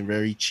Sarver being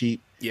very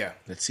cheap. Yeah.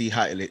 Let's see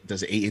how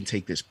does Ayton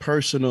take this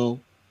personal.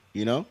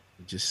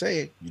 Just say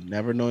it. You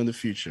never know in the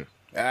future.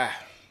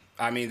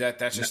 I mean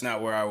that's just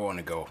not where I want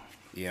to go.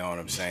 You know what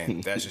I'm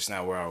saying? That's just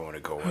not where I want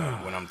to go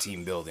when I'm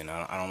team building.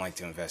 I don't like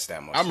to invest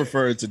that much. I'm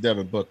referring to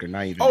Devin Booker,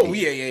 not even. Oh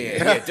yeah.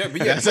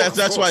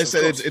 That's why I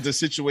said it's a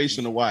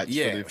situation to watch.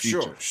 Yeah, for the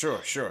future.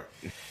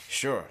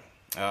 Sure.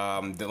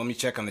 Let me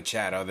check on the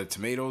chat. Are the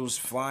tomatoes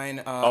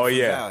flying? Oh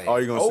yeah.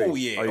 All you're gonna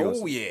say.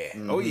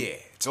 Oh yeah.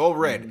 It's all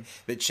red. Mm-hmm.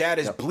 The chat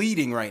is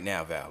bleeding right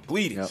now, Val.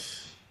 Bleeding. Yep.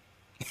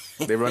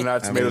 They run out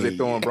of tomatoes. They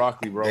throwing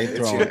broccoli, bro. They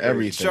throwing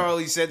everything.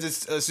 Charlie said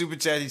this super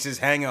chat. He says,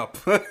 "Hang up."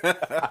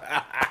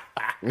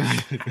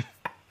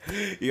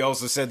 He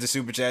also said the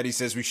super chat. He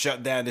says, "We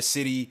shut down the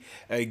city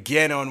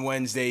again on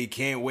Wednesday.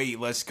 Can't wait.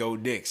 Let's go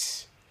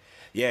Knicks."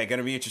 Yeah,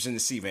 gonna be interesting to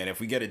see, man.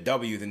 If we get a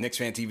W, the Knicks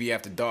Fan TV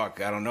After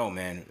Dark, I don't know,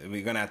 man.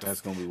 We're gonna have to.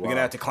 That's gonna be wild. We're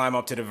gonna have to climb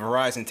up to the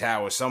Verizon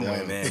Tower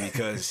somewhere, man,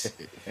 because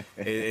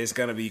it's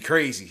gonna be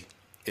crazy.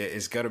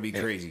 It's gonna be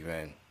crazy,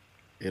 man.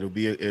 It'll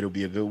be a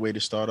good way to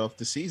start off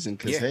the season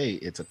because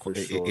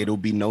it'll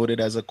be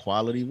noted as a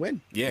quality win.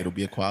 Yeah, it'll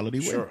be a quality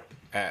win. Sure,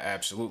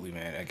 absolutely,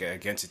 man.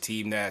 Against a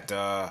team that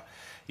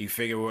you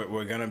figure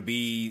we're gonna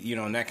be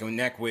neck and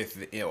neck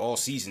with all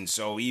season.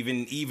 So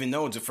even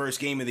though it's the first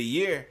game of the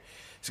year,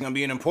 it's gonna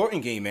be an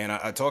important game, man.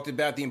 I talked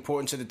about the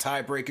importance of the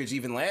tiebreakers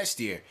even last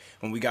year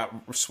when we got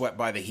swept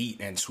by the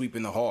Heat and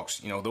sweeping the Hawks.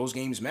 Those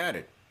games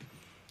mattered.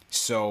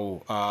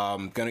 So,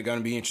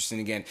 gonna be interesting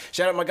again.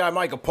 Shout out my guy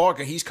Michael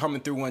Parker. He's coming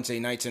through Wednesday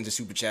night, sends a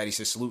super chat. He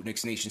says, "Salute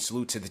Knicks Nation,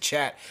 salute to the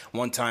chat.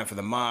 One time for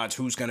the mods.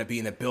 Who's gonna be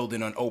in the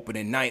building on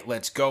opening night?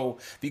 Let's go.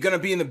 If you're gonna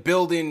be in the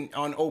building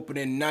on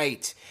opening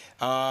night,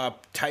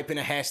 type in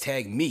a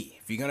hashtag me.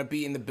 If you're gonna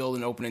be in the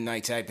building opening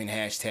night, type in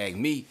hashtag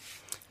me.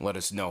 Let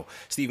us know."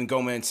 Steven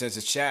Gomez sends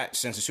a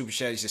super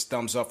chat. He says,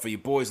 "Thumbs up for you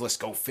boys. Let's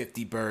go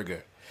 50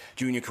 burger."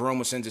 Junior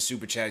Caroma sends a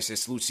super chat. He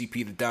says, "Salute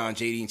CP, the Don,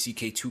 JD, and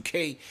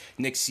CK2K.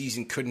 Next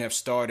season couldn't have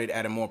started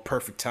at a more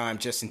perfect time,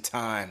 just in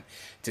time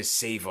to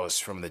save us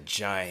from the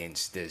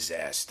Giants'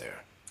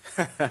 disaster."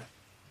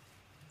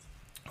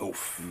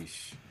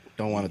 Oof.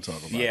 Don't want to talk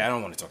about it. Yeah, I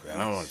don't want to talk about it.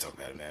 I don't want to talk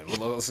about it, man.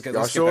 Let's get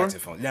sure? back to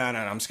the phone. No,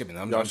 I'm skipping.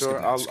 I'm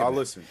sure? I'll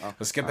listen.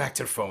 Let's get back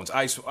to the phones.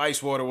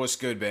 Ice Water, what's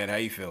good, man? How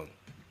you feeling?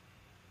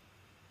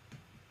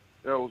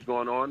 Yeah, what's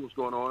going on?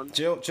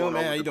 Chill,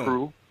 man. How you doing?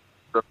 Crew?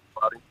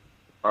 Everybody.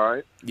 All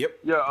right. Yep.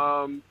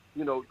 Yeah.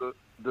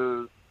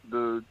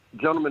 The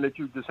gentleman that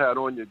you just had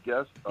on your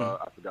guest,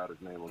 I forgot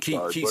his name.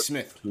 Keith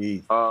Smith.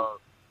 Keith.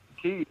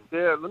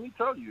 Yeah. Let me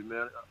tell you,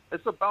 man.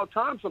 It's about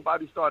time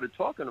somebody started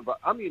talking about.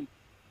 I mean,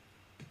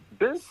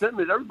 Ben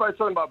Simmons. Everybody's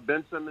talking about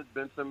Ben Simmons.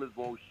 Ben Simmons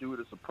won't shoot.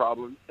 It's a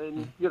problem.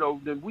 And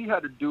then we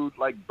had a dude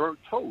like Burnt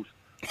Toast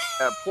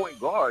at point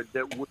guard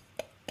that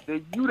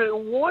you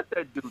didn't want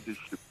that dude to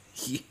shoot.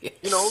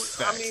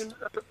 Yes.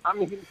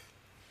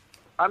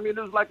 I mean,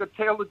 it was like a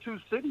tale of two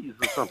cities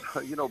or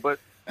something, but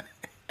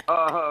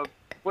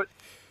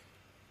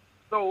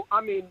so,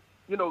 I mean,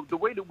 the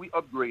way that we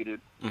upgraded,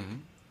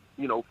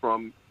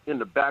 from in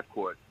the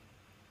backcourt,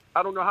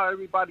 I don't know how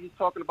everybody's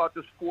talking about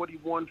this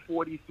 41,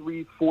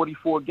 43,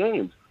 44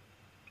 games.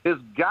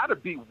 It's got to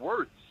be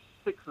worth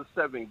 6 or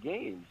 7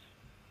 games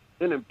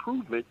in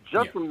improvement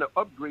just from the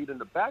upgrade in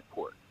the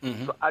backcourt.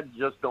 So I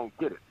just don't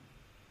get it.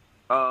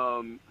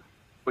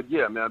 But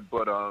yeah, man,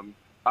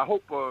 I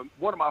hope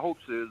one of my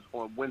hopes is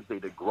on Wednesday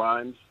that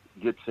Grimes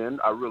gets in.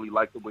 I really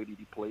like the way that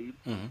he played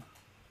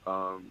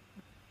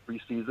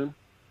preseason.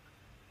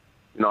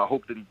 I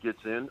hope that he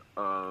gets in.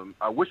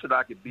 I wish that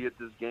I could be at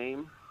this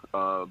game,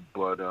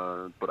 but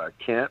I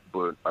can't.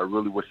 But I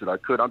really wish that I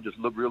could. I'm just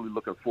really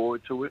looking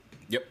forward to it.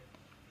 Yep.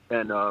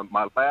 And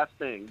my last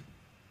thing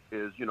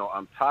is,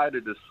 I'm tired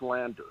of the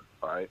slander.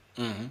 All right.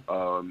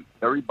 Mm-hmm.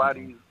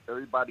 Everybody's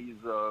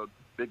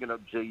bigging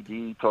up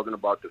JD, talking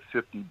about the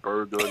 50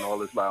 burger and all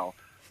this. Now,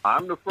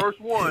 I'm the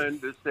first one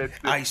that said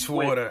 50 ice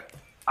water.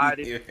 I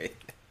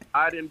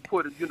didn't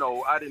put it,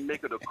 I didn't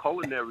make it a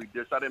culinary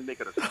dish. I didn't make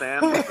it a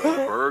sandwich,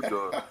 a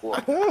burger, or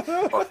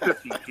a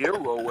 50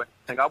 hero.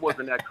 I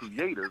wasn't that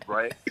creative,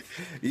 right?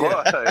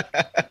 Yeah.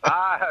 But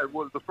I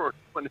was the first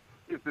one to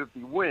get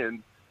 50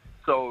 wins.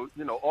 So,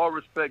 all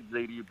respect,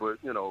 JD, but,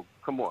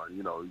 come on,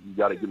 you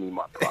got to give me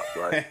my props,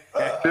 right?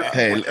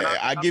 Hey,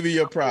 I give you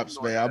your props,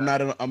 man.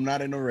 I'm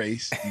not in a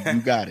race. You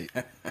got it.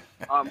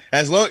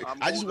 As long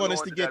I just want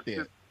us to get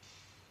there.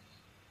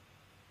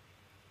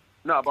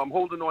 No, but I'm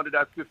holding on to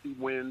that 50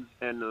 wins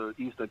and the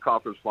Eastern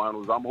Conference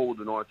Finals. I'm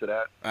holding on to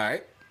that. All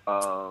right.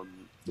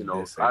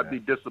 I'd be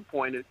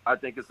disappointed. I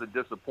think it's a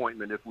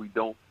disappointment if we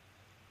don't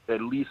at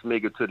least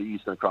make it to the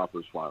Eastern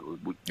Conference Finals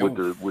with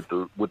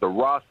the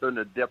roster and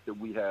the depth that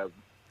we have.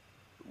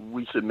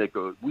 We should make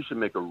a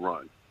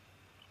run.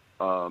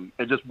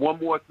 And just one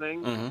more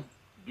thing,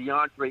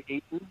 DeAndre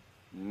Ayton,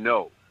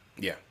 no.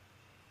 Yeah.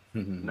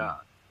 Nah.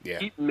 Yeah.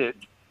 Keep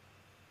Mitch.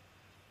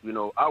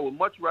 I would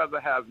much rather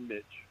have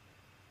Mitch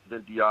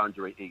than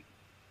DeAndre Ayton.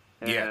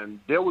 And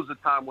there was a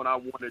time when I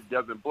wanted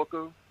Devin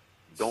Booker.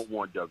 Don't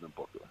want Devin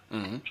Booker.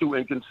 Mm-hmm. Too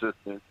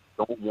inconsistent.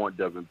 Don't want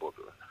Devin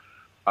Booker.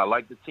 I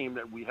like the team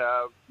that we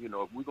have. If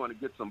we're going to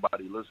get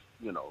somebody, let's,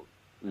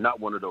 not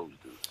one of those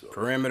dudes. So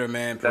perimeter,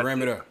 man.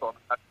 Perimeter.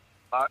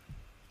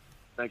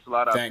 Thanks a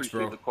lot. I Thanks,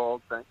 appreciate bro. the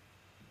call. Thanks.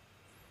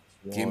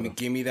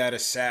 Give me that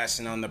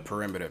assassin on the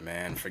perimeter,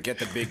 man. Forget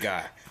the big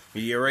guy.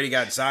 You already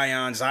got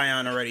Zion.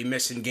 Zion already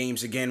missing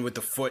games again with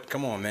the foot.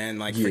 Come on, man.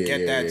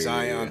 Forget that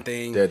Zion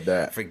thing. Did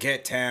that.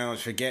 Forget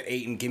Towns. Forget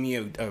Ayton. Give me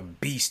a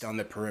beast on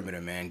the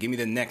perimeter, man. Give me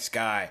the next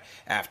guy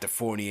after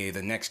Fournier,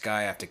 the next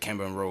guy after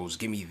Kemba and Rose.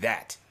 Give me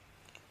that.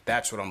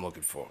 That's what I'm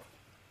looking for.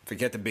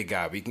 Forget the big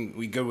guy. We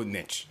good with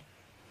Mitch.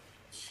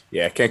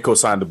 Yeah, I can't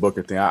co-sign the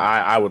Booker thing.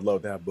 I would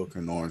love to have Booker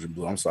in orange and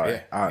blue. I'm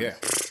sorry.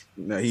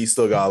 He's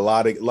still got a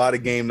lot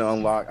of game to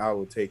unlock. I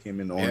would take him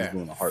in the orange and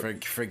blue in a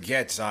heartbeat.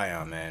 Forget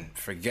Zion, man.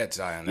 Forget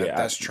Zion.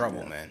 That's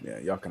trouble, man. Yeah,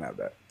 y'all can have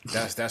that.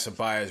 That's a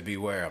buyer's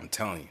beware. I'm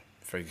telling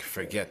you.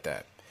 Forget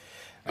that.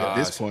 At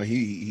this point,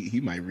 he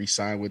might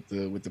re-sign with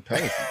the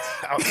Pelicans.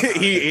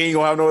 he ain't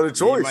gonna have no other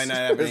choice. He might not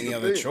have any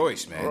other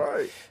choice, man.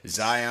 Right.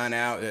 Zion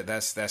out.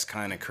 That's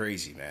kind of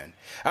crazy, man.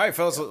 All right,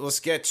 fellas. Let's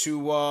get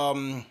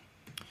to.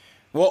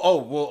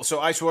 So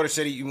Icewater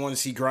said you want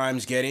to see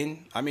Grimes get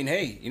in. I mean,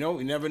 hey,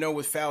 you never know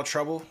with foul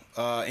trouble,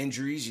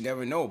 injuries. You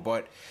never know.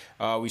 But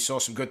we saw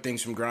some good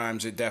things from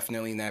Grimes,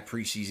 definitely in that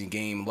preseason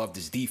game. Loved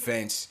his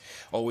defense.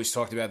 Always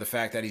talked about the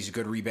fact that he's a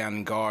good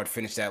rebounding guard.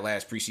 Finished that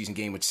last preseason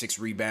game with 6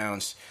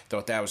 rebounds.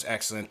 Thought that was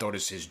excellent. Thought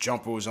his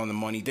jumper was on the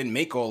money. Didn't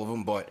make all of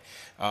them, but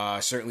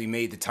certainly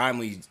made the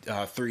timely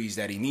threes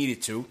that he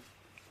needed to.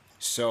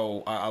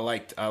 So I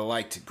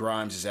liked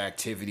Grimes'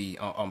 activity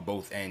on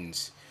both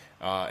ends.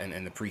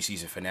 And the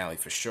preseason finale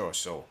for sure.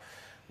 So,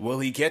 will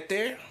he get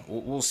there?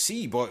 We'll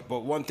see. But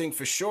one thing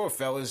for sure,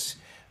 fellas,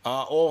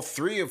 all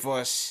three of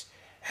us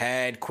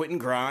had Quentin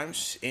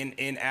Grimes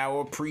in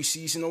our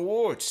preseason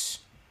awards.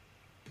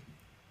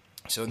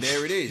 So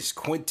there it is,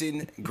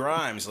 Quentin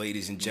Grimes,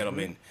 ladies and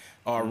gentlemen,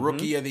 our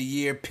Rookie of the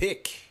Year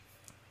pick.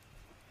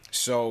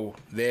 So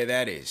there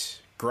that is,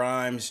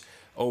 Grimes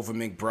over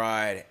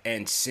McBride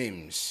and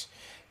Sims.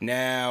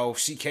 Now,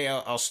 CK,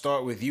 I'll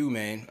start with you,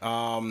 man.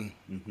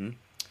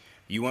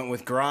 You went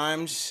with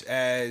Grimes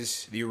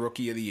as the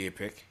Rookie of the Year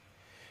pick.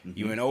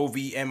 You went OV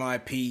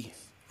MIP,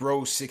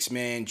 Rose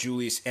 6-man,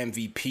 Julius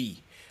MVP.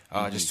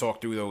 Just talk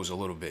through those a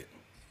little bit.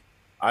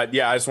 I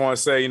just want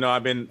to say,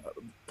 I've been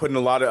putting a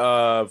lot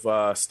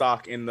of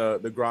stock in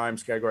the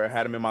Grimes category. I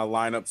had him in my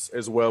lineups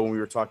as well when we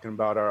were talking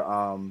about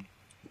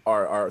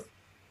our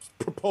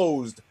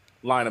proposed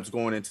lineups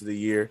going into the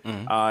year.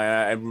 And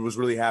I was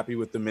really happy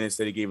with the minutes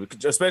that he gave,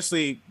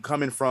 especially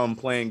coming from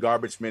playing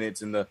garbage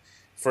minutes in the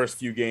first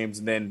few games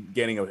and then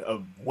getting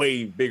a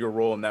way bigger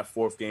role in that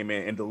fourth game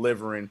and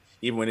delivering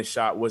even when his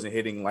shot wasn't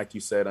hitting, like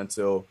you said,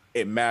 until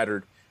it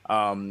mattered.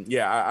 I'm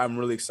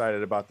really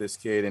excited about this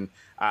kid. And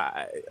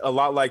a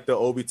lot like the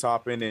Obi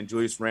Toppin and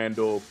Julius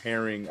Randle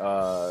pairing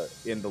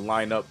in the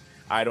lineup,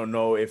 I don't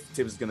know if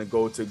Tibbs is going to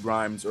go to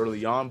Grimes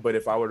early on, but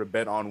if I were to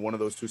bet on one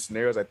of those two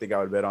scenarios, I think I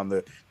would bet on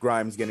the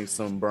Grimes getting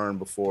some burn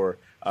before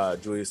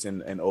Julius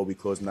and Obi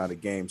closing out a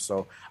game.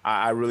 So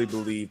I really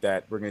believe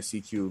that we're going to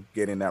see Q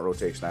get in that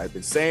rotation. I've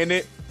been saying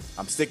it.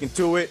 I'm sticking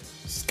to it.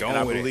 And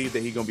I believe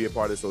that he's going to be a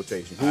part of this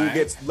rotation. Who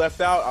gets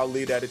left out, I'll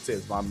leave that to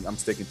Tibbs. I'm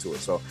sticking to it.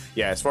 So,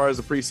 yeah, as far as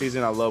the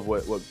preseason, I love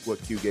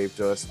what Q gave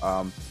to us.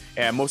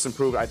 And most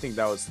improved, I think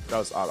that was.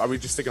 Are we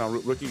just sticking on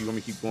rookie? You want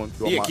me to keep going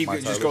through? Yeah,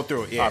 just go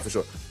through it. Yeah, for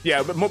sure.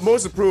 Yeah, but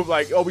most improved,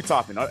 like Obi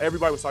Toppin.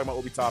 Everybody was talking about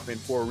Obi Toppin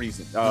for a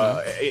reason.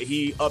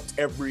 He upped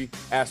every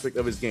aspect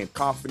of his game: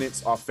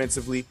 confidence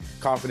offensively,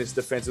 confidence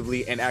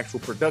defensively, and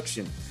actual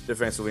production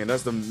defensively. And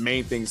that's the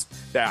main things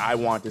that I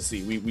want to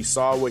see. We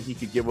saw what he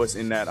could give us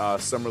in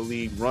that summer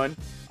league run.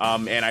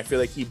 And I feel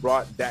like he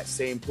brought that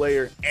same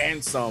player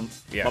and some.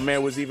 Yeah. My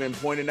man was even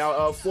pointing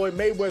out Floyd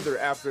Mayweather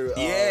after.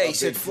 He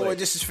said, Floyd,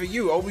 this is for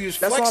you. Obi was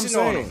flexing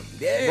on him.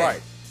 Yeah.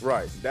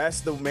 Right.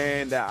 That's the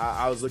man that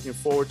I was looking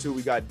forward to.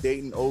 We got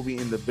Dayton Obi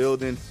in the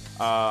building.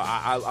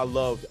 I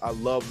loved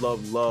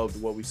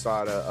what we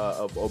saw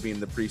of Obi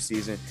in the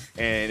preseason.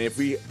 And if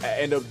we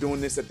end up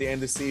doing this at the end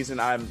of the season,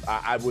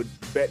 I would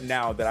bet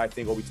now that I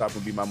think Obi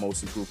Toppin will be my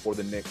most improved for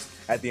the Knicks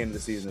at the end of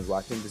the season as well.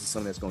 I think this is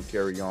something that's going to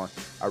carry on.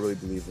 I really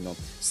believe in him.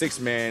 Sixth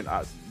man.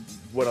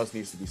 What else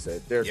needs to be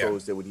said? Derrick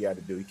Rose did what he had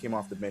to do. He came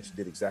off the bench and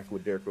did exactly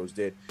what Derrick Rose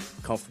did.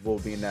 Comfortable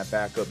being that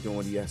backup, doing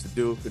what he has to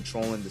do,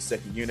 controlling the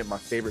second unit. My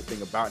favorite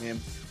thing about him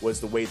was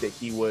the way that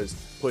he was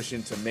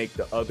pushing to make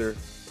the other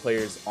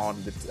players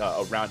on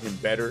the around him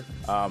better.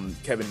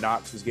 Kevin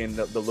Knox was getting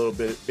the little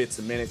bits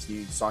of minutes.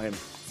 You saw him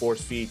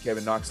force feed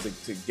Kevin Knox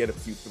to get a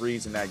few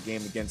threes in that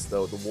game against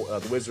the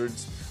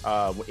Wizards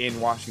in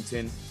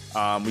Washington.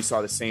 We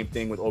saw the same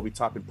thing with Obi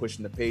Toppin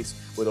pushing the pace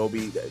with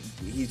Obi.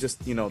 He's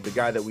just, the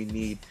guy that we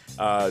need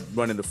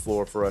running the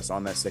floor for us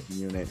on that second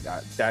unit.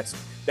 That's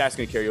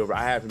going to carry over.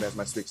 I have him as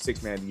my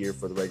sixth man of the year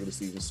for the regular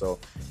season, so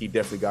he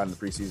definitely got in the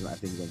preseason. I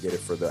think he's going to get it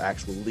for the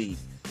actual league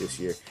this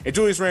year. And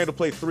Julius Randle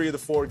played 3 of the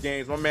 4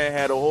 games. My man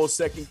had a whole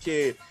second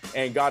kid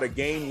and got a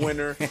game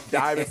winner,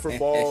 diving for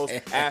balls,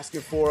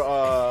 asking for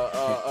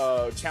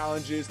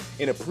challenges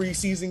in a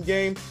preseason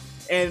game.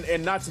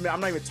 And not to me, I'm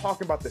not even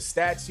talking about the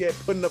stats yet,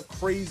 putting up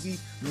crazy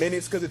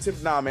minutes because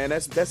it's man,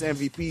 that's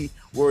MVP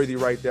worthy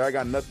right there. I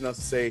got nothing else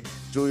to say.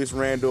 Julius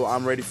Randle,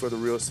 I'm ready for the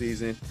real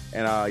season.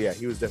 And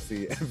he was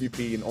definitely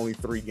MVP in only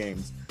 3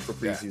 games for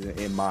preseason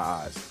in my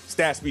eyes.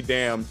 Stats be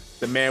damned.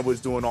 The man was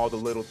doing all the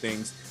little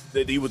things.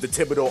 That he was the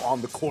Thibodeau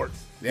on the court.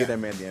 Give that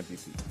man the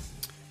MVP.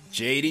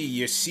 JD,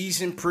 your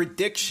season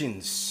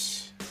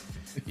predictions.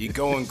 You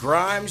going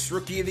Grimes,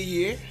 Rookie of the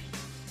Year?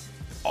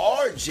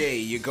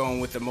 RJ, you're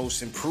going with the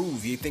most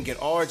improved. You're thinking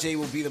RJ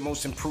will be the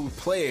most improved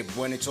player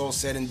when it's all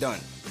said and done.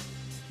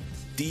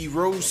 D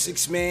Rose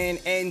 6-man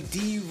and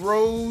D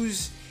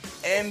Rose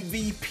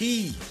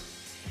MVP.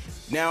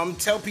 Now, I'm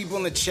telling people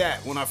in the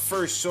chat, when I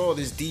first saw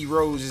this D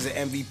Rose as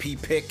an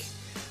MVP pick,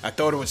 I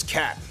thought it was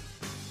cap.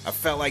 I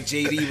felt like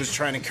JD was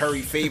trying to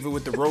curry favor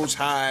with the Rose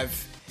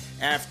Hive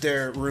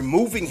after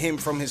removing him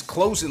from his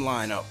closing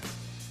lineup.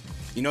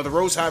 The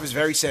Rose Hive is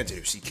very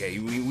sensitive,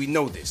 CK. We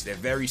know this. They're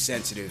very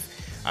sensitive.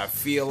 I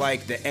feel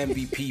like the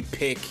MVP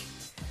pick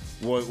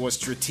was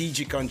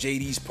strategic on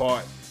JD's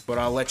part, but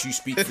I'll let you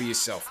speak for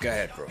yourself. Go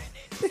ahead, bro.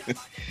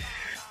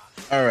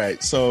 All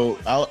right, so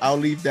I'll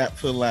leave that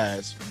for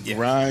last. Yeah.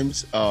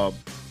 Grimes, I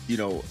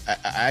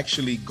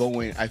actually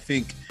going. I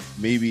think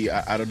maybe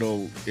I don't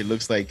know. It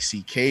looks like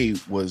CK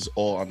was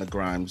all on the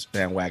Grimes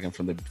bandwagon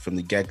from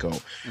the get go,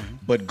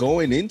 but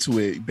going into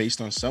it based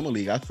on summer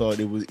league, I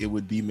thought it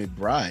would be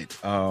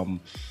McBride.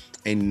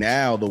 And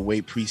now the way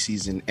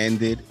preseason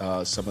ended,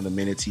 some of the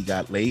minutes he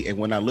got late, and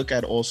when I look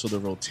at also the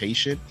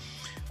rotation,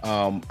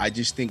 I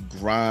just think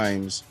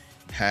Grimes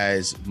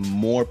has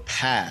more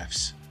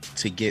paths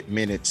to get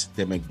minutes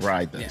than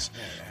McBride does.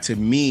 Yeah. To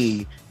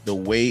me, the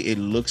way it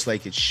looks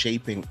like it's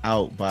shaping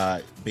out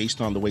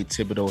based on the way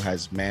Thibodeau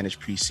has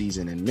managed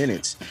preseason and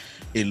minutes,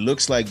 it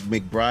looks like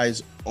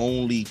McBride's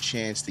only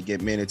chance to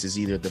get minutes is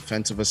either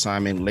defensive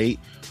assignment late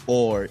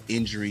or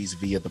injuries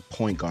via the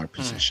point guard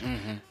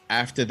position.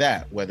 After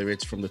that, whether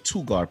it's from the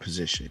 2 guard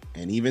position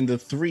and even the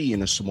 3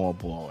 in a small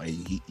ball,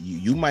 and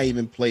you might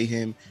even play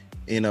him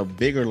in a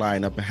bigger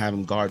lineup and have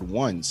him guard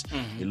ones.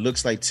 It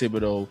looks like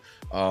Thibodeau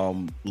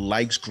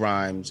likes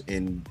Grimes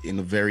in a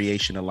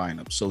variation of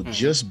lineup. So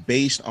just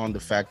based on the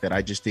fact that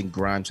I just think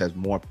Grimes has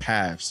more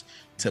paths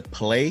to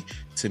play,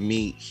 to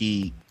me,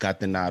 he got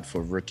the nod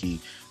for Rookie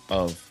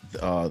of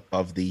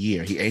the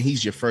year.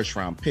 He's your first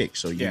round pick,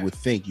 so you would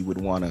think you would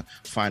want to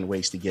find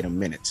ways to get him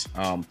minutes.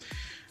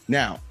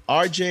 Now,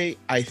 RJ,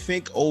 I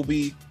think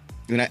Obi,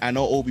 and I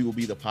know Obi will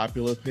be the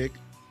popular pick,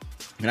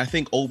 and I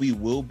think Obi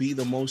will be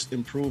the most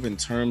improved in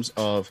terms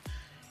of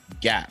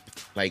gap,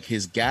 like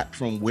his gap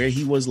from where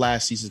he was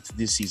last season to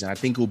this season. I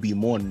think it will be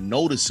more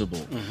noticeable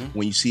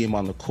when you see him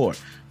on the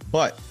court.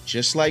 But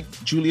just like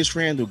Julius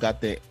Randle got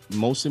the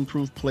most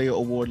improved player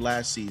award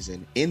last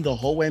season in the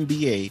whole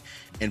NBA,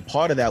 and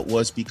part of that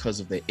was because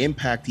of the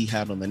impact he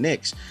had on the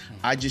Knicks,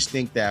 I just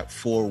think that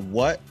for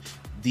what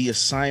the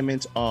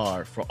assignments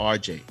are for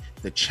RJ,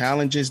 the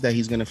challenges that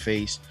he's going to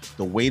face,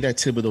 the way that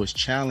Thibodeau is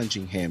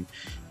challenging him,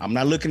 I'm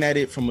not looking at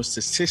it from a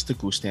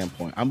statistical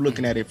standpoint. I'm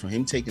looking at it from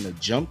him taking a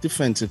jump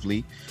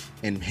defensively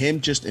and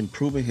him just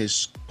improving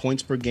his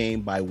points per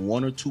game by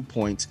 1 or 2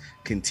 points,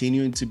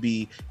 continuing to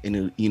be in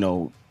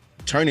a,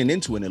 turning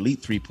into an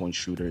elite 3-point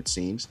shooter, it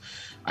seems.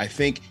 I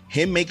think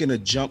him making a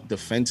jump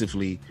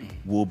defensively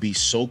will be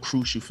so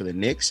crucial for the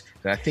Knicks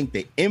that I think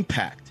the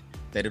impact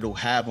that it'll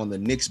have on the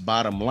Knicks'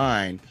 bottom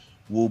line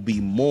will be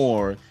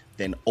more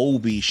than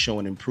Obi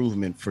showing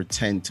improvement for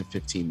 10 to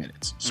 15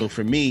 minutes. So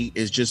for me,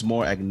 it's just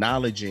more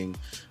acknowledging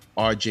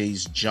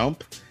RJ's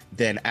jump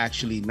than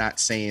actually not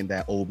saying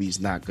that Obi's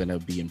not going to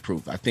be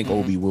improved. I think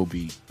Obi will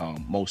be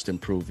most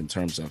improved in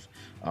terms of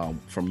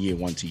from year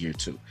 1 to year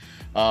 2.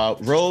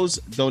 Rose,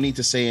 don't need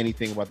to say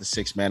anything about the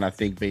 6 man. I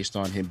think based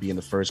on him being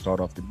the first guard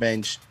off the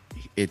bench,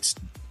 it's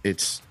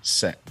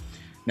set.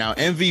 Now,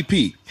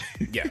 MVP.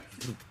 Yeah.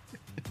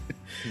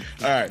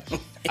 All right.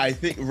 I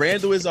think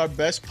Randle is our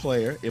best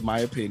player, in my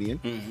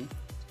opinion.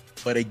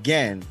 But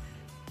again,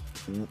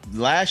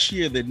 last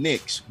year, the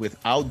Knicks,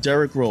 without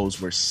Derrick Rose,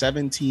 were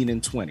 17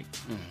 and 20.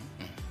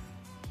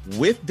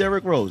 With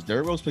Derrick Rose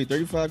played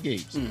 35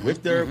 games.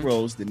 With Derrick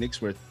Rose, the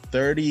Knicks were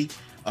 30.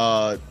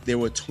 They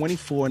were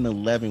 24 and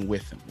 11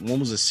 with him. One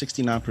was a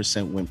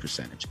 69% win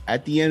percentage.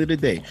 At the end of the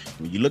day,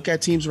 when you look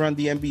at teams around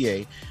the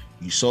NBA,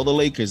 you saw the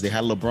Lakers. They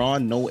had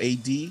LeBron, no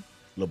AD.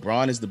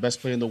 LeBron is the best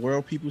player in the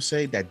world, people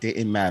say. That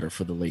didn't matter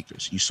for the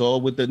Lakers. You saw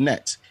it with the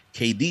Nets.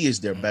 KD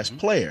is their best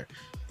player.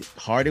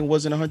 Harden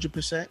wasn't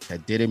 100%.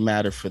 That didn't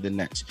matter for the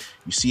Nets.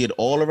 You see it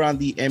all around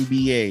the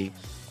NBA.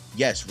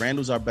 Yes,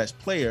 Randle's our best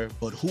player,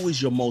 but who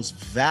is your most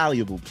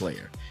valuable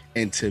player?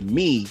 And to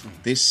me,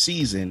 this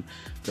season,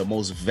 the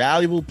most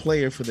valuable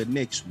player for the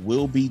Knicks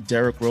will be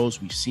Derrick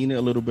Rose. We've seen it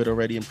a little bit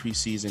already in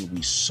preseason.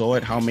 We saw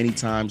it how many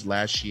times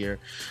last year.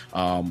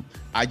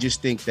 I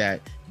just think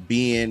that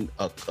being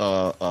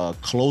a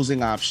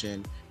closing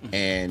option,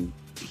 and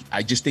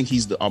I just think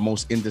he's our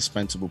most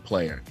indispensable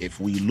player. If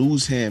we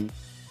lose him,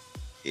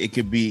 it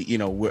could be,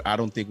 I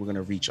don't think we're going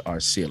to reach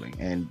our ceiling.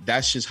 And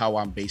that's just how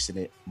I'm basing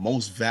it.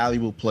 Most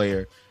valuable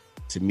player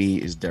to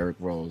me is Derrick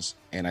Rose.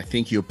 And I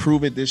think he'll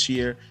prove it this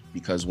year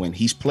because when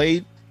he's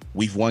played,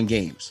 we've won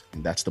games.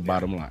 And that's the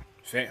bottom line.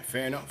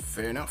 Fair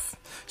enough.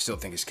 Still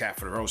think it's cap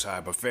for the Rose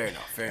Hive, but fair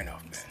enough, man.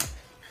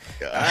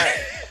 All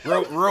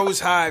right, Rose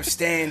Hive,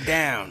 stand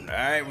down. All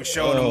right, we're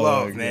showing them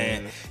love,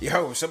 man.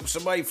 Yo,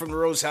 somebody from the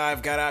Rose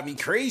Hive got at me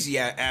crazy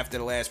after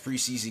the last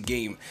preseason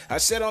game. I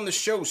said on the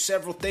show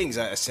several things.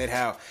 I said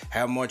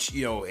how much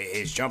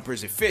his jumper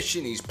is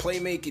efficient, he's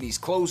playmaking, he's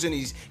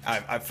closing.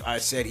 I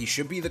said he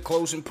should be the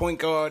closing point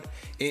guard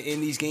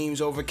in these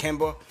games over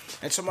Kemba.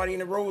 And somebody in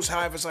the Rose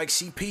Hive was like,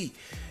 CP,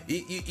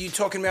 you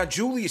talking about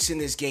Julius in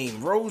this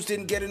game. Rose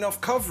didn't get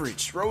enough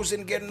coverage. Rose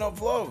didn't get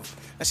enough love.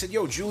 I said,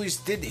 yo, Julius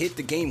did hit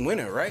the game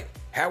winner, right?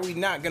 How are we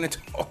not going to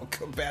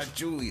talk about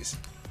Julius?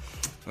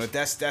 But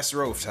that's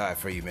Rose Hive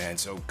for you, man.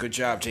 So good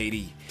job,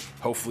 JD.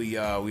 Hopefully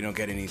we don't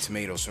get any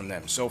tomatoes from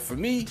them. So for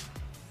me,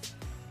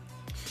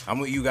 I'm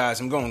with you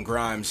guys. I'm going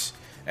Grimes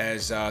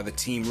as the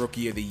team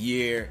rookie of the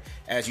year.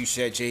 As you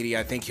said, JD,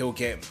 I think he'll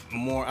get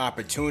more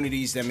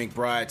opportunities than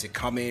McBride to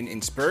come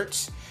in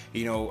spurts.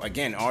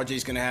 Again,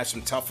 RJ's going to have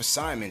some tough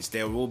assignments.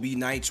 There will be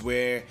nights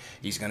where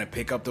he's going to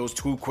pick up those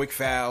 2 quick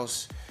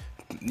fouls,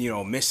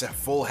 miss a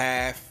full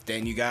half.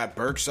 Then you got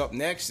Burks up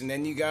next, and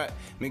then you got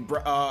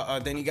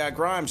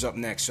Grimes up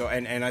next. So,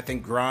 and I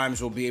think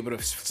Grimes will be able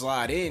to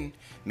slide in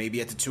maybe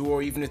at the 2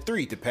 or even the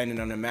 3, depending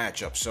on the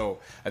matchup. So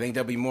I think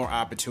there'll be more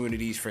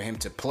opportunities for him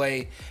to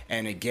play.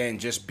 And again,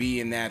 just be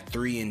in that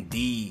 3 and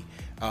D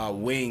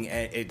wing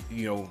at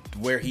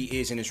where he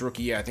is in his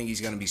rookie year. I think he's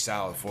going to be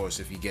solid for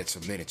us if he gets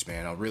some minutes,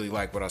 man. I really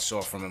like what I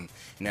saw from him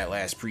in that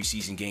last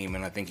preseason game,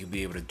 and I think he'll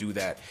be able to do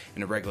that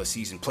in the regular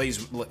season.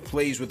 Plays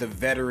with a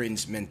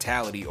veteran's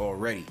mentality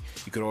already.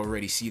 You could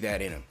already see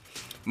that in him.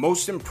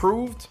 Most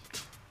improved,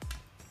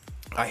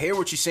 I hear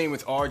what you're saying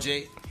with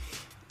RJ.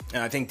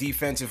 And I think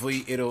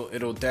defensively,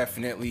 it'll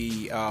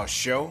definitely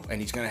show, and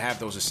he's going to have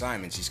those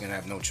assignments. He's going to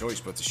have no choice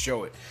but to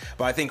show it.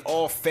 But I think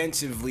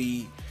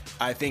offensively,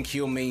 I think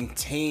he'll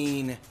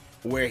maintain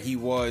where he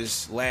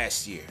was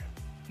last year,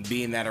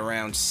 being that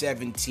around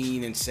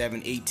 17 and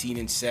 7, 18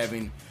 and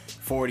 7,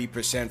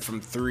 40%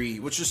 from 3,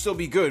 which will still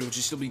be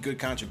good,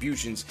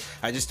 contributions.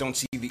 I just don't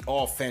see the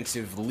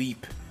offensive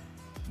leap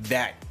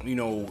that,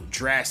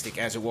 drastic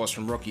as it was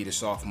from rookie to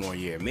sophomore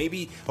year.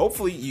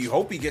 Hopefully, you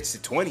hope he gets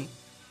to 20.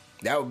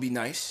 That would be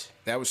nice.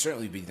 That would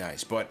certainly be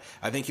nice. But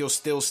I think he'll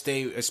still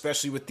stay,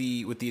 especially with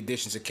the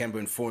additions of Kemba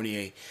and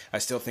Fournier. I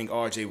still think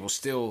RJ will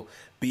still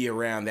be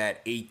around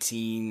that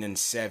 18 and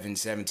 7,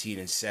 17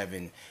 and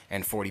 7,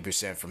 and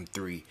 40% from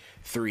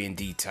 3 and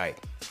D type.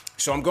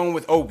 So I'm going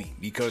with Obi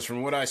because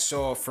from what I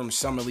saw from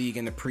Summer League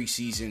in the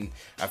preseason,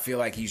 I feel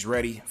like he's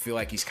ready. I feel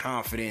like he's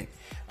confident.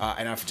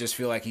 And I just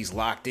feel like he's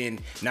locked in,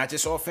 not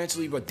just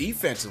offensively, but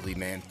defensively,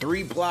 man.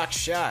 3 block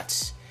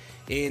shots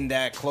in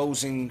that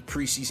closing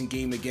preseason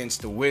game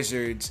against the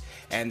Wizards,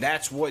 and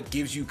that's what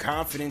gives you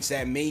confidence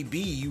that maybe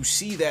you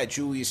see that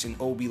Julius and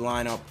Obi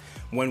lineup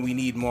when we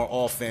need more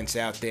offense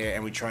out there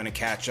and we're trying to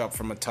catch up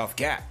from a tough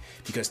gap.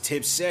 Because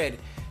Tibbs said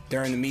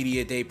during the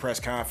media day press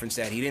conference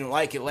that he didn't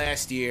like it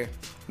last year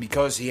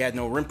because he had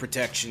no rim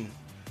protection.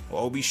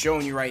 Well, Obi's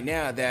showing you right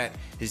now that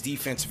his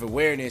defensive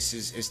awareness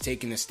is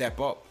taking a step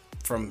up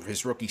from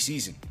his rookie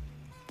season.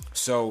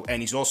 So,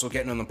 and he's also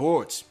getting on the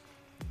boards.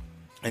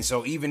 And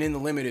so even in the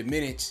limited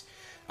minutes,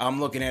 I'm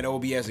looking at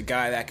Obi as a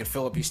guy that could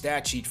fill up your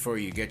stat sheet for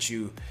you, get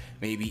you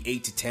maybe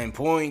 8 to 10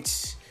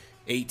 points,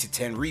 8 to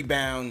 10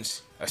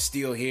 rebounds, a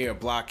steal here, a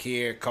block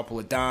here, a couple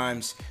of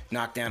dimes,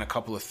 knock down a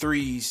couple of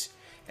threes.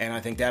 And I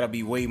think that'll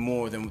be way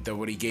more than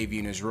what he gave you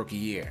in his rookie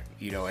year.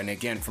 And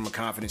again, from a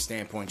confidence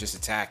standpoint, just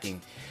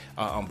attacking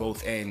on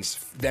both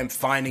ends, them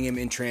finding him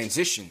in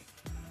transition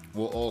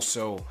will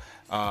also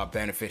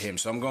benefit him.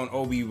 So I'm going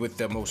Obi with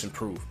the most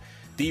improved.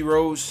 D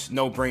Rose,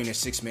 no brainer,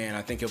 sixth man.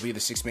 I think he'll be the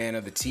sixth man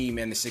of the team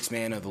and the sixth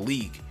man of the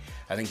league.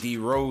 I think D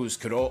Rose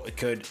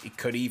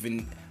could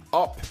even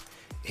up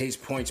his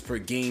points per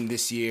game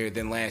this year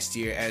than last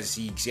year as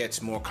he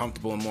gets more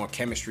comfortable and more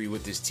chemistry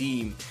with his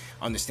team,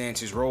 understands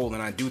his role,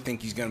 and I do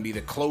think he's going to be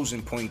the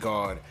closing point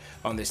guard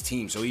on this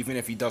team. So even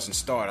if he doesn't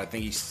start, I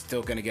think he's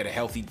still going to get a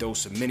healthy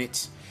dose of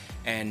minutes.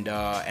 And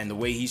the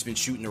way he's been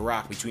shooting the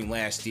rock between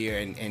last year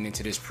and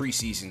into this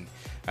preseason,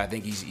 I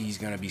think he's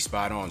going to be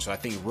spot on. So I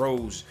think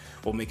Rose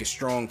will make a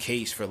strong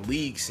case for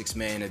league sixth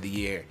man of the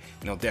year,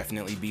 and he'll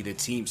definitely be the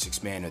team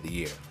sixth man of the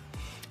year.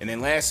 And then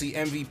lastly,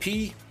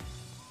 MVP.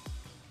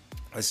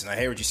 Listen, I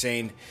hear what you're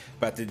saying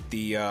about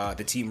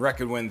the team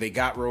record when they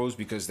got Rose,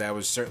 because that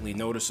was certainly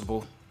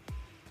noticeable.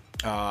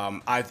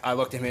 I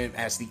looked at him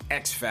as the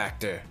X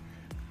factor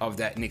of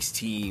that Knicks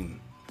team.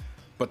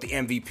 But the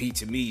MVP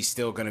to me is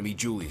still going to be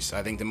Julius.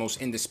 I think the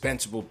most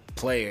indispensable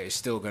player is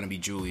still going to be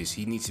Julius.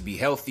 He needs to be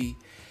healthy,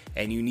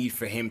 and you need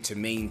for him to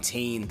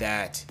maintain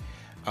that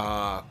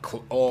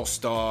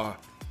all-star,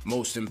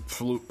 most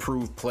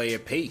improved player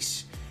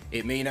pace.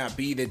 It may not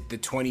be the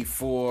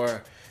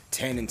 24,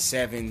 10, and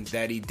 7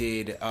 that he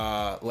did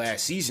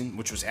last season,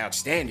 which was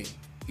outstanding.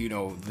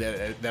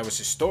 That was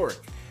historic,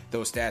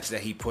 those stats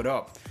that he put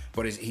up.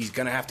 But he's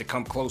going to have to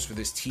come close for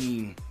this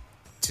team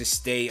to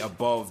stay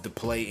above the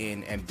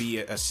play-in and be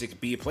a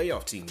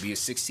playoff team, be a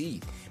sixth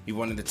seed, be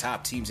one of the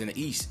top teams in the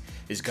East.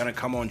 Is going to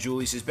come on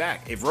Julius's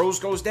back. If Rose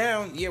goes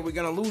down, yeah, we're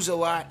going to lose a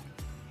lot,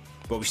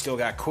 but we still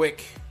got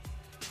Quick.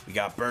 We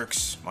got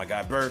Burks, my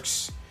guy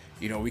Burks.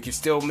 We can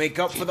still make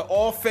up for the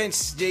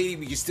offense, JD.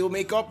 We can still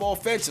make up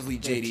offensively,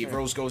 JD, if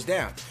Rose goes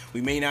down.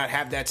 We may not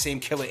have that same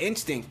killer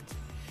instinct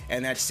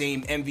and that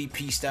same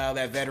MVP style,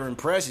 that veteran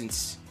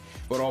presence,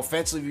 but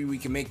offensively we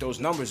can make those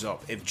numbers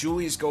up. If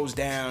Julius goes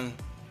down,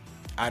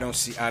 I don't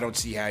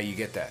see how you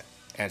get that.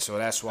 And so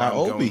that's why I'm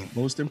Obi, going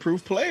most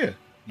improved player.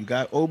 You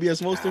got Obi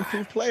as most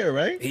improved player,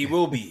 right? He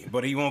will be,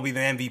 but he won't be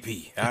the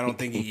MVP. I don't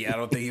think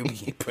he'll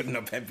be putting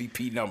up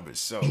MVP numbers.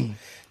 So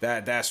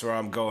that's where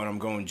I'm going. I'm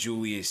going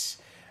Julius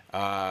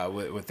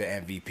with the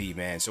MVP,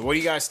 man. So what do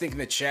you guys think in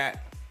the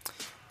chat?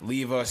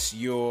 Leave us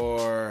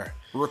your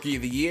rookie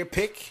of the year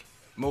pick,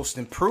 most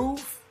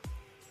improved,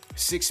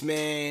 sixth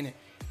man,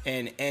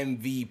 and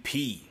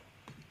MVP.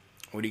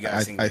 What do you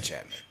guys think in the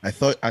chat, man?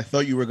 I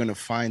thought you were gonna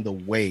find a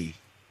way,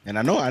 and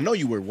I know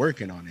you were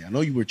working on it. I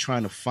know you were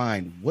trying to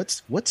find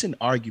what's an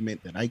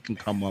argument that I can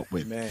come up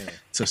with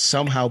to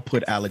somehow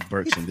put Alec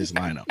Burks in this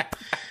lineup.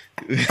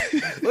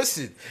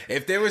 Listen,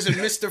 if there was a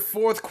Mr.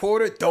 Fourth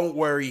Quarter, don't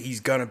worry, he's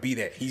gonna be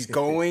there. He's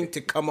going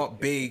to come up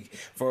big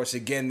for us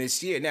again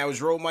this year. Now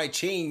his role might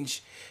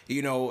change,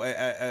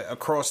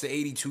 across the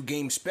 82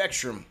 game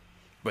spectrum,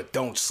 but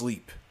don't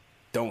sleep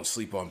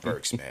on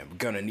Burks, man. We're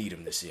gonna need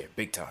him this year,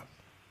 big time.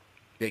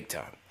 Big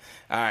time.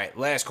 All right,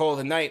 last call of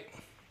the night.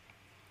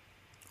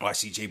 Oh, I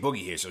see Jay Boogie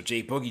here. So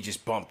Jay Boogie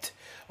just bumped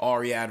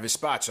Ari out of his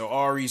spot. So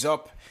Ari's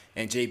up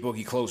and Jay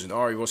Boogie closing.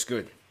 Ari, what's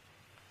good?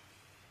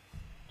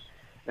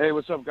 Hey,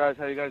 what's up, guys?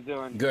 How you guys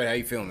doing? Good. How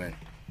you feeling, man?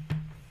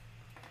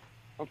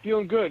 I'm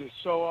feeling good.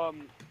 So,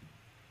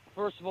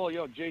 first of all,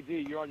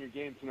 JD, you're on your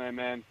game tonight,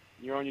 man.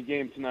 You're on your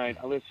game tonight.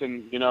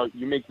 Listen,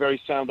 you make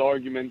very sound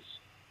arguments.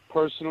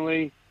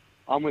 Personally,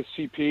 I'm with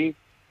CP.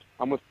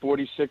 I'm with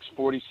 46,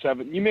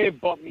 47. You may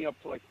have bumped me up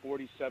to like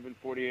 47,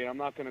 48. I'm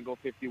not going to go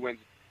 50 wins.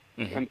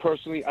 Mm-hmm. And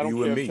personally, I don't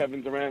care if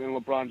Kevin Durant and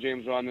LeBron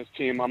James are on this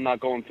team. I'm not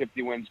going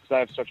 50 wins because I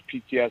have such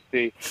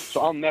PTSD.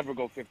 So I'll never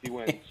go 50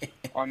 wins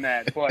on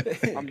that. But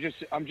I'm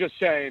just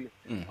saying,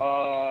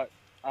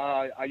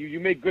 you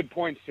make good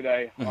points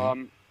today.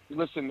 Mm-hmm.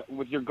 Listen,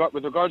 with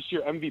regards to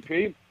your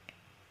MVP,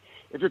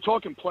 if you're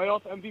talking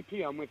playoff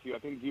MVP, I'm with you. I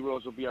think D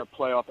Rose will be our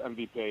playoff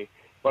MVP.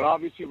 But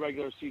obviously,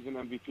 regular season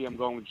MVP, I'm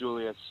going with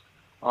Julius.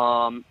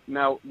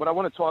 Now, what I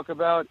want to talk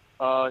about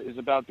is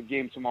about the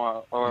game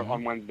tomorrow or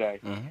on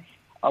Wednesday. Mm-hmm.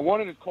 I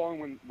wanted to call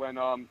in when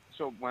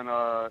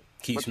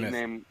Keith what's Smith. his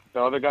name?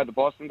 The other guy, the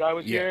Boston guy,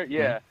 was here.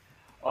 Yeah.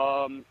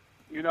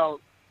 Mm-hmm.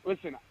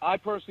 Listen, I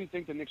personally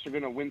think the Knicks are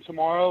going to win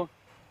tomorrow,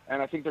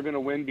 and I think they're going to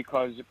win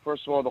because,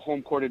 first of all, the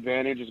home court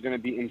advantage is going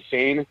to be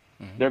insane.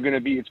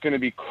 Mm-hmm. It's going to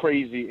be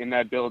crazy in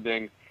that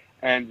building,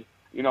 and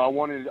I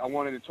wanted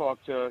to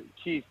talk to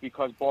Keith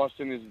because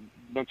Boston is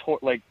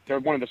they're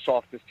one of the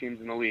softest teams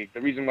in the league.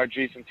 The reason why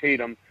Jason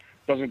Tatum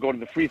doesn't go to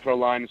the free throw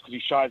line is because he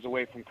shies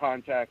away from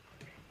contact.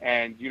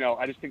 And,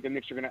 I just think the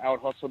Knicks are going to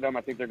out-hustle them.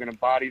 I think they're going to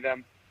body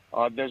them.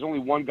 There's only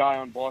one guy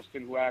on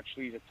Boston who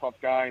actually is a tough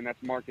guy, and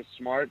that's Marcus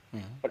Smart.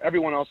 Mm-hmm. But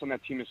everyone else on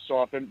that team is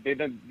soft. They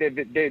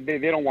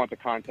don't want the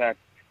contact.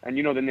 and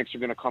you know the Knicks are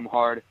going to come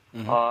hard.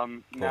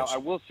 Now, I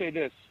will say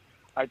this: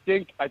 I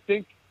think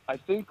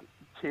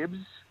Tibbs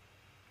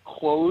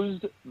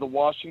closed the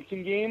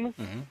Washington game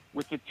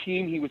with the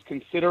team he was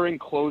considering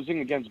closing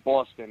against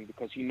Boston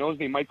because he knows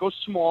they might go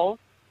small.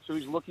 So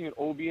he's looking at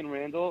Obi and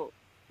Randall,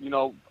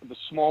 the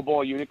small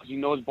ball unit, because he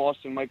knows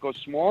Boston might go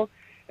small.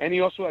 And he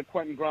also had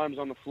Quentin Grimes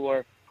on the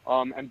floor.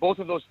 And both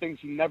of those things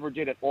he never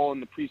did at all in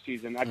the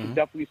preseason. I could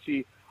definitely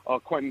see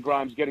Quentin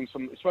Grimes getting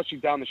some, especially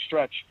down the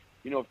stretch,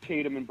 if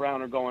Tatum and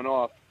Brown are going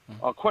off.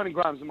 Quentin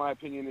Grimes, in my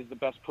opinion, is the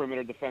best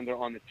perimeter defender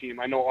on the team.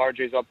 I know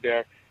RJ's up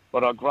there,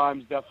 but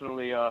Grimes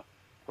definitely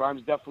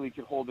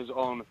could hold his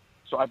own.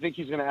 So I think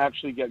he's going to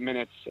actually get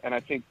minutes, and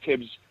I think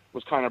Tibbs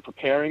was kind of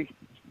preparing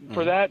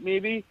for that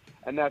maybe,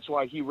 and that's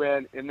why he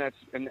ran, and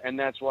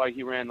that's why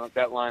he ran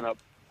that lineup.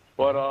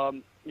 But at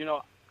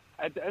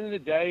the end of the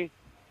day,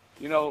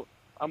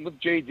 I'm with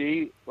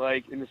JD,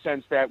 like in the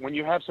sense that when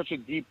you have such a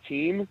deep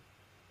team,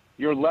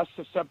 you're less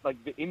susceptible.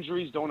 Like the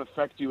injuries don't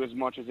affect you as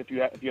much as if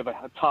you have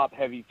a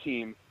top-heavy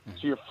team.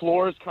 So your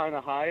floor is kind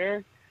of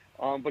higher,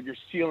 but your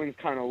ceiling is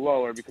kind of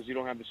lower because you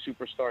don't have the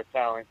superstar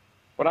talent.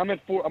 But I'm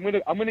at 4.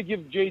 I'm gonna give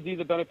JD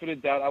the benefit of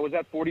the doubt. I was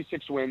at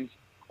 46 wins.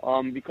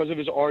 Because of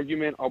his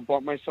argument, I'll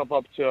bump myself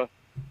up to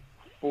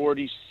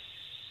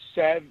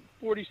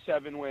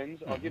 47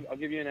 wins. I'll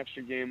give you an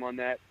extra game on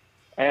that.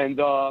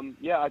 And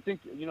I think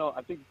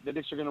the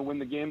Knicks are going to win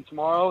the game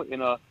tomorrow in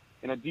a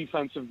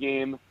defensive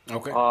game.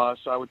 Okay.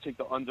 So I would take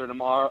the under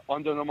tomorrow.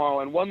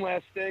 And one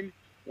last thing.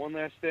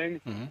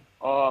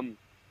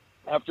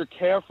 After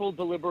careful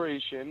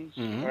deliberations,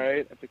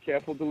 right? After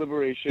careful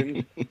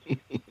deliberations,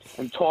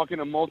 and talking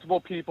to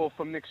multiple people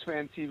from Knicks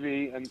Fan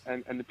TV and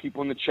the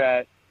people in the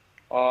chat,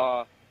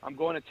 I'm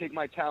going to take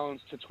my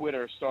talents to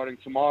Twitter starting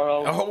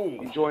tomorrow.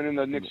 I'm joining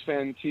the Knicks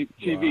Fan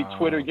TV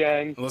Twitter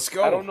gang. Let's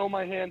go. I don't know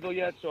my handle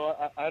yet, so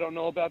I don't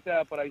know about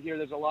that, but I hear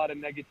there's a lot of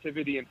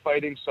negativity and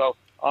fighting, so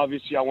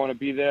obviously I want to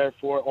be there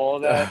for all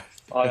of that.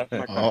 That's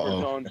my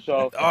comfort zone.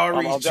 So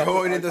Ari's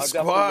joining the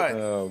squad.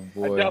 I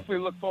definitely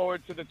look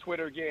forward to the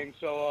Twitter gang,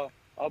 so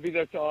I'll be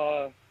there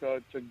to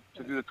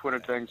do the Twitter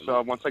thing.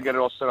 So once I get it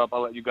all set up,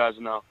 I'll let you guys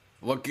know.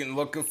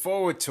 Looking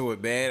forward to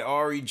it, man.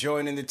 Ari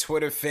joining the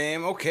Twitter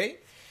fam. Okay.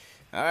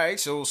 All right,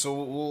 so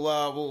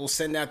we'll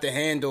send out the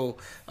handle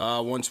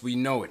once we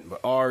know it. But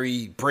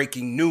Ari,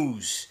 breaking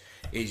news,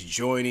 is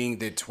joining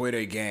the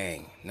Twitter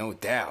gang, no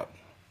doubt.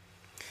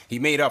 He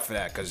made up for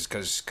that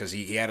because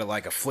he had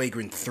a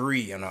flagrant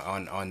 3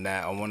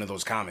 on one of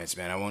those comments,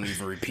 man. I won't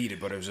even repeat it,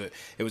 but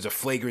it was a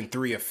flagrant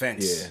 3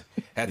 offense.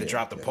 Yeah. Had to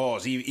drop the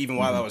pause. Even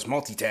while I was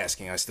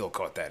multitasking, I still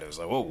caught that. It was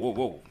like,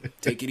 whoa,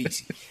 take it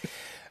easy.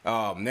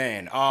 Oh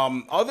man.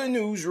 Other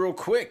news, real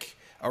quick,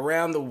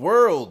 around the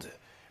world.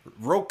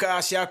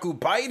 Rokas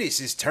Jokubaitis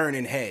is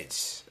turning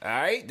heads. All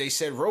right, they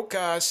said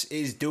Rokas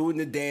is doing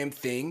the damn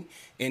thing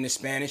in the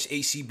Spanish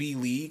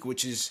ACB league,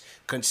 which is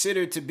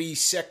considered to be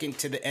second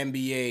to the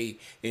NBA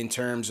in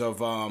terms of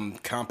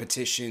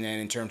competition and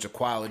in terms of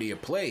quality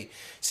of play.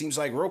 Seems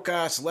like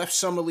Rokas left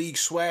summer league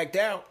swagged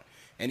out,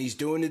 and he's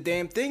doing the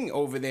damn thing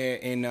over there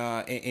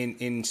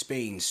in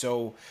Spain.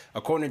 So,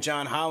 according to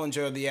John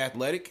Hollinger of The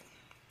Athletic,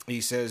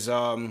 he says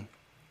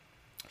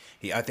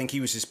I think he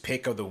was his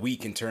pick of the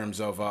week in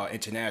terms of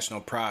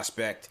international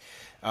prospect.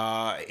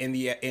 In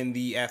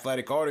the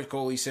Athletic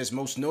article, he says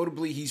most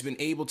notably he's been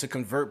able to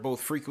convert both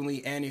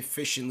frequently and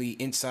efficiently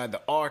inside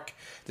the arc,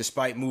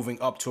 despite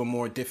moving up to a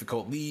more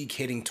difficult league,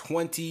 hitting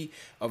 20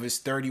 of his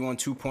 31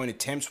 two-point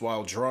attempts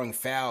while drawing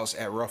fouls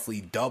at roughly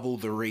double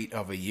the rate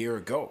of a year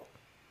ago.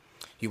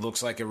 He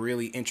looks like a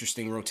really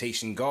interesting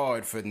rotation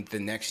guard for the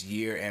next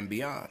year and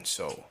beyond.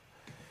 So,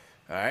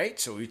 all right.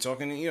 So we're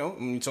talking, when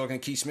you're talking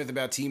to Keith Smith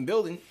about team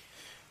building.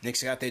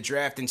 Knicks got their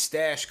draft and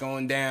stash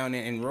going down,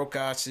 and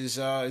Rokas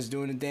is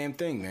doing the damn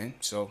thing, man.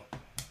 So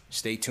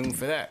stay tuned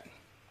for that.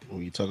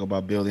 When you talk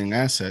about building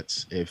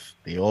assets, if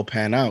they all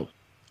pan out,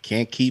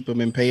 can't keep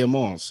them and pay them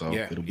all. So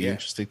it'll be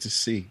interesting to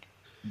see.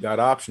 Got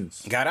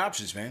options,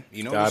 man.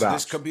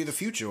 This could be the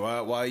future.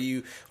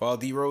 While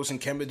D Rose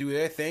and Kemba do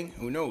their thing,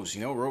 who knows?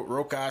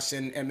 Rokas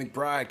and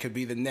McBride could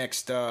be the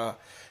next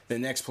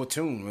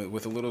platoon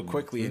with a little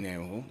quickly in there.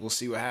 We'll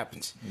see what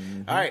happens.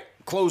 All right,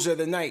 closer of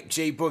the night,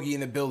 Jay Boogie in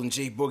the building.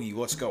 Jay Boogie,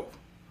 let's go.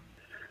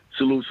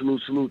 Salute.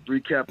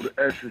 3 capital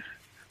S's.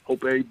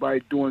 Hope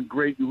everybody doing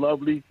great and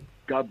lovely.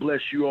 God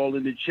bless you all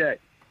in the chat.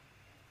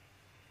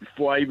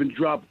 Before I even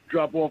drop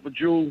off a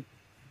jewel,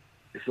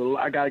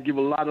 I got to give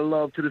a lot of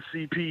love to the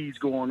CPs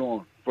going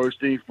on. First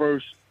thing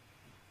first,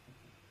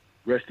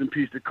 rest in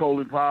peace to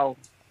Colin Powell.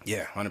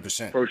 Yeah,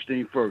 100%. First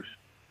thing first.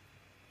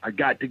 I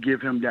got to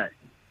give him that.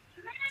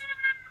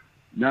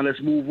 Now let's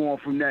move on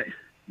from that.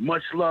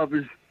 Much love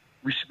and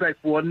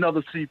respect for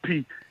another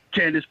CP,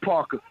 Candace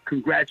Parker.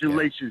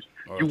 Congratulations.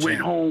 Yeah. You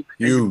went home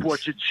and you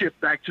brought your chip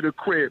back to the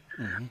crib.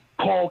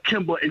 Call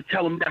Kimber and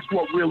tell him that's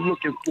what we're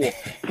looking for.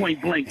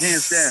 Point blank,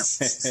 hands down.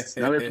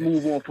 Now let's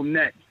move on from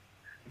that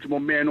to my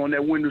man on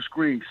that window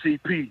screen,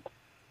 CP.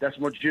 That's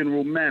my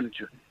general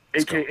manager,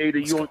 a.k.a.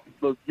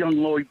 the young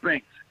Lloyd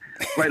Banks.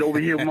 Right over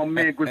here, my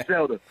man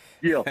Griselda.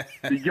 Yeah,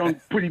 the young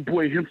pretty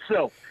boy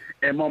himself.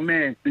 And my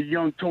man, the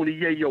young Tony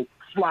Yayo,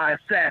 Fly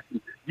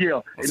Assassin.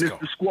 Yeah, and it's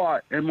the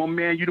squad. And my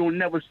man, you don't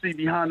never see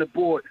behind the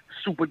board,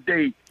 Super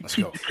Dave.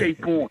 Keep the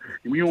cape on.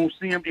 If you don't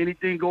see him,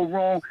 anything go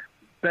wrong,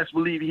 best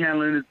believe he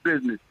handling his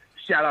business.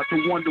 Shout out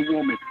to Wonder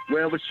Woman.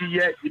 Wherever she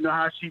at, you know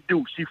how she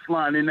do. She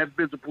flying in that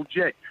visible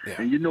jet. Yeah.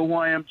 And you know who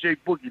I am, Jay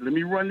Boogie. Let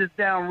me run this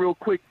down real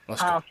quick,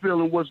 how I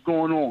feel and what's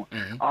going on.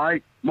 All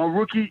right, my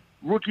rookie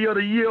of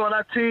the year on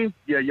our team,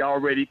 yeah, y'all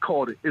already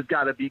called it. It's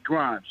got to be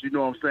Grimes. You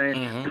know what I'm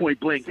saying? Point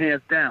blank,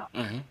 hands down.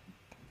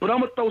 But I'm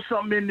going to throw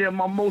something in there.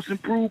 My most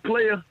improved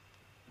player,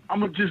 I'm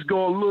going to just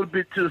go a little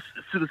bit to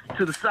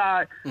the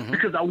side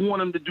because I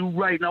want him to do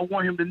right, and I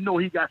want him to know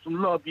he got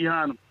some love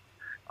behind him.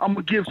 I'm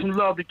going to give some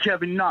love to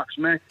Kevin Knox,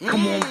 man.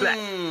 Come on back.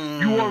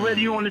 You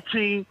already on the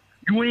team.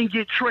 You ain't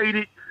get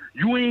traded.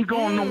 You ain't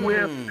going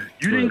nowhere.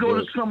 You didn't go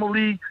to Summer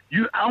League.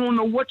 I don't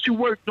know what you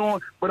worked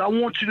on, but I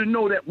want you to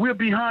know that we're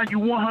behind you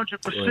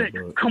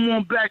 100%. Come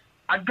on back.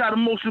 I got a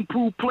most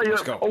improved player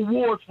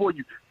award for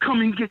you. Come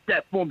and get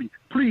that for me,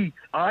 please.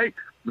 All right?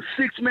 The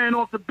sixth man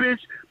off the bench,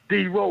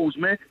 D Rose,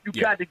 man. You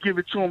got to give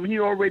it to him. He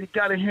already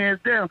got it hands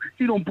down.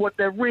 He done bought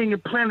that ring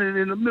and planted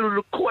it in the middle of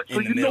the court, so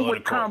you know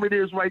what time it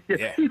is right there.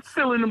 Yeah. He's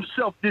feeling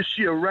himself this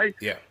year, right?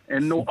 Yeah.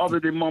 And no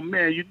other than my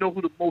man. You know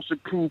who the most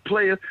improved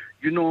player,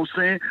 you know what I'm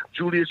saying?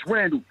 Julius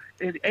Randle.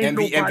 And ain't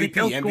nobody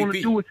else going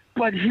to do it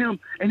but him.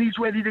 And he's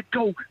ready to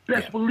go.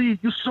 Best believe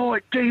you saw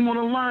it. Game on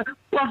the line.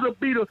 Buzzer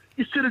beater.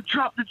 You should have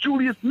dropped the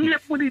Julius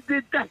nip when he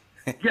did that.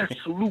 Yes,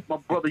 salute my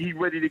brother. He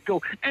ready to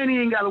go. And he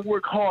ain't got to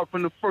work hard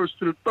from the first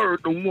to the third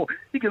no more.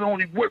 He can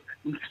only work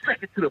from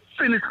second to the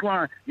finish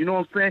line, you know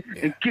what I'm saying?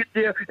 And get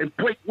there and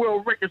break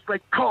world records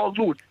like Carl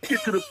Lewis.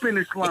 Get to the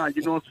finish line,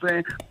 you know what I'm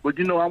saying? But,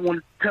 you know, I want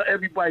to tell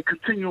everybody,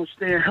 continue on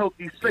staying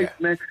healthy, safe,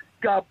 man.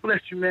 God bless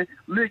you, man.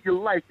 Live your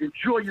life.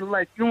 Enjoy your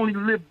life. You only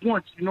live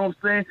once, you know what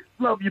I'm saying?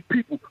 Love your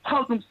people.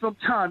 Hug them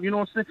sometime, you know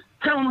what I'm saying?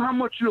 Tell them how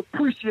much you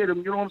appreciate them,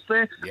 you know what I'm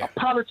saying? Yeah.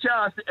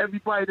 Apologize to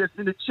everybody that's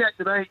in the chat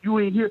that you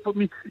ain't here for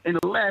me in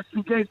the last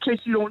two games. In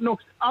case you don't know,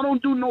 I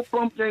don't do no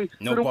bum games.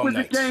 No bum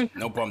nights.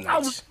 No bum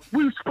nights.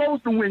 We were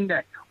supposed to win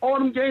that. All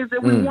them games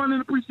that we won in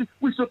the preseason,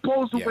 we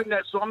supposed to win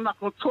that, so I'm not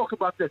going to talk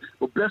about that.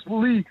 But best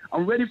believe,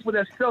 I'm ready for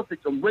that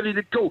Celtics. I'm ready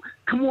to go.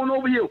 Come on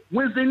over here,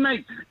 Wednesday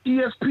night,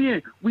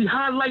 ESPN. We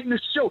highlighting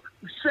the show.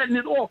 We setting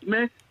it off,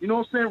 man. You know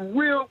what I'm saying?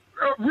 Real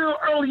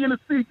early in the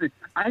season.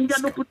 I ain't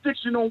got no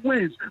prediction on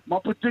wins. My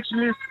prediction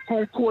is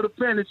home court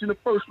advantage in the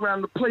first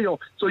round of the playoff.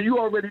 So you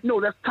already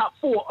know that's top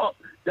 4 up.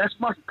 That's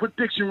my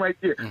prediction right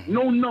there.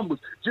 No numbers,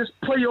 just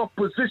playoff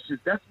positions.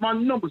 That's my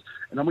numbers.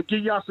 And I'm going to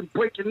give y'all some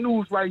breaking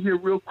news right here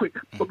real quick.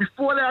 But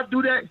before I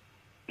do that,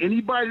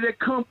 anybody that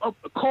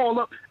call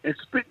up and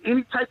spit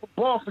any type of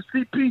ball for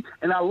CP,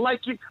 and I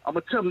like it, I'm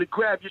going to tell them to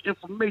grab your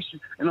information,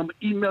 and I'm going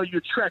to email you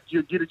a track.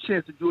 You'll get a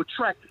chance to do a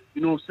track,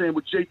 you know what I'm saying,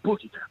 with Jay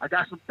Boogie. I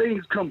got some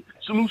things coming.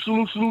 Salute,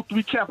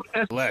 3 capital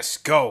S. Let's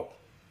go.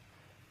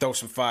 Throw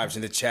some fives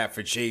in the chat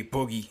for Jay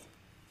Boogie.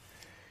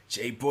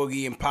 Jay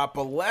Boogie and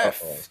Papa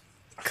Left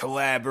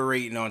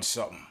collaborating on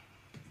something.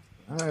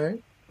 All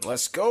right.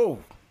 Let's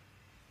go.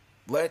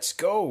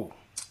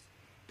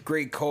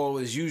 Great call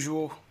as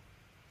usual.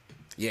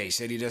 Yeah, he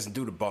said he doesn't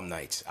do the bum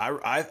nights.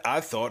 I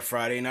thought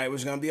Friday night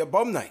was going to be a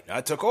bum night. I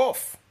took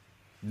off.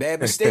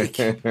 Bad mistake.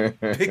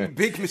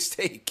 big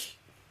mistake.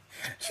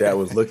 Chat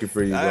was looking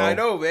for you, bro. I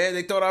know, man.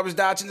 They thought I was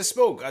dodging the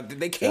smoke.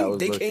 They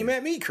came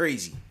at me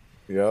crazy.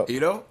 Yep. You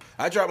know?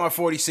 I dropped my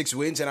 46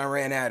 wins and I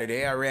ran out of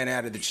there. I ran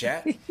out of the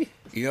chat.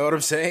 You know what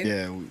I'm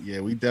saying?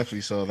 Yeah, we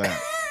definitely saw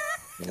that.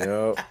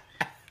 Yep.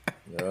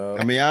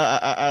 I mean,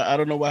 I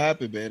don't know what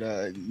happened,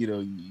 man. You know,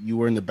 you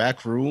were in the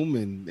back room,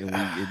 and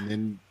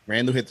then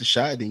Randall hit the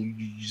shot, and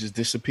you just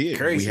disappeared.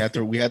 Crazy.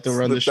 We had to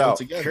run the show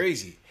together.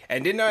 Crazy.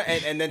 And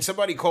then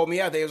somebody called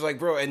me out. They was like,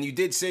 "Bro," and you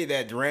did say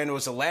that Randall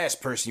was the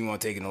last person you want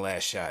taking the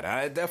last shot.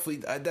 I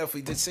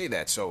definitely did say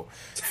that. So,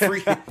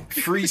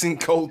 freezing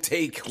cold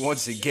take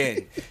once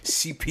again.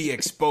 CP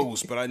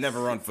exposed, but I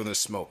never run from the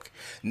smoke.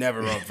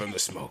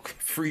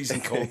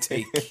 Freezing cold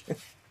take.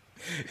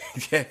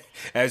 Yeah,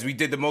 as we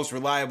did the most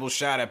reliable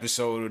shot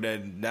episode,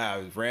 and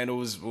Randall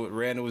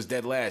was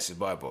dead last in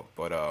my book.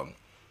 But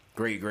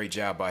great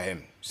job by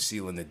him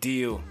sealing the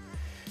deal.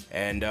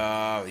 And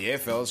yeah,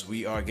 fellas,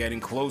 we are getting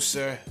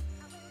closer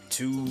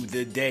to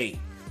the day.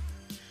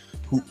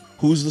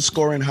 Who's the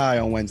scoring high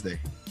on Wednesday?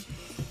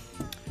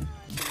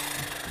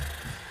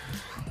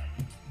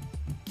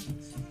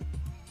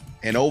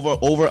 And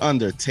over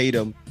under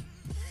Tatum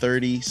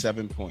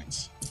 37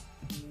 points.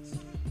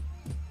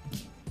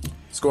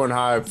 Scoring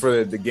high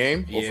for the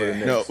game? Yeah. Or for the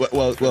Knicks?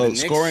 Well,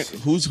 scoring.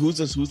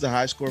 Who's the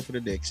high score for the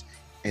Knicks?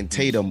 And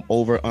Tatum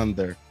over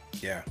under.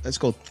 Yeah. Let's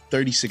go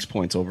 36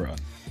 points over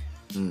under.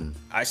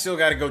 I still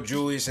got to go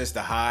Julius as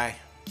the high.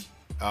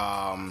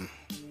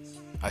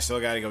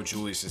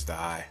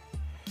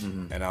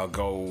 And I'll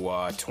go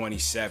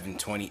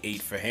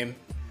 27-28 for him.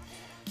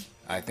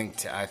 I think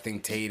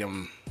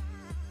Tatum.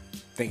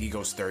 I think he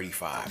goes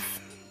 35.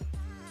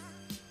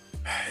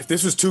 If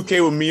this was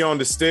 2K with me on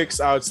the sticks,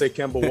 I would say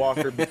Kemba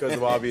Walker because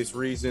of obvious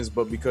reasons,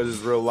 but because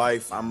it's real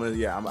life, I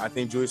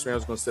think Julius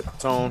Randle's gonna set the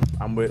tone.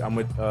 I'm with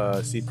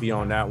CP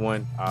on that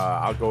one.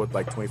 I'll go with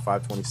like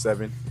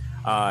 25-27,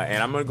 and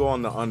I'm gonna go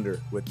on the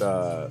under with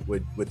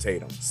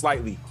Tatum,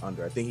 slightly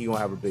under. I think he's gonna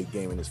have a big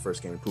game in his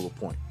first game and prove a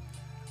point.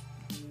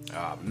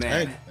 Oh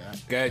man,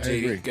 go ahead,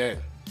 JD. Go ahead.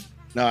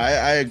 No,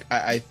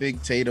 I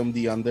think Tatum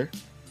the under.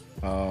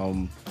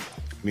 I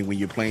mean, when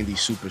you're playing these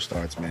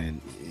superstars, man,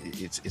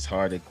 it's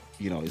hard to,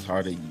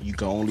 you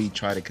can only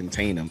try to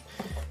contain them,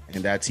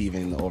 and that's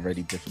even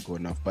already difficult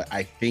enough. But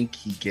I think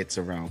he gets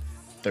around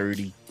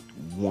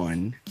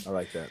 31. I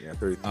like that. Yeah,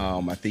 30.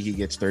 I think he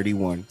gets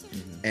 31.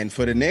 Mm-hmm. And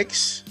for the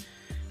Knicks,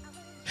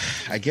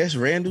 I guess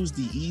Randall's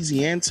the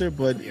easy answer,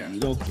 but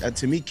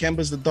to me,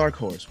 Kemba's the dark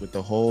horse with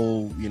the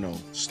whole,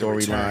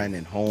 storyline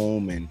and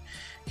home, and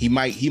he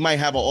might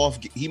have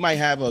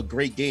a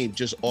great game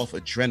just off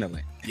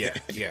adrenaline. Yeah.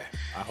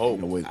 I hope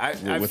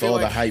with all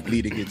the hype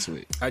leading into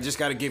it. I just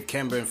got to give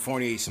Kemba and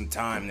Fournier some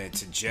time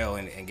to gel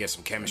and get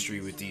some chemistry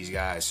with these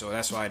guys. So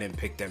that's why I didn't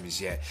pick them as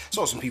yet.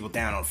 Saw some people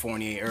down on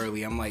Fournier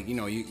early. I'm like,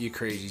 you're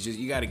crazy.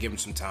 You got to give him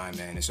some time,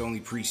 man. It's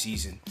only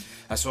preseason.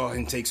 I saw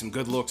him take some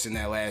good looks in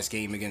that last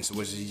game against the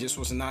Wizards. He just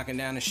wasn't knocking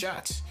down the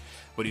shots.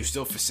 But he was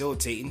still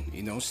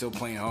facilitating, still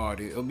playing hard.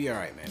 It'll be all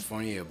right, man.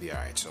 Fournier will be all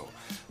right. So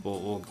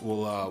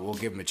we'll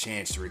give him a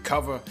chance to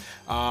recover.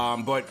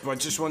 But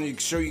just wanted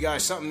to show you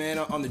guys something, man,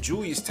 on the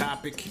Julius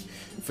topic.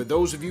 For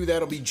those of you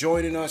that'll be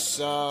joining us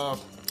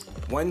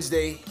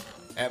Wednesday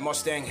at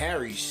Mustang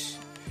Harry's,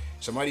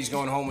 somebody's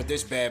going home with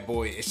this bad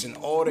boy. It's an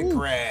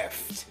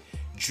autographed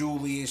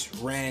Julius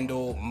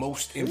Randle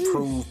Most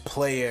Improved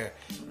Player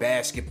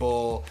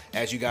basketball.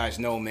 As you guys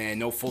know, man,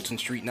 no Fulton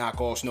Street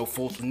knockoffs, no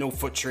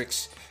foot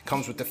tricks.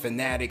 Comes with the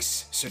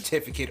Fanatics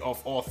certificate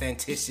of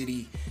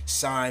authenticity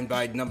signed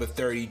by number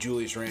 30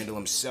 Julius Randle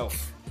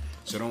himself.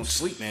 So don't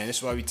sleep, man.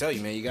 That's why we tell you,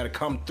 man, you got to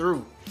come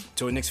through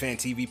to a Knicks Fan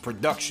TV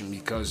production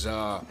because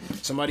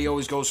somebody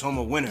always goes home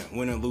a winner,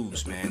 win or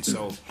lose, man.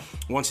 So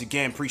once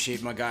again,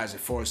 appreciate my guys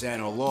at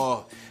Forzano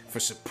Law for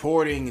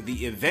supporting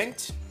the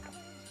event.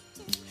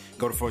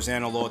 Go to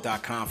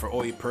ForzanoLaw.com for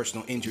all your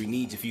personal injury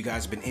needs. If you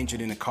guys have been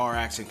injured in a car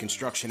accident,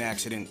 construction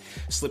accident,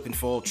 slip and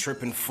fall,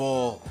 trip and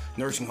fall,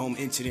 nursing home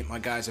incident, my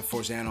guys at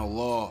Forzano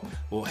Law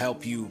will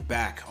help you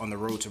back on the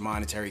road to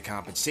monetary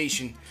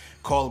compensation.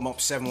 Call them up,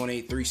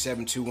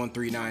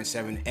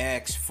 718-372-1397.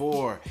 Ask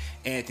for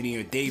Anthony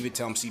or David.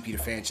 Tell them CP the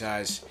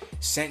Franchise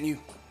sent you.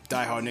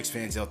 Diehard Knicks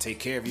fans, they'll take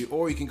care of you.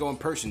 Or you can go in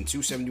person,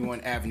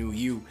 271 Avenue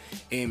U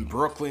in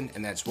Brooklyn,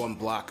 and that's 1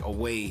 block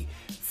away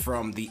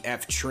from the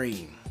F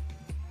train.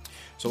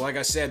 So like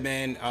I said,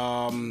 man,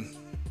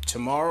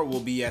 tomorrow we'll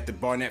be at the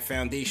Barnett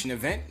Foundation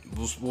event.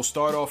 We'll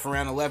start off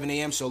around 11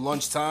 a.m., so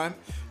lunchtime.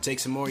 Take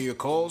some more of your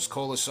calls.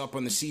 Call us up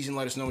on the season.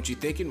 Let us know what you're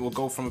thinking. We'll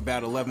go from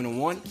about 11 to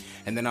 1,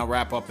 and then I'll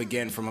wrap up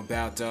again from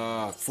about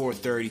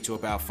 4:30 to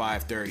about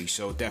 5:30.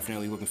 So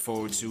definitely looking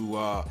forward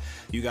to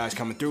you guys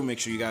coming through. Make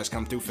sure you guys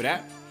come through for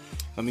that.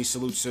 Let me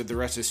salute to the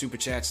rest of the Super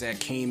Chats that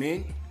came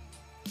in.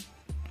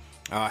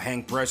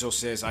 Hank Brezel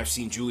says, I've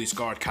seen Julius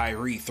guard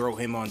Kyrie, throw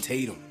him on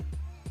Tatum.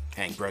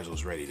 Hank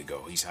Brezel's ready to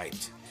go. He's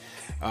hyped.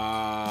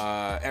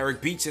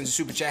 Eric Beat sends a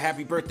super chat.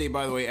 Happy birthday,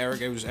 by the way,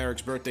 Eric. It was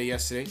Eric's birthday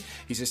yesterday.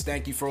 He says,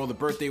 thank you for all the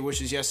birthday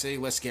wishes yesterday.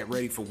 Let's get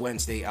ready for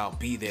Wednesday. I'll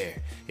be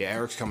there. Yeah,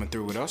 Eric's coming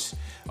through with us.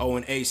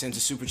 Owen A sends a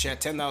super chat.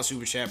 $10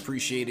 super chat.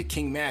 Appreciate it.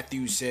 King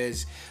Matthews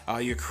says,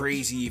 you're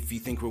crazy if you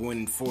think we're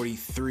winning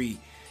 43.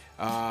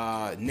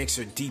 Knicks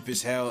are deep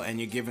as hell, and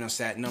you're giving us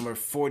that number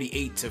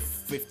 48 to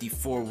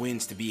 54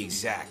 wins to be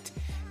exact.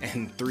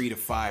 And 3 to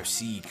 5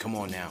 seed. Come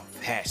on now.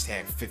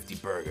 Hashtag 50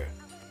 burger.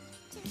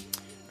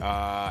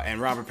 And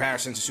Robert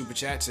Parrish sends a super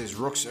chat. Says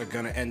Rooks are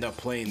going to end up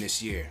playing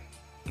this year.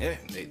 Yeah,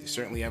 they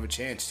certainly have a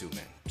chance to,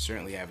 man.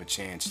 Certainly have a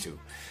chance to.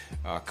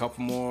 A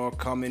couple more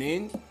coming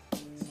in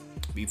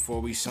before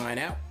we sign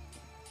out.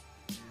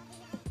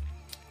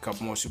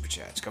 Couple more super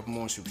chats.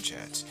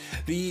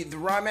 The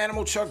Rhyme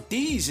Animal Chuck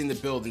D's in the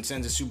building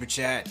sends a super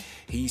chat.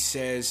 He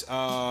says,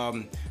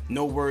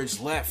 no words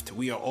left.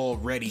 We are all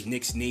ready.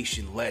 Knicks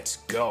Nation, let's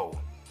go.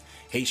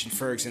 Haitian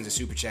Ferg sends a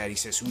super chat. He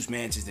says, whose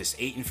mans is this?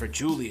 Ayton for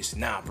Julius?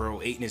 Nah,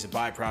 bro. Ayton is a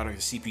byproduct of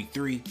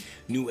CP3.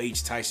 New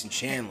age Tyson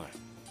Chandler.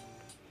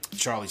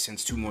 Charlie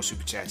sends 2 more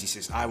super chats. He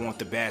says, I want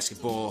the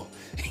basketball.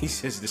 He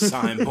says, the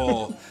signed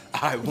ball.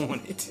 I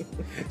want it.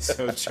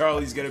 So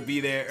Charlie's going to be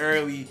there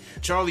early.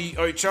 Charlie,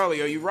 are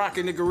you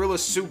rocking the gorilla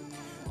suit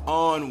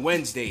on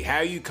Wednesday? How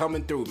are you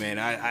coming through, man?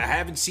 I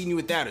haven't seen you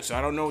without it, so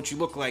I don't know what you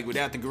look like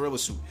without the gorilla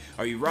suit.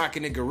 Are you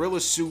rocking the gorilla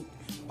suit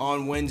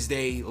on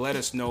Wednesday? Let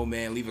us know,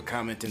 man. Leave a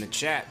comment in the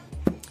chat.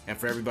 And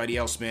for everybody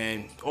else,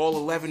 man,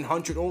 all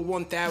 1,100, all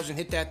 1,000,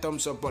 hit that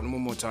thumbs up button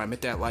one more time.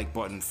 Hit that like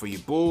button for you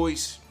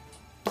boys.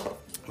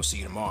 We'll see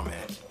you tomorrow,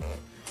 man.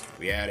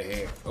 We out of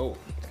here. Oh,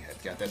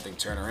 got that thing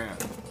turned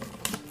around.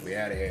 We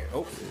out of here.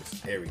 Oh,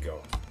 there we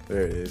go.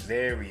 There it is.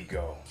 There we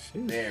go.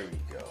 There we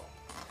go.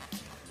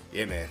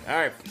 Yeah, man. All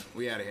right.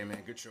 We out of here, man.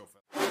 Good show, fellas.